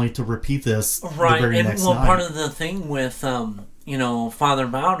day, only to repeat this the very next night. Part of the thing with Father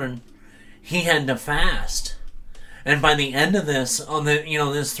Bowden, he had to fast. And by the end of this, on the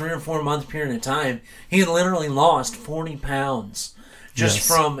this 3 or 4 month period of time, he literally lost 40 pounds just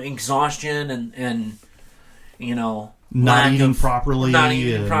from exhaustion and not eating properly,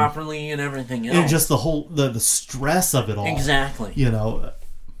 and everything else, and just the whole the stress of it all. Exactly.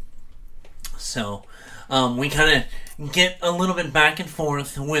 So we kind of get a little bit back and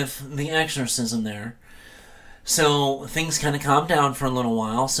forth with the exorcism there. So things kind of calm down for a little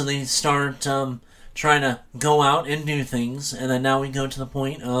while. So they start trying to go out and do things, and then now we go to the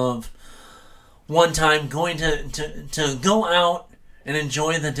point of one time going to go out and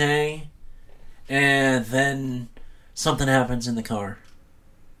enjoy the day, and then something happens in the car.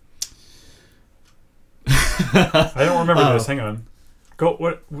 I don't remember this. Hang on. Go.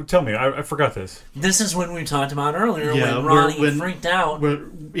 What? Tell me. I forgot this. This is when we talked about earlier when Ronnie freaked out.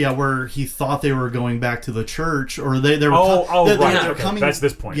 Where he thought they were going back to the church, or they were. Right. Okay. Coming, that's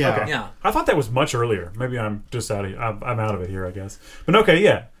this point. Yeah. Okay. Yeah. I thought that was much earlier. Maybe I'm just out of. I'm out of it here, I guess. But okay,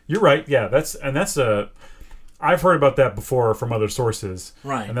 yeah, you're right. Yeah, that's I've heard about that before from other sources.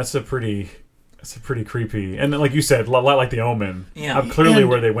 Right. And that's a pretty creepy, and like you said, a lot like the Omen. Yeah, clearly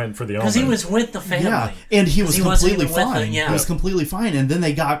where they went for the Omen, because he was with the family. Yeah, and he was completely fine. He was completely fine, and then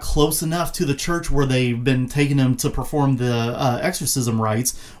they got close enough to the church where they've been taking him to perform the exorcism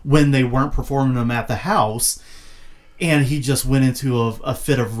rites when they weren't performing them at the house, and he just went into a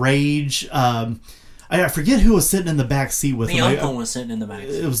fit of rage. I forget who was sitting in the back seat with him. The uncle was sitting in the back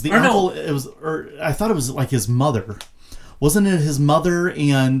seat. It was the uncle. No. I thought it was like his mother. Wasn't it his mother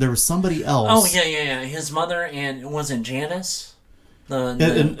and there was somebody else? Oh, yeah. His mother and was it Janice?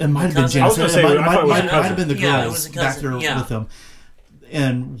 It might have been Janice. I was going to say, I thought it was a cousin. Might have been the girls back there with him.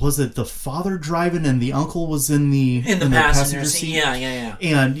 And was it the father driving and the uncle was in the passenger seat? Yeah.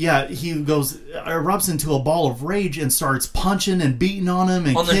 And he erupts into a ball of rage and starts punching and beating on him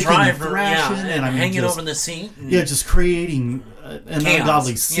and kicking and thrashing and hanging over the seat. Just creating an chaos.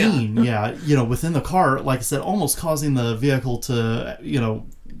 ungodly scene. Within the car, like I said, almost causing the vehicle to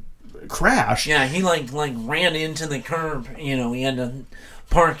crash. Yeah, he like ran into the curb. He had to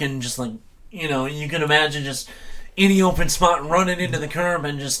park and just you can imagine just any open spot running into the curb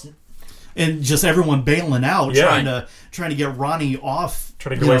and just everyone bailing out, trying to get Ronnie off,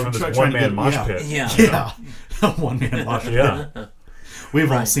 trying to get away from this one-man mosh pit. Yeah. One-man mosh pit. Yeah, we've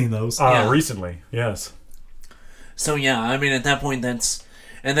all seen those recently. Yes. So I mean, at that point,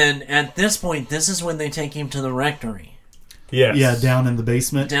 and then at this point, this is when they take him to the rectory. Yes. Yeah, down in the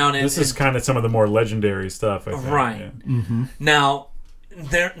basement. This is kind of some of the more legendary stuff, I think. Right. Yeah. Mm-hmm. Now,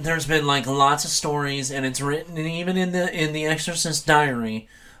 there's been lots of stories, and it's written even in the Exorcist diary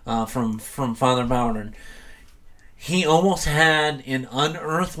from Father Bowden. He almost had an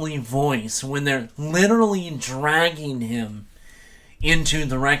unearthly voice when they're literally dragging him into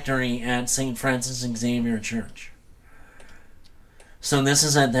the rectory at St. Francis Xavier Church. So this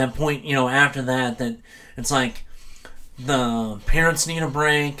is at that point, after that it's like the parents need a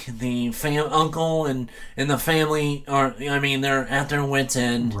break, the uncle and the family they're at their wits'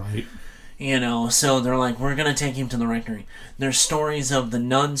 end. Right. So they're like, we're going to take him to the rectory. There's stories of the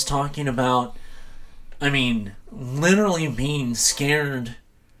nuns talking about, literally being scared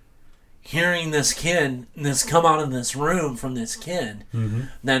hearing this come out of this room from this kid. Mm-hmm.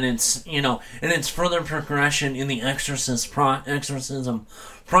 Then it's, and it's further progression in the exorcism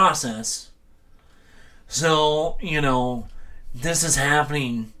process. So, this is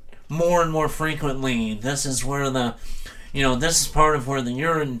happening more and more frequently. This is where this is part of where the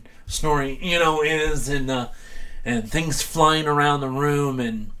urine story, is, and things flying around the room,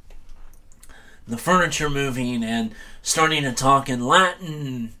 and the furniture moving, and starting to talk in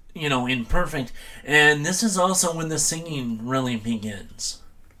Latin, imperfect. And this is also when the singing really begins.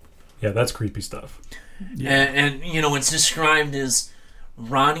 Yeah, that's creepy stuff. Yeah. And it's described as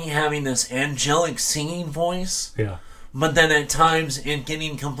Ronnie having this angelic singing voice. Yeah. But then at times it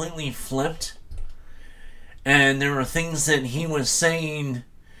getting completely flipped. And there were things that he was saying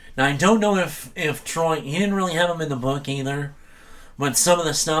Now, I don't know if Troy... He didn't really have him in the book either. But some of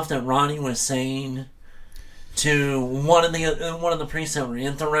the stuff that Ronnie was saying to one of the priests that were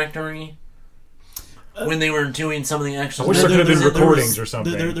in the rectory... when they were doing some of the extras. I wish there could have been recordings or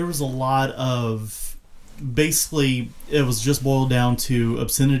something. There was a lot of... Basically, it was just boiled down to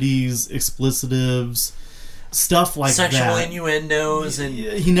obscenities, explicitives... Stuff like sexual that. Innuendos and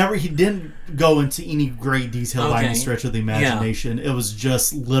He didn't go into any great detail by any stretch of the imagination. Yeah. It was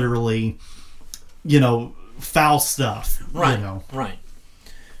just literally, foul stuff. Right. Right.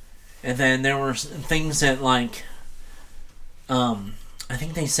 And then there were things that I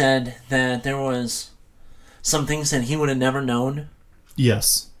think they said that there was some things that he would have never known.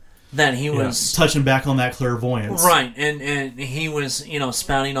 Yes. That he was touching back on that clairvoyance. Right. And he was,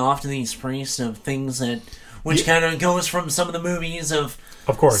 spouting off to these priests of things that which kind of goes from some of the movies of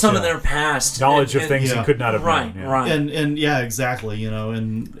course, some of their past knowledge of things he could not have known. Right. And exactly.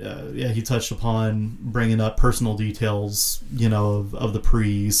 He touched upon bringing up personal details, of the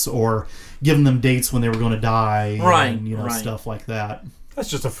priests or giving them dates when they were going to die, right? And, stuff like that. That's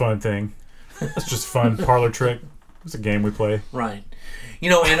just a fun thing. That's just fun parlor trick. It's a game we play, right?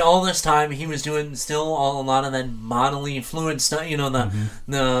 And all this time he was doing still a lot of that bodily fluid stuff.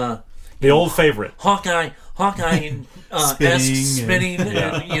 The old favorite, Hawkeye spitting,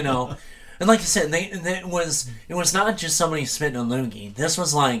 and like I said, it was not just somebody spitting a loogie. This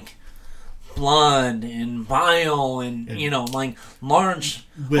was like blood and bile and like large,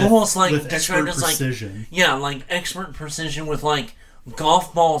 almost like with described expert as precision. like expert precision with like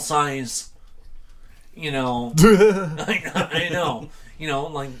golf ball size. I know,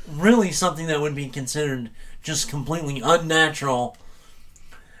 like really something that would be considered just completely unnatural.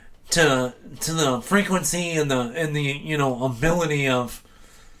 To the frequency and the ability of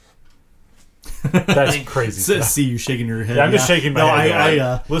that's crazy. See you shaking your head. Yeah, I'm just shaking my head.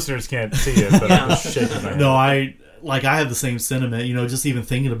 I listeners can't see it, but I'm just shaking my head. No, I have the same sentiment. Just even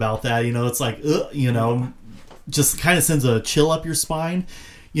thinking about that. It's like just kind of sends a chill up your spine.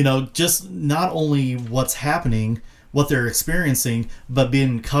 Just not only what's happening, what they're experiencing, but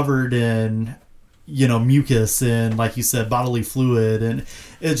being covered in mucus and, like you said, bodily fluid, and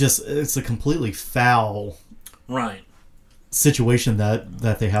it's a completely foul situation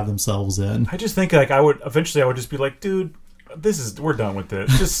that they have themselves in. I just think I would just be like, dude, we're done with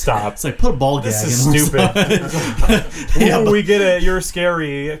this. Just stop. It's like, put a ball gag in. This is stupid. We get it. You're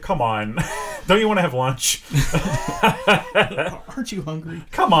scary. Come on. Don't you want to have lunch? Aren't you hungry?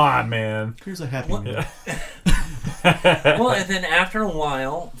 Come on, man. Here's a happy meal. Well, and then after a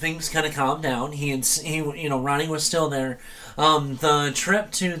while, things kind of calmed down. He Ronnie was still there. The trip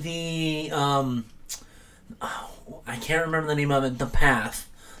to the I can't remember the name of it. The path,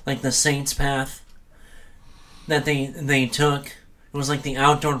 like the Saints Path, that they took. It was like the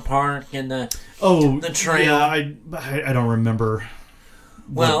outdoor park and the trail. Yeah, I don't remember.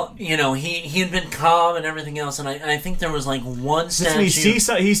 Well, he had been calm and everything else, and I think there was like one statue. He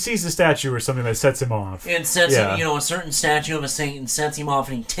sees the statue or something that sets him off. It sets him, a certain statue of a saint and sets him off,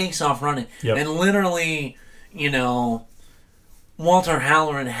 and he takes off running. Yep. And literally, Walter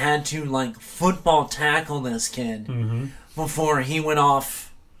Halloran had to like football tackle this kid before he went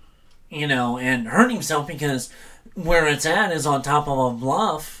off, and hurt himself because where it's at is on top of a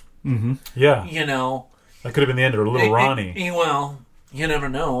bluff. Mm-hmm. Yeah. That could have been the end of little Ronnie. You never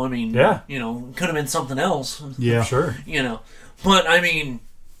know. I mean, could have been something else. Yeah, sure. But I mean,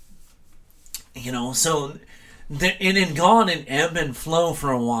 so it had gone in ebb and flow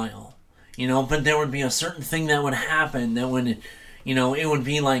for a while, but there would be a certain thing that would happen that would, it would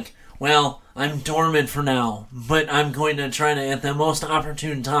be like, well, I'm dormant for now, but I'm going to try to, at the most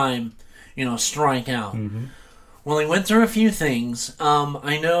opportune time, strike out. Mm-hmm. Well, he went through a few things.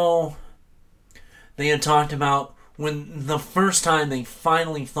 I know they had talked about when the first time they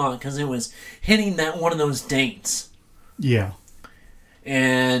finally thought, because it was hitting that one of those dates. Yeah.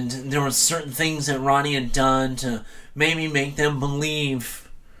 And there were certain things that Ronnie had done to maybe make them believe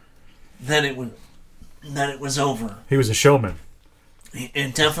that it was over. He was a showman.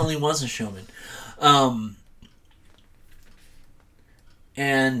 It definitely was a showman.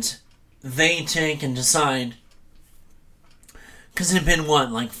 And they take and decide, because it had been,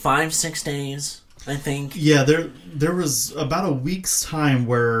 5-6 days? I think. Yeah, there was about a week's time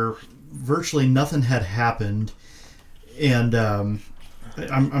where virtually nothing had happened, and I'm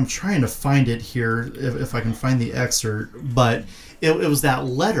trying to find it here if I can find the excerpt, but it was that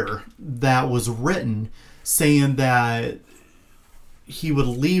letter that was written saying that he would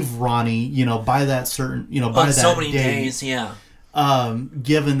leave Ronnie, by that certain, by that so many day, days, yeah.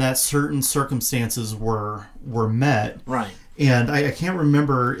 Given that certain circumstances were met, right, And I can't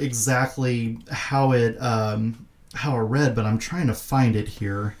remember exactly how it read, but I'm trying to find it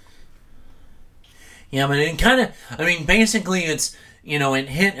here. Yeah, but it kind of, I mean, basically it's, it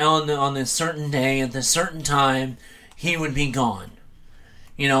hit on this certain day at this certain time, he would be gone.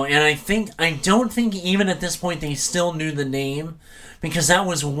 And I don't think even at this point they still knew the name, because that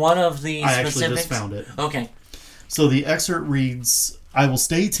was one of the specifics. I actually just found it. Okay. So the excerpt reads, I will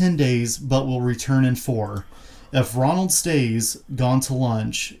stay 10 days, but will return in 4. If Ronald stays, gone to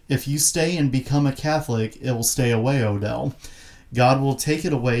lunch. If you stay and become a Catholic, it will stay away, Odell. God will take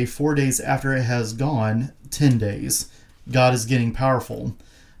it away 4 days after it has gone, 10 days. God is getting powerful.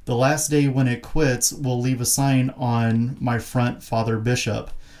 The last day when it quits will leave a sign on my front, Father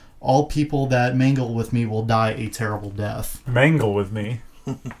Bishop. All people that mingle with me will die a terrible death. Mangle with me.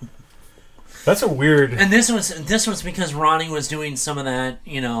 That's a weird... And this was because Ronnie was doing some of that,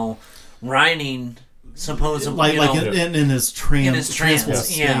 writing... supposedly, in his tranquil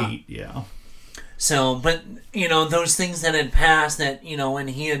state, yeah. So, but those things that had passed, that and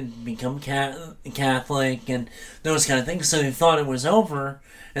he had become Catholic and those kind of things. So they thought it was over,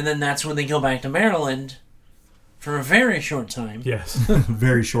 and then that's when they go back to Maryland for a very short time. Yes,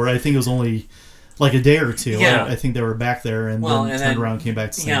 very short. I think it was only like a day or two. Yeah. I think they were back there, and then turned around, and came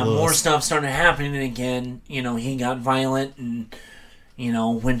back to St. Louis. More stuff started happening again. He got violent and.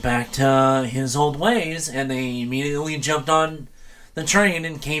 Went back to his old ways, and they immediately jumped on the train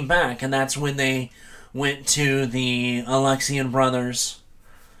and came back, and that's when they went to the Alexian brothers,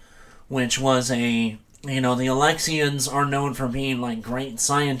 which was the Alexians are known for being like great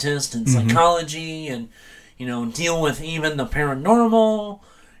scientists in psychology and, deal with even the paranormal,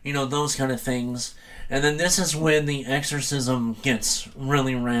 those kind of things. And then this is when the exorcism gets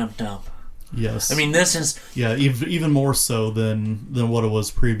really ramped up. Yes. I mean, this is... Yeah, even more so than what it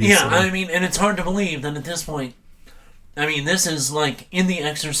was previously. Yeah, I mean, and it's hard to believe that at this point... I mean, this is like, in the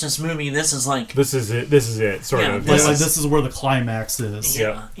Exorcist movie, this is like... This is it, sort of. Like, this is where the climax is.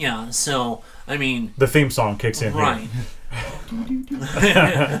 Yeah, so, I mean... The theme song kicks in. Right.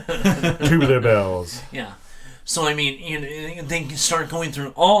 Tubular bells. Yeah. So, I mean, they start going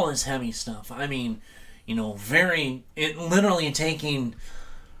through all this heavy stuff. I mean, it literally taking...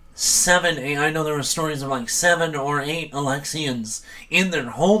 7, 8, I know there were stories of like 7 or 8 Alexians in there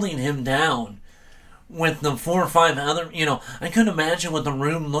holding him down with the 4 or 5 other, I couldn't imagine what the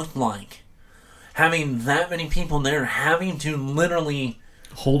room looked like. Having that many people there, having to literally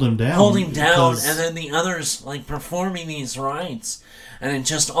hold him down, and then the others like performing these rites, and it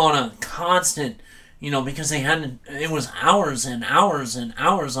just on a constant, because it was hours and hours and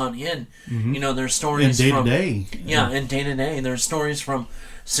hours on end. There's stories and day to day. Yeah, and day to day. There's stories from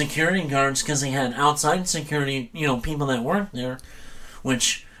security guards, because they had outside security, people that worked there,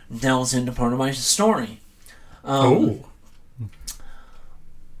 which delves into part of my story. And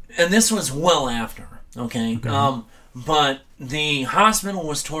this was well after, okay? But the hospital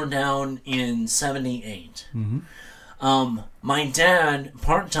was torn down in 78. My dad,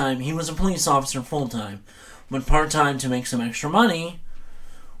 part-time, he was a police officer full-time, but part-time to make some extra money,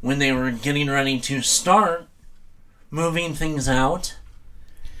 when they were getting ready to start moving things out.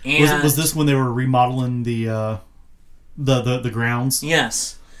 And was this when they were remodeling the grounds?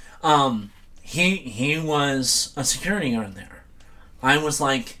 Yes. He was a security guard there. I was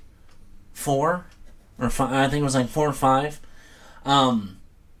like 4 or 5. I think it was like 4 or 5.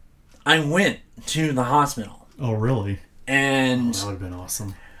 I went to the hospital. Oh, really? And that would have been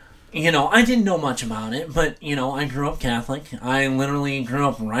awesome. I didn't know much about it, but I grew up Catholic. I literally grew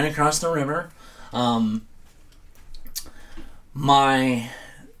up right across the river. My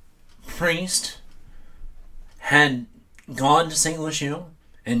priest had gone to St. Lucie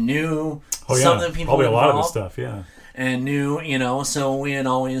and knew some of the people probably involved, a lot of the stuff, yeah, and knew, so we had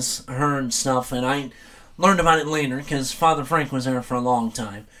always heard stuff, and I learned about it later because Father Frank was there for a long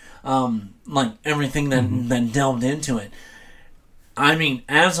time, like everything that delved into it. I mean,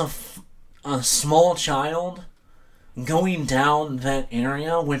 as a small child, going down that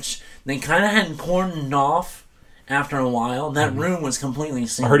area, which they kind of had cordoned off. After a while, that room was completely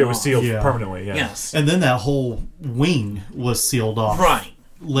sealed. I heard it was sealed Yeah. permanently. Yeah. Yes, And then that whole wing was sealed off. right.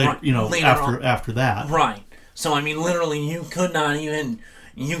 Later, Later after that. Right. So I mean, literally, you could not even.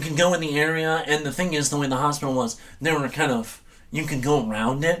 You could go in the area, and the thing is, the way the hospital was, they were kind of. You could go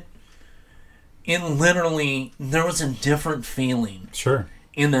around it. And literally, there was a different feeling. Sure.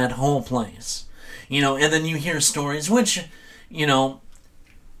 In that whole place, and then you hear stories which,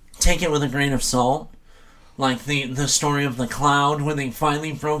 take it with a grain of salt. Like the story of the cloud when they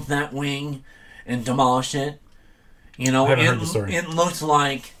finally broke that wing and demolished it. I haven't heard the story. It looked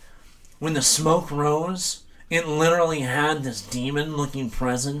like when the smoke rose, it literally had this demon-looking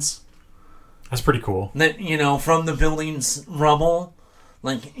presence That's pretty cool. that, from the building's rubble.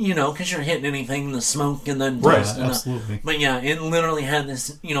 Like, because you're hitting anything, the smoke and then Right, dust. absolutely. But yeah, it literally had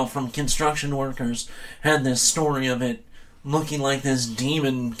this, from construction workers, had this story of it looking like this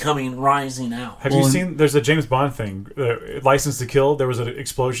demon rising out. Have you seen? There's a James Bond thing, License to Kill. There was an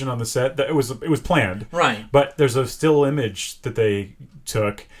explosion on the set. That it was planned, Right. But there's a still image that they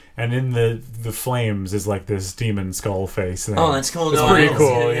took, and in the flames is like this demon skull face thing. Oh, that's cool. It's No, I pretty haven't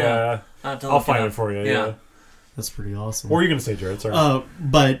seen cool. it, Yeah, I'll find it for you. Yeah. That's pretty awesome. What were you gonna say, Jared? Sorry.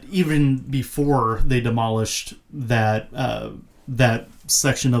 But even before they demolished that that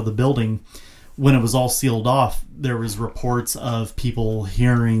section of the building, when it was all sealed off, there was reports of people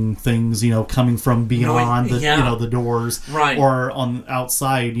hearing things, coming from beyond the doors, Right. or on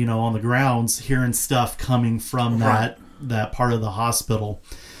outside, on the grounds, hearing stuff coming from Right. that part of the hospital.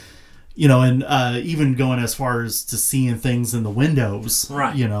 And even going as far as to seeing things in the windows,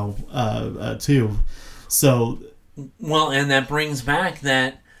 Right. Too. So, Well, and that brings back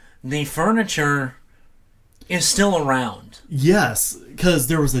that the furniture is still around. yes, because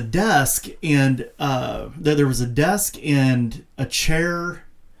there was a desk and there was a desk and a chair.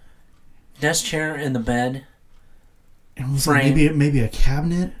 Desk chair and the bed. And was Frame. maybe a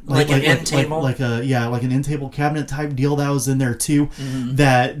cabinet, Like an end table? like an end table cabinet type deal that was in there too. Mm-hmm.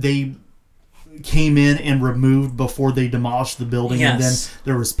 That they came in and removed before they demolished the building, and then Yes.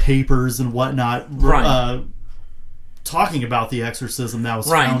 there was papers and whatnot, Right. talking about the exorcism that was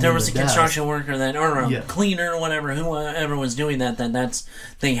Right, found there in was the a desk. construction worker or a Yeah. cleaner or whatever, whoever was doing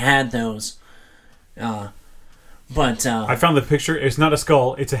they had those. But I found the picture. It's not a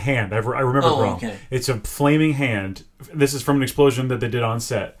skull. It's a hand. I remember Oh, it wrong. okay. It's a flaming hand. This is from an explosion that they did on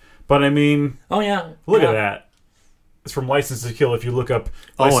set. But I mean, oh yeah, look yeah. at that. It's from License to Kill. If you look up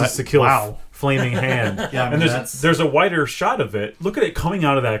Oh, License to Kill, wow. flaming hand. Yeah, I mean, and that's- there's a wider shot of it. Look at it coming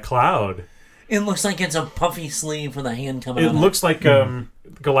out of that cloud. It looks like it's a puffy sleeve with a hand coming It out. looks like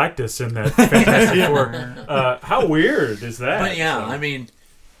Galactus in that Fantastic Four. How weird is that? But yeah, So, I mean,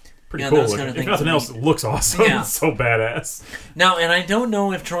 pretty yeah, cool. those looking. kind of If things nothing are else, neat. it looks awesome. Yeah. It's so badass. now, and I don't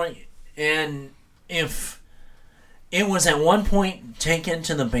know if if it was at one point taken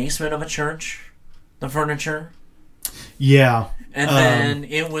to the basement of a church, the furniture, Yeah, and then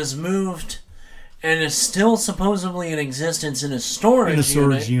it was moved and is still supposedly in existence in a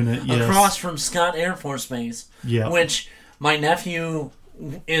storage, unit, yes. across from Scott Air Force Base. Yeah. Which my nephew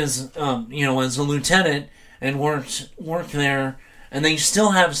is, is a lieutenant and worked there, and they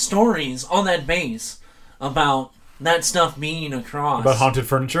still have stories on that base about that stuff being across. About haunted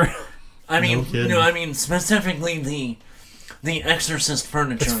furniture. I mean, No kidding. specifically the Exorcist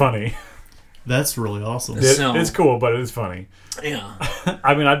furniture. It's funny. That's really awesome. It's cool, but it is funny. Yeah.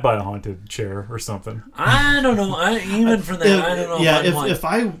 I mean, I'd buy a haunted chair or something. I don't know. Even for that, I don't know. Yeah, if I'd want- if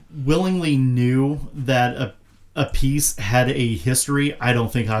I willingly knew that a piece had a history, I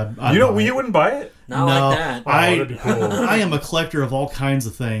don't think I'd buy You it. wouldn't buy it? not no, like that. that'd be cool. I am a collector of all kinds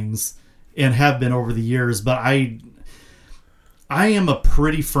of things and have been over the years, but I am a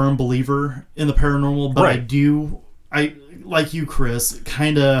pretty firm believer in the paranormal, but Right. I like you, Chris,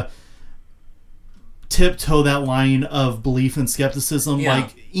 kind of tiptoe that line of belief and skepticism. Yeah. Like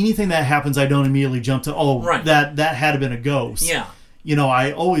anything that happens, I don't immediately jump to, Right. that had to been a ghost. Yeah.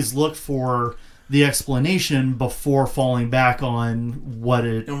 I always look for the explanation before falling back on what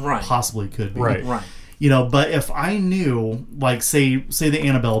it Right. possibly could be. Right. Right. But if I knew, like, say the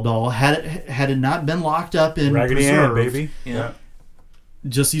Annabelle doll, had it not been locked up in Raggedy Ann, preserve, baby. Yeah.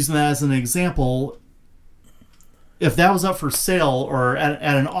 just using that as an example, if that was up for sale or at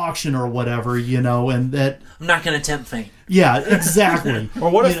an auction or whatever, and that, I'm not going to tempt fate. yeah, exactly. Or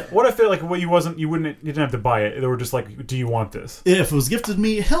what if it like you didn't have to buy it. They were just like, do you want this? If it was gifted to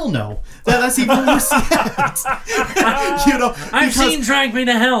me, hell no. That's even worse yet. I've seen Drag Me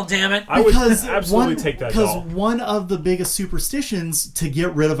to Hell, damn it. I would absolutely take that Because doll. one of the biggest superstitions to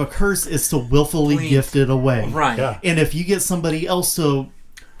get rid of a curse is to willfully Please. gift it away. Right. Yeah. And if you get somebody else to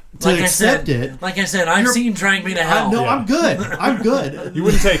Like accept I said, it, Like I said, I've You're- seen Drag Me to Hell. no, Yeah. I'm good. I'm good. You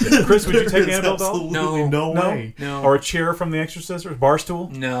wouldn't take it. Chris, would you take There's Annabelle doll? absolutely no way. No. Or a chair from The Exorcist or a bar stool?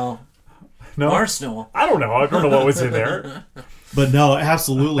 No. No. Arsenal. I don't know. I don't know what was in there. But no,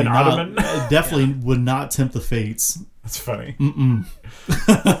 absolutely An not. ottoman? Definitely would not tempt the fates. That's funny. I'm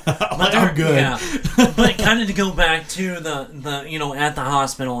good. Yeah. But kind of to go back to the at the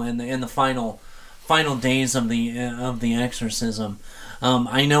hospital in the final days of the exorcism.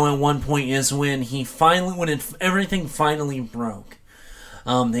 I know at one point is when everything finally broke.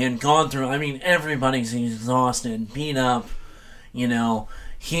 They had gone through. I mean, everybody's exhausted, beat up.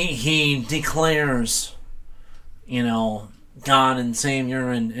 He declares God and Savior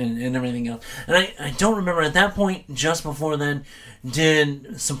and everything else. And I don't remember at that point, just before then,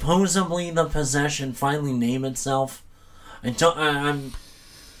 did supposedly the possession finally name itself? I'm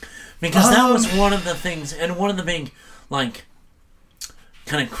because that was one of the things, and one of the big, like,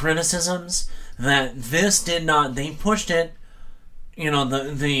 kind of criticisms that this did not. They pushed it.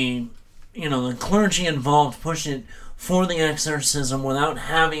 The clergy involved pushed it for the exorcism without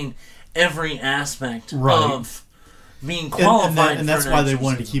having every aspect of being qualified. And that's why they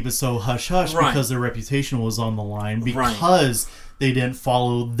wanted to keep it so hush-hush, because their reputation was on the line, because they didn't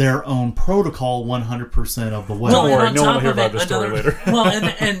follow their own protocol 100% of the way. Don't worry, no one will hear about this story later. Well,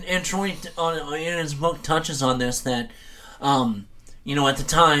 and Troy, in his book, touches on this, that, at the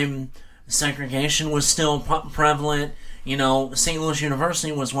time, segregation was still prevalent. St. Louis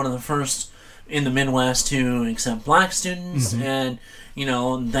University was one of the first in the Midwest to accept black students, and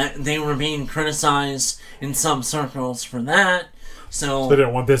that they were being criticized in some circles for that. So they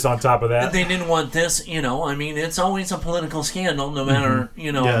didn't want this on top of that. They didn't want this. It's always a political scandal, no matter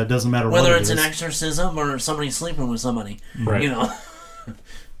it doesn't matter whether what it's an exorcism or somebody sleeping with somebody. Right.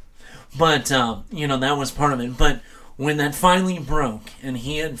 But that was part of it. But when that finally broke, and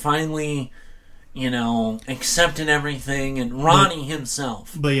he had finally accepted everything, and Ronnie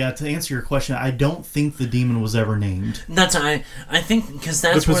himself. But yeah, to answer your question, I don't think the demon was ever named. That's I think, because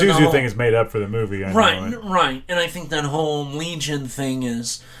that's the where the Pazuzu whole thing is made up for the movie. Right, and I think that whole Legion thing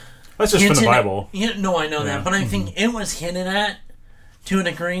is that's just from the Bible. No, I know that, but I think it was hinted at to a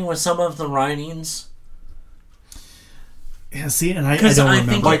degree with some of the writings. Yeah, see, and I don't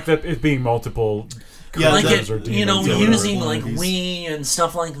remember. Like it being multiple. Yeah, like using like we and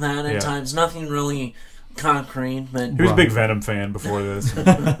stuff like that at times. Nothing really concrete, but he was a big Venom fan before this.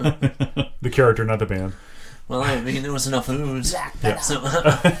 The character, not the band. Well, I mean, there was enough ooze. Yeah. So,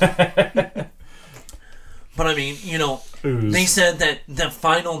 but I mean, ooze. They said that the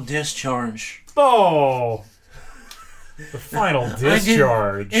final discharge. Oh, the final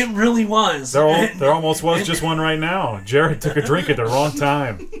discharge. It really was. There almost was just one right now. Jared took a drink at the wrong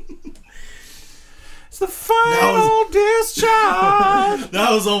time. It's the final discharge.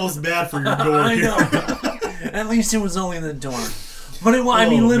 That was almost bad for your door. I know. At least it was only the door. But it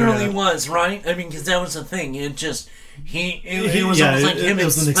literally was, right? I mean, because that was the thing. It just... It was almost like him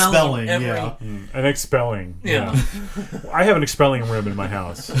expelling. An expelling. Yeah. I have an expelling room in my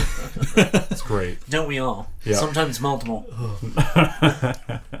house. It's great. Don't we all? Yeah. Sometimes multiple.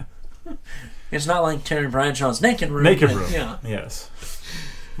 It's not like Terry Bradshaw's naked room. Naked room. Yeah. Yes.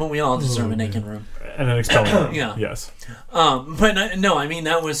 But we all deserve a naked room. And an expelling room. Yeah. Yes. But no, I mean,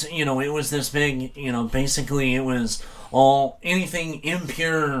 that was, it was this big, basically it was anything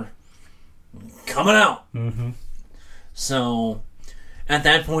impure coming out. Mm-hmm. So, at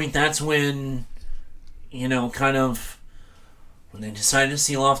that point, that's when, kind of, when they decided to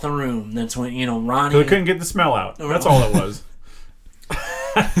seal off the room, that's when, Ronnie... So they couldn't get the smell out. That's all it was.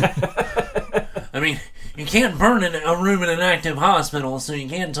 I mean, you can't burn a room in an active hospital, so you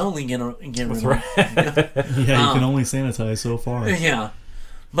can't totally get rid of it. Right. Yeah, you can only sanitize so far. Yeah.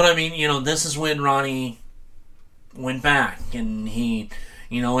 But, I mean, this is when Ronnie went back, and he...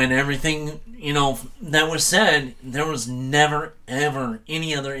 and everything, that was said, there was never, ever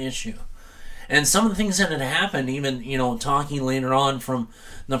any other issue. And some of the things that had happened, even, talking later on from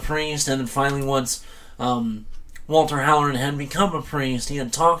the priest, and then finally once Walter Halloran had become a priest, he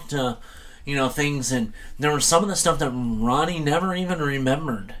had talked to, things, and there was some of the stuff that Ronnie never even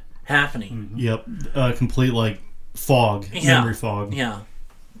remembered happening. Mm-hmm. Yep. Complete, fog. Memory fog. Yeah.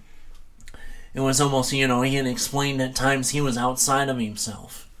 It was almost, he had explained at times he was outside of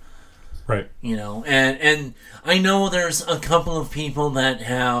himself. Right. And I know there's a couple of people that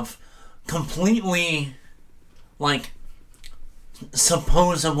have completely,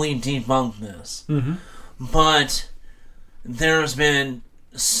 supposedly debunked this. Mm-hmm. But there's been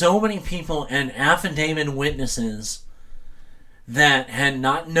so many people and affidavit witnesses that had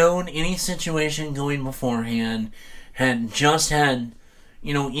not known any situation going beforehand, had just had...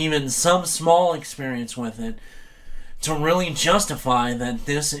 even some small experience with it, to really justify that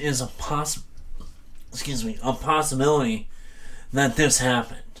this is a possibility that this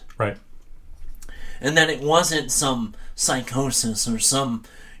happened. Right. And that it wasn't some psychosis or some,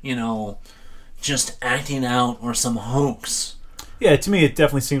 just acting out or some hoax. Yeah, to me it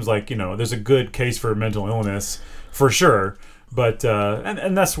definitely seems like, there's a good case for mental illness, for sure. But,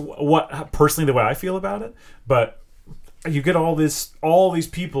 and that's what, personally, the way I feel about it. But... you get all these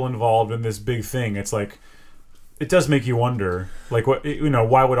people involved in this big thing. It's like, it does make you wonder, like, what,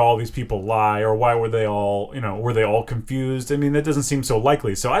 why would all these people lie, or why were they all confused? I mean, that doesn't seem so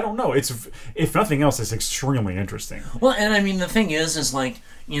likely. So I don't know. It's, if nothing else, it's extremely interesting. Well, and I mean, the thing is like,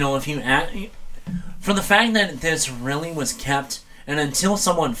 if you for the fact that this really was kept, and until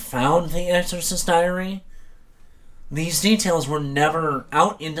someone found the Exorcist Diary, these details were never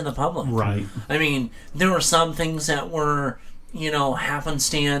out into the public. Right. I mean, there were some things that were,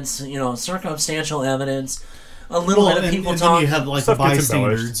 happenstance, circumstantial evidence. A little bit of people talking. Then you have like the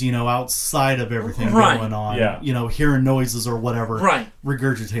bystanders, outside of everything going on. Yeah. Hearing noises or whatever. Right.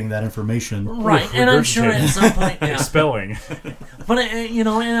 Regurgitating that information. Right. And I'm sure at some point, yeah. Spelling. But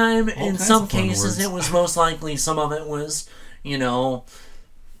in some cases, it was most likely some of it was, given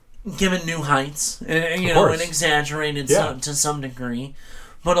new heights, and exaggerated to some degree.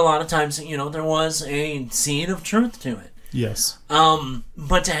 But a lot of times, there was a seed of truth to it. Yes.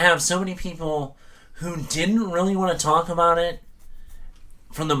 But to have so many people who didn't really want to talk about it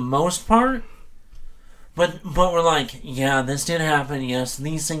for the most part, but we're like, yeah, this did happen, yes,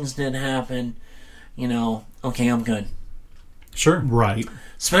 these things did happen, okay, I'm good. Sure. Right.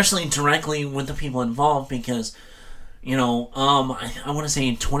 Especially directly with the people involved, because, I want to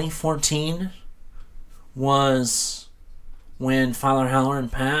say 2014 was when Father Halloran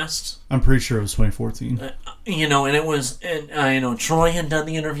passed. I'm pretty sure it was 2014. And it was, Troy had done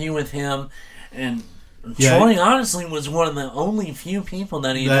the interview with him, and Troy honestly was one of the only few people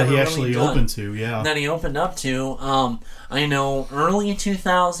that he actually really opened to, that he opened up to. I know early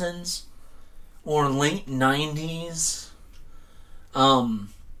 2000s or late 90s.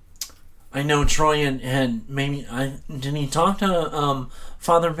 I know Troy had maybe didn't he talk to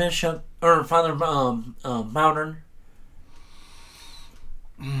Father Bishop or Father Bowden?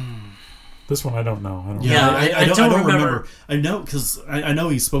 This one I don't know. I don't remember. I know because I know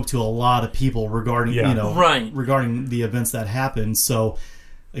he spoke to a lot of people regarding regarding the events that happened. So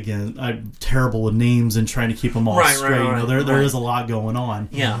again, I'm terrible with names and trying to keep them all straight. There is a lot going on.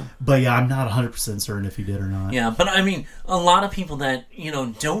 Yeah, but I'm not 100% certain if he did or not. Yeah, but I mean, a lot of people that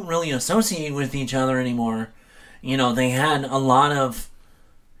don't really associate with each other anymore. They had a lot of,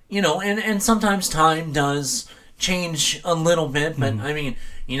 and sometimes time does change a little bit, but I mean,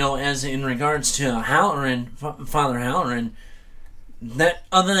 as in regards to Halloran, Father Halloran, that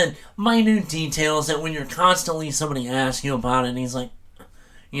other than minute details that when you're constantly somebody asks you about it, and he's like,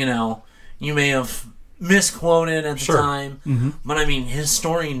 you may have misquoted at the time, but I mean, his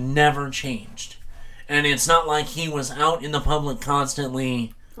story never changed, and it's not like he was out in the public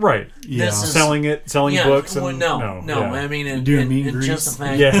constantly. Right. Yeah. Selling books. And, no. Yeah. I mean, and just the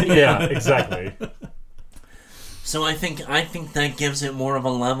fact. Yeah, exactly. So I think that gives it more of a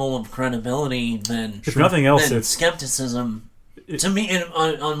level of credibility than, if nothing else, than it's skepticism. To me,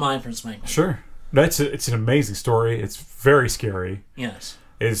 on my perspective. Sure, it's an amazing story. It's very scary. Yes,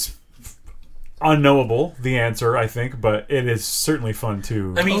 it's unknowable, the answer, I think, but it is certainly fun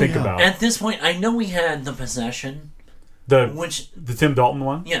to think about. At this point, I know we had The Possession. The Tim Dalton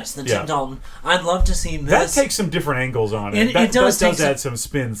one? Yes, Tim Dalton. I'd love to see this. That takes some different angles on it. It does add some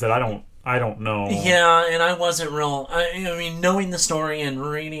spins that I don't know. Yeah, and I wasn't real. I mean, knowing the story and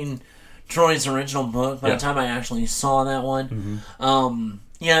reading Troy's original book, by the time I actually saw that one,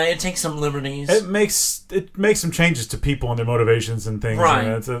 it takes some liberties. It makes some changes to people and their motivations and things. Right.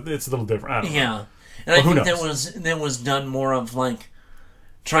 And it's a little different. I don't know. And I think that was done more of like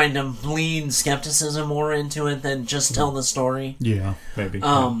trying to bleed skepticism more into it than just tell the story. Yeah, maybe.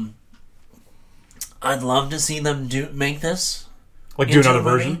 I'd love to see them make this. Like do another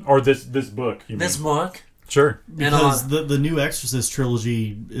version? Or this book, you mean? Book? Sure. Because the new Exorcist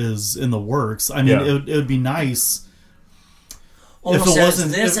trilogy is in the works. I mean, it would be nice if it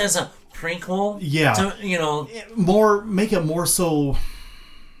wasn't... as a prequel? Yeah. To, make it more so,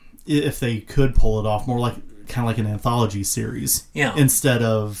 if they could pull it off, more like kind of like an anthology series. Yeah. Instead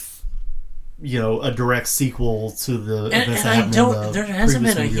of, a direct sequel to the events that happened in the there hasn't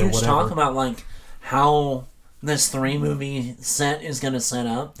been a previous movie or huge talk about, like, how this 3-movie set is going to set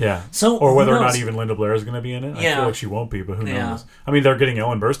up. Yeah. So or whether or not even Linda Blair is going to be in it. Yeah. I feel like she won't be, but who knows? I mean, they're getting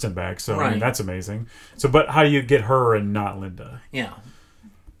Ellen Burstyn back, so I mean, that's amazing. So, but how do you get her and not Linda? Yeah.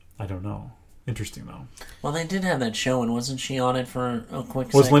 I don't know. Interesting, though. Well, they did have that show, and wasn't she on it for a quick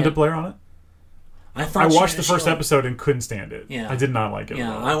second? Was Linda Blair on it? I watched the first episode and couldn't stand it. Yeah. I did not like it at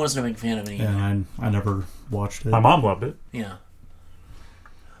all. I wasn't a big fan of it either. Yeah, I never watched it. My mom loved it. Yeah.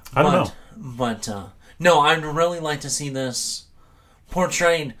 I don't know. But, no, I'd really like to see this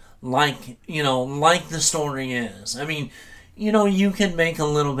portrayed like, like the story is. I mean, you can make a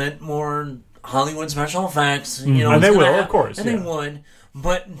little bit more Hollywood special effects. And they will, of course. And they would.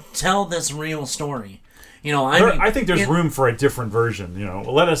 But tell this real story. I think there's room for a different version.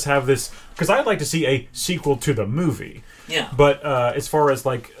 Let us have this, because I'd like to see a sequel to the movie. Yeah. But as far as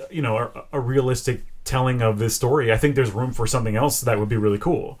like a realistic telling of this story, I think there's room for something else that would be really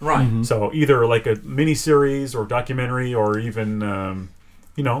cool. Right. Mm-hmm. So either like a miniseries or documentary, or even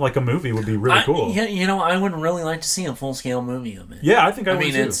like a movie would be really cool. Yeah, I would really like to see a full scale movie of it. Yeah, I think I would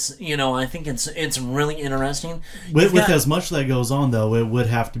mean, too. it's I think it's really interesting. With as much that goes on, though, it would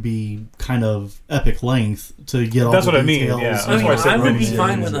have to be kind of epic length to get all That's the what I mean, details. yeah. I mean, why I said I would be miniseries.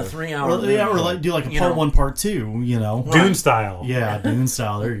 fine with a 3-hour movie. Or like do like a part 1, part 2. Dune style. Yeah, Dune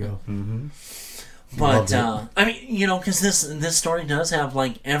style. There you go. Mm-hmm. But I mean, because this story does have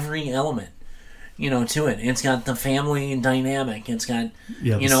like every element, to it. It's got the family dynamic. It's got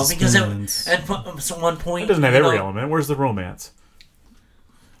because suspense. at one point It doesn't have every element. Where's the romance?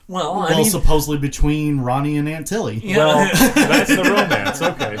 Well, I mean, supposedly between Ronnie and Aunt Tilly. yeah, Well, that's the romance.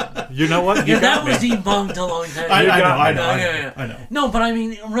 Okay. You know what? You that got was me. debunked a long time. I know. I know. No, but I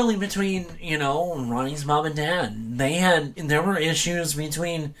mean, really, between Ronnie's mom and dad, there were issues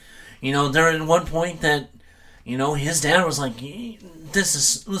between, there at one point that, his dad was like,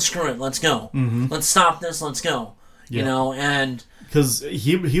 let's screw it, let's go, let's stop this, let's go, and because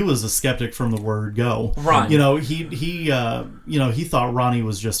he was a skeptic from the word go. Right. He thought Ronnie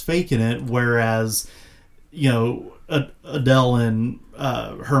was just faking it, whereas Adele and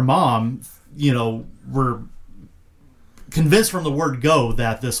her mom were convinced from the word go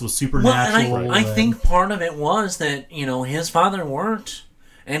that this was supernatural. Well, and I think part of it was that his father worked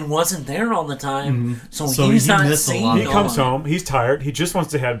and wasn't there all the time, so he's not missed a seeing lot. He comes home. He's tired. He just wants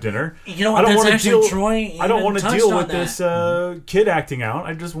to have dinner. You know what? That's actually Troy. I don't want to touched deal on with that. this kid acting out.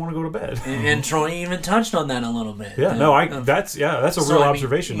 I just want to go to bed. And Troy even touched on that a little bit. Yeah, that's a So, real I mean,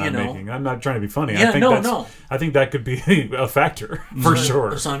 observation I'm making. I'm not trying to be funny. Yeah, I think that could be a factor for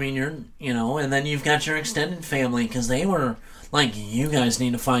sure. So I mean, and then you've got your extended family because they were like, you guys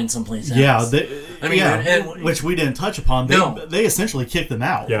need to find someplace else. Yeah, which we didn't touch upon. They essentially kicked them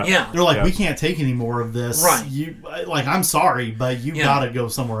out. Yeah. They're like, we can't take any more of this. Right. I'm sorry, but you got to go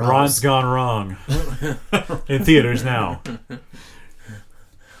somewhere else. Ron's Gone Wrong in theaters now.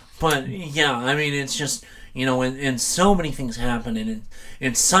 But yeah, I mean, it's just and so many things happen, and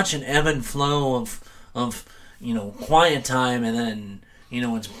it's such an ebb and flow of quiet time, and then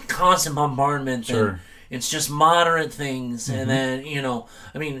it's constant bombardment. Sure. And it's just moderate things, and then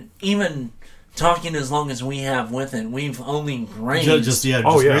I mean, even talking as long as we have with it, we've only grazed. Grazed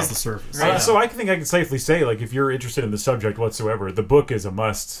the surface. So I think I can safely say, like, if you're interested in the subject whatsoever, the book is a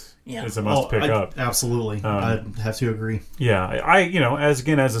must. Yeah. Is a must pick up. Absolutely, I have to agree. Yeah, as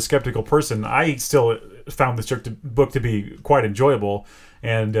a skeptical person, I still found this book to be quite enjoyable,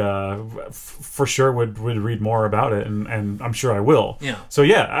 and for sure would read more about it, and I'm sure I will. Yeah. So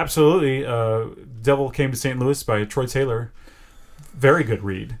yeah, absolutely. Devil Came to St. Louis by Troy Taylor. Very good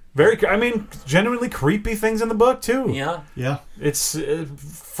read. Genuinely creepy things in the book too. Yeah. It's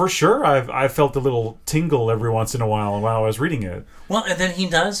for sure. I've felt a little tingle every once in a while I was reading it. Well, and then he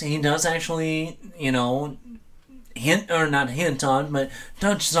does actually, hint or not hint on, but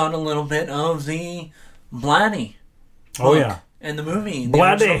touches on a little bit of the Blatty. Oh yeah. And the movie,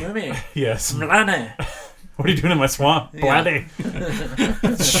 Blatty. original movie. Yes. Blatty. What are you doing in my swamp? Blatty.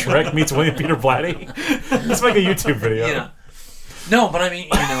 Shrek meets William Peter Blatty. Let's make a YouTube video. Yeah. No, but I mean,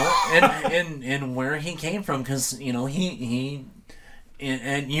 and where he came from, because he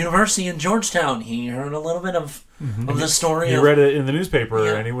at university in Georgetown, he heard a little bit of the story. He read it in the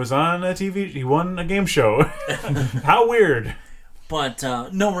newspaper, and he was on a TV. He won a game show. How weird! But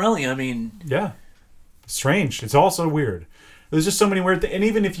no, really, I mean, yeah, strange. It's also weird. There's just so many weird things, and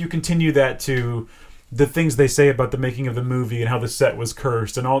even if you continue that to the things they say about the making of the movie and how the set was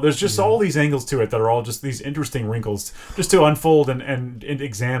cursed and all, there's just all these angles to it that are all just these interesting wrinkles just to unfold and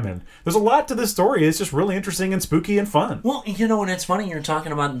examine. There's a lot to this story. It's just really interesting and spooky and fun. Well, and it's funny you're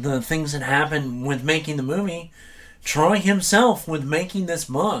talking about the things that happened with making the movie. Troy himself with making this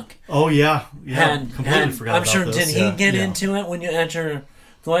book. Oh yeah, completely forgot. I'm sure. Did he get into it when you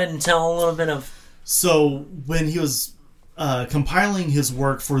go ahead and tell a little bit of? So when he was compiling his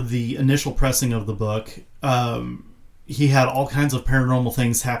work for the initial pressing of the book, he had all kinds of paranormal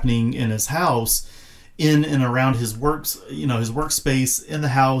things happening in his house, in and around his works, his workspace in the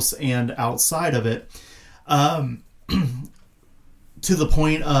house and outside of it, to the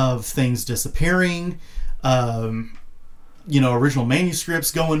point of things disappearing, original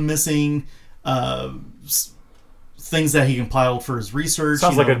manuscripts going missing, things that he compiled for his research.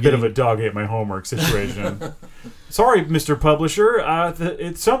 Sounds like a bit of a dog ate my homework situation. Sorry, Mr. Publisher,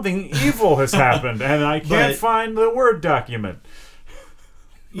 it's something evil has happened, and I can't find the Word document.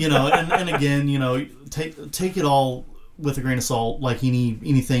 and again, take it all with a grain of salt, like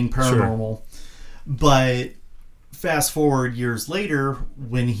anything paranormal. Sure. But fast forward years later,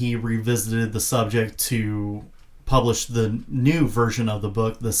 when he revisited the subject to publish the new version of the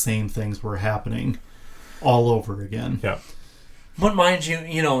book, the same things were happening all over again. Yeah. But mind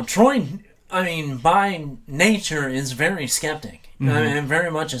you, Troy, by nature is very skeptic. I'm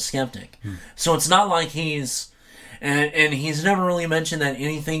very much a skeptic. So it's not like he's... And he's never really mentioned that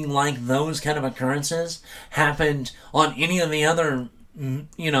anything like those kind of occurrences happened on any of the other,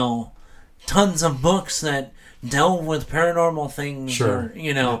 tons of books that delve with paranormal things. Sure.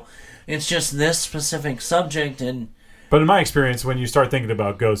 Or, it's just this specific subject. But in my experience, when you start thinking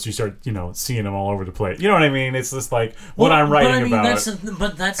about ghosts, you start, seeing them all over the place. You know what I mean? It's just like what I'm writing about. That's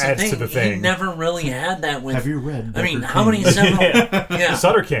the thing. He never really had that with. Have you read? Deckard how many Cain? several? Yeah.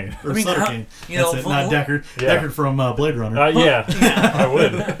 Sutter Kane. Or Sutter Kane. That's it, not Deckard. Yeah. Deckard from Blade Runner. Yeah, I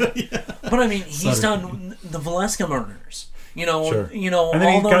would. But he's done the Valeska murders. Sure. And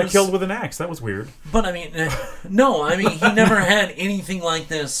then he got those... killed with an axe. That was weird. But no. He never had anything like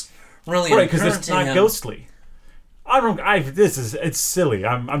this really. Right, because it's not ghostly. It's silly.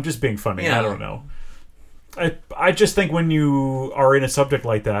 I'm just being funny. Yeah. I don't know. I just think when you are in a subject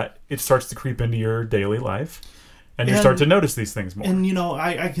like that, it starts to creep into your daily life, and you start to notice these things more. And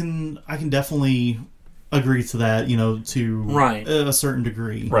I can definitely agree to that. To a certain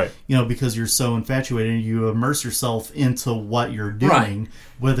degree. Right. Because you're so infatuated, and you immerse yourself into what you're doing,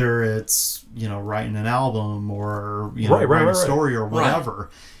 whether it's writing an album or writing a story or whatever. Right.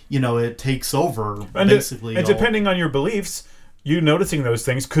 It takes over, and basically. And depending on your beliefs, you noticing those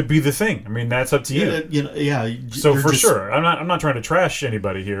things could be the thing. That's up to you. So for sure, I'm not trying to trash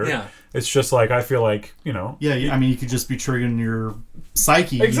anybody here. Yeah. It's just like I feel like Yeah, you could just be triggering your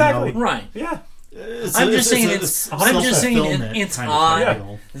psyche. Exactly. Right. Yeah. I'm just saying it's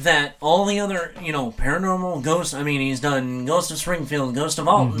odd that all the other paranormal ghosts. He's done Ghost of Springfield, Ghost of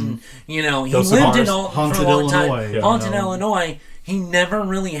Alton. He lived in Alton for a long time. Haunted Illinois. He never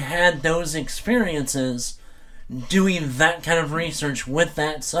really had those experiences doing that kind of research with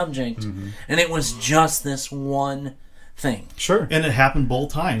that subject, and it was just this one thing. Sure. And it happened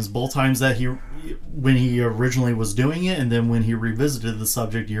both times that when he originally was doing it, and then when he revisited the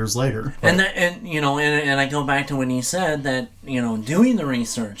subject years later. And I go back to when he said that doing the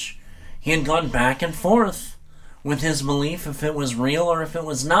research, he had gone back and forth with his belief if it was real or if it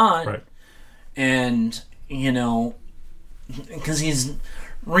was not, right. And because he's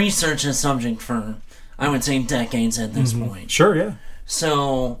researched the subject for, I would say, decades at this point. Sure, yeah.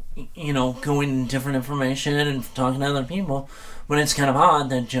 So, going different information and talking to other people, but it's kind of odd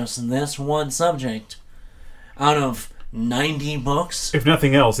that just this one subject, out of 90 books... If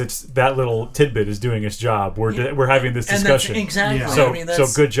nothing else, it's that little tidbit is doing its job. We're having this discussion. Exactly. Yeah. So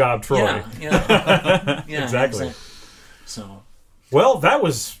good job, Troy. Yeah, exactly. So... Well, that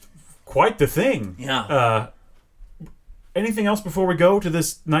was quite the thing. Yeah. Anything else before we go to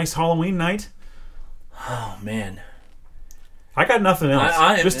this nice Halloween night? Oh, man. I got nothing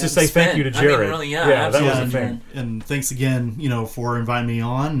else. Just to say thank you to Jared. That was a thing. And thanks again, for inviting me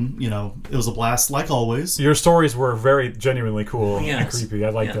on. It was a blast, like always. Your stories were very genuinely cool and creepy. I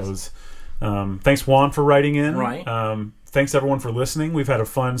like those. Thanks, Juan, for writing in. Right. Thanks, everyone, for listening. We've had a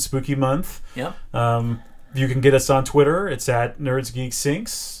fun, spooky month. Yep. You can get us on Twitter. It's at Nerds Geek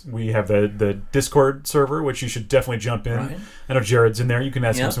Sinks. We have the Discord server, which you should definitely jump in. Right. I know Jared's in there. You can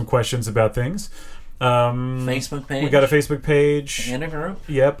ask him some questions about things. Facebook page. We got a Facebook page. And a group.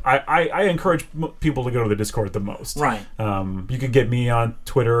 Yep. I encourage people to go to the Discord the most. Right. You can get me on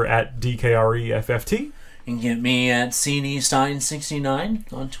Twitter at DKREFFT. You can get me at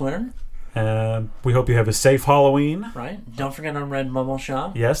CDStein69 on Twitter. We hope you have a safe Halloween. Right. Don't forget our Redbubble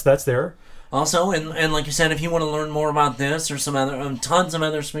shop. Yes, that's there. Also, and like you said, if you want to learn more about this or some other, tons of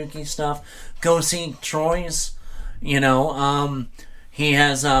other spooky stuff, go see Troy's. He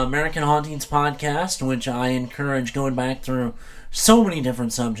has American Hauntings podcast, which I encourage going back through so many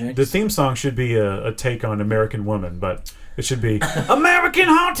different subjects. The theme song should be a take on American Woman, but it should be American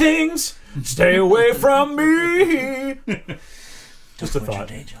Hauntings, stay away from me. Just a thought.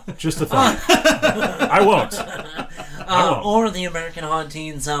 Just a thought. I won't. Or the American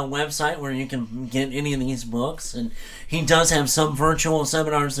Hauntings website where you can get any of these books. And he does have some virtual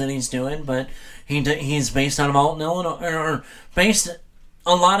seminars that he's doing, but he's based out of Alton, Illinois.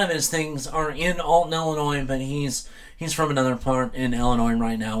 A lot of his things are in Alton, Illinois, but he's from another part in Illinois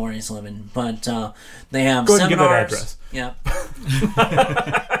right now where he's living. But they have Go ahead seminars. And give that address. Yeah.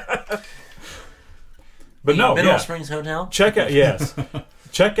 But Mineral Springs Hotel. Check out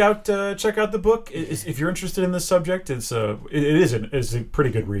check out the book if you're interested in this subject. It's a pretty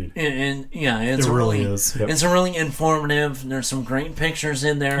good read. And yeah, it's It really really is. Yep. It's a really informative. There's some great pictures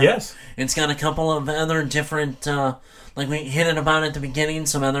in there. Yes. It's got a couple of other different, like we hinted about at the beginning,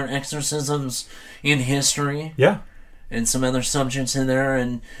 some other exorcisms in history. Yeah. And some other subjects in there,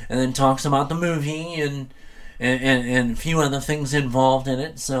 and then talks about the movie and a few other things involved in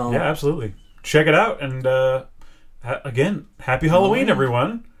it. So Yeah, absolutely. Check it out, and again, happy Halloween,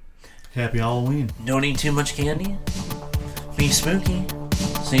 everyone. Happy Halloween. Don't eat too much candy. Be spooky.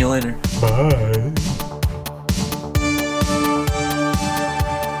 See you later. Bye.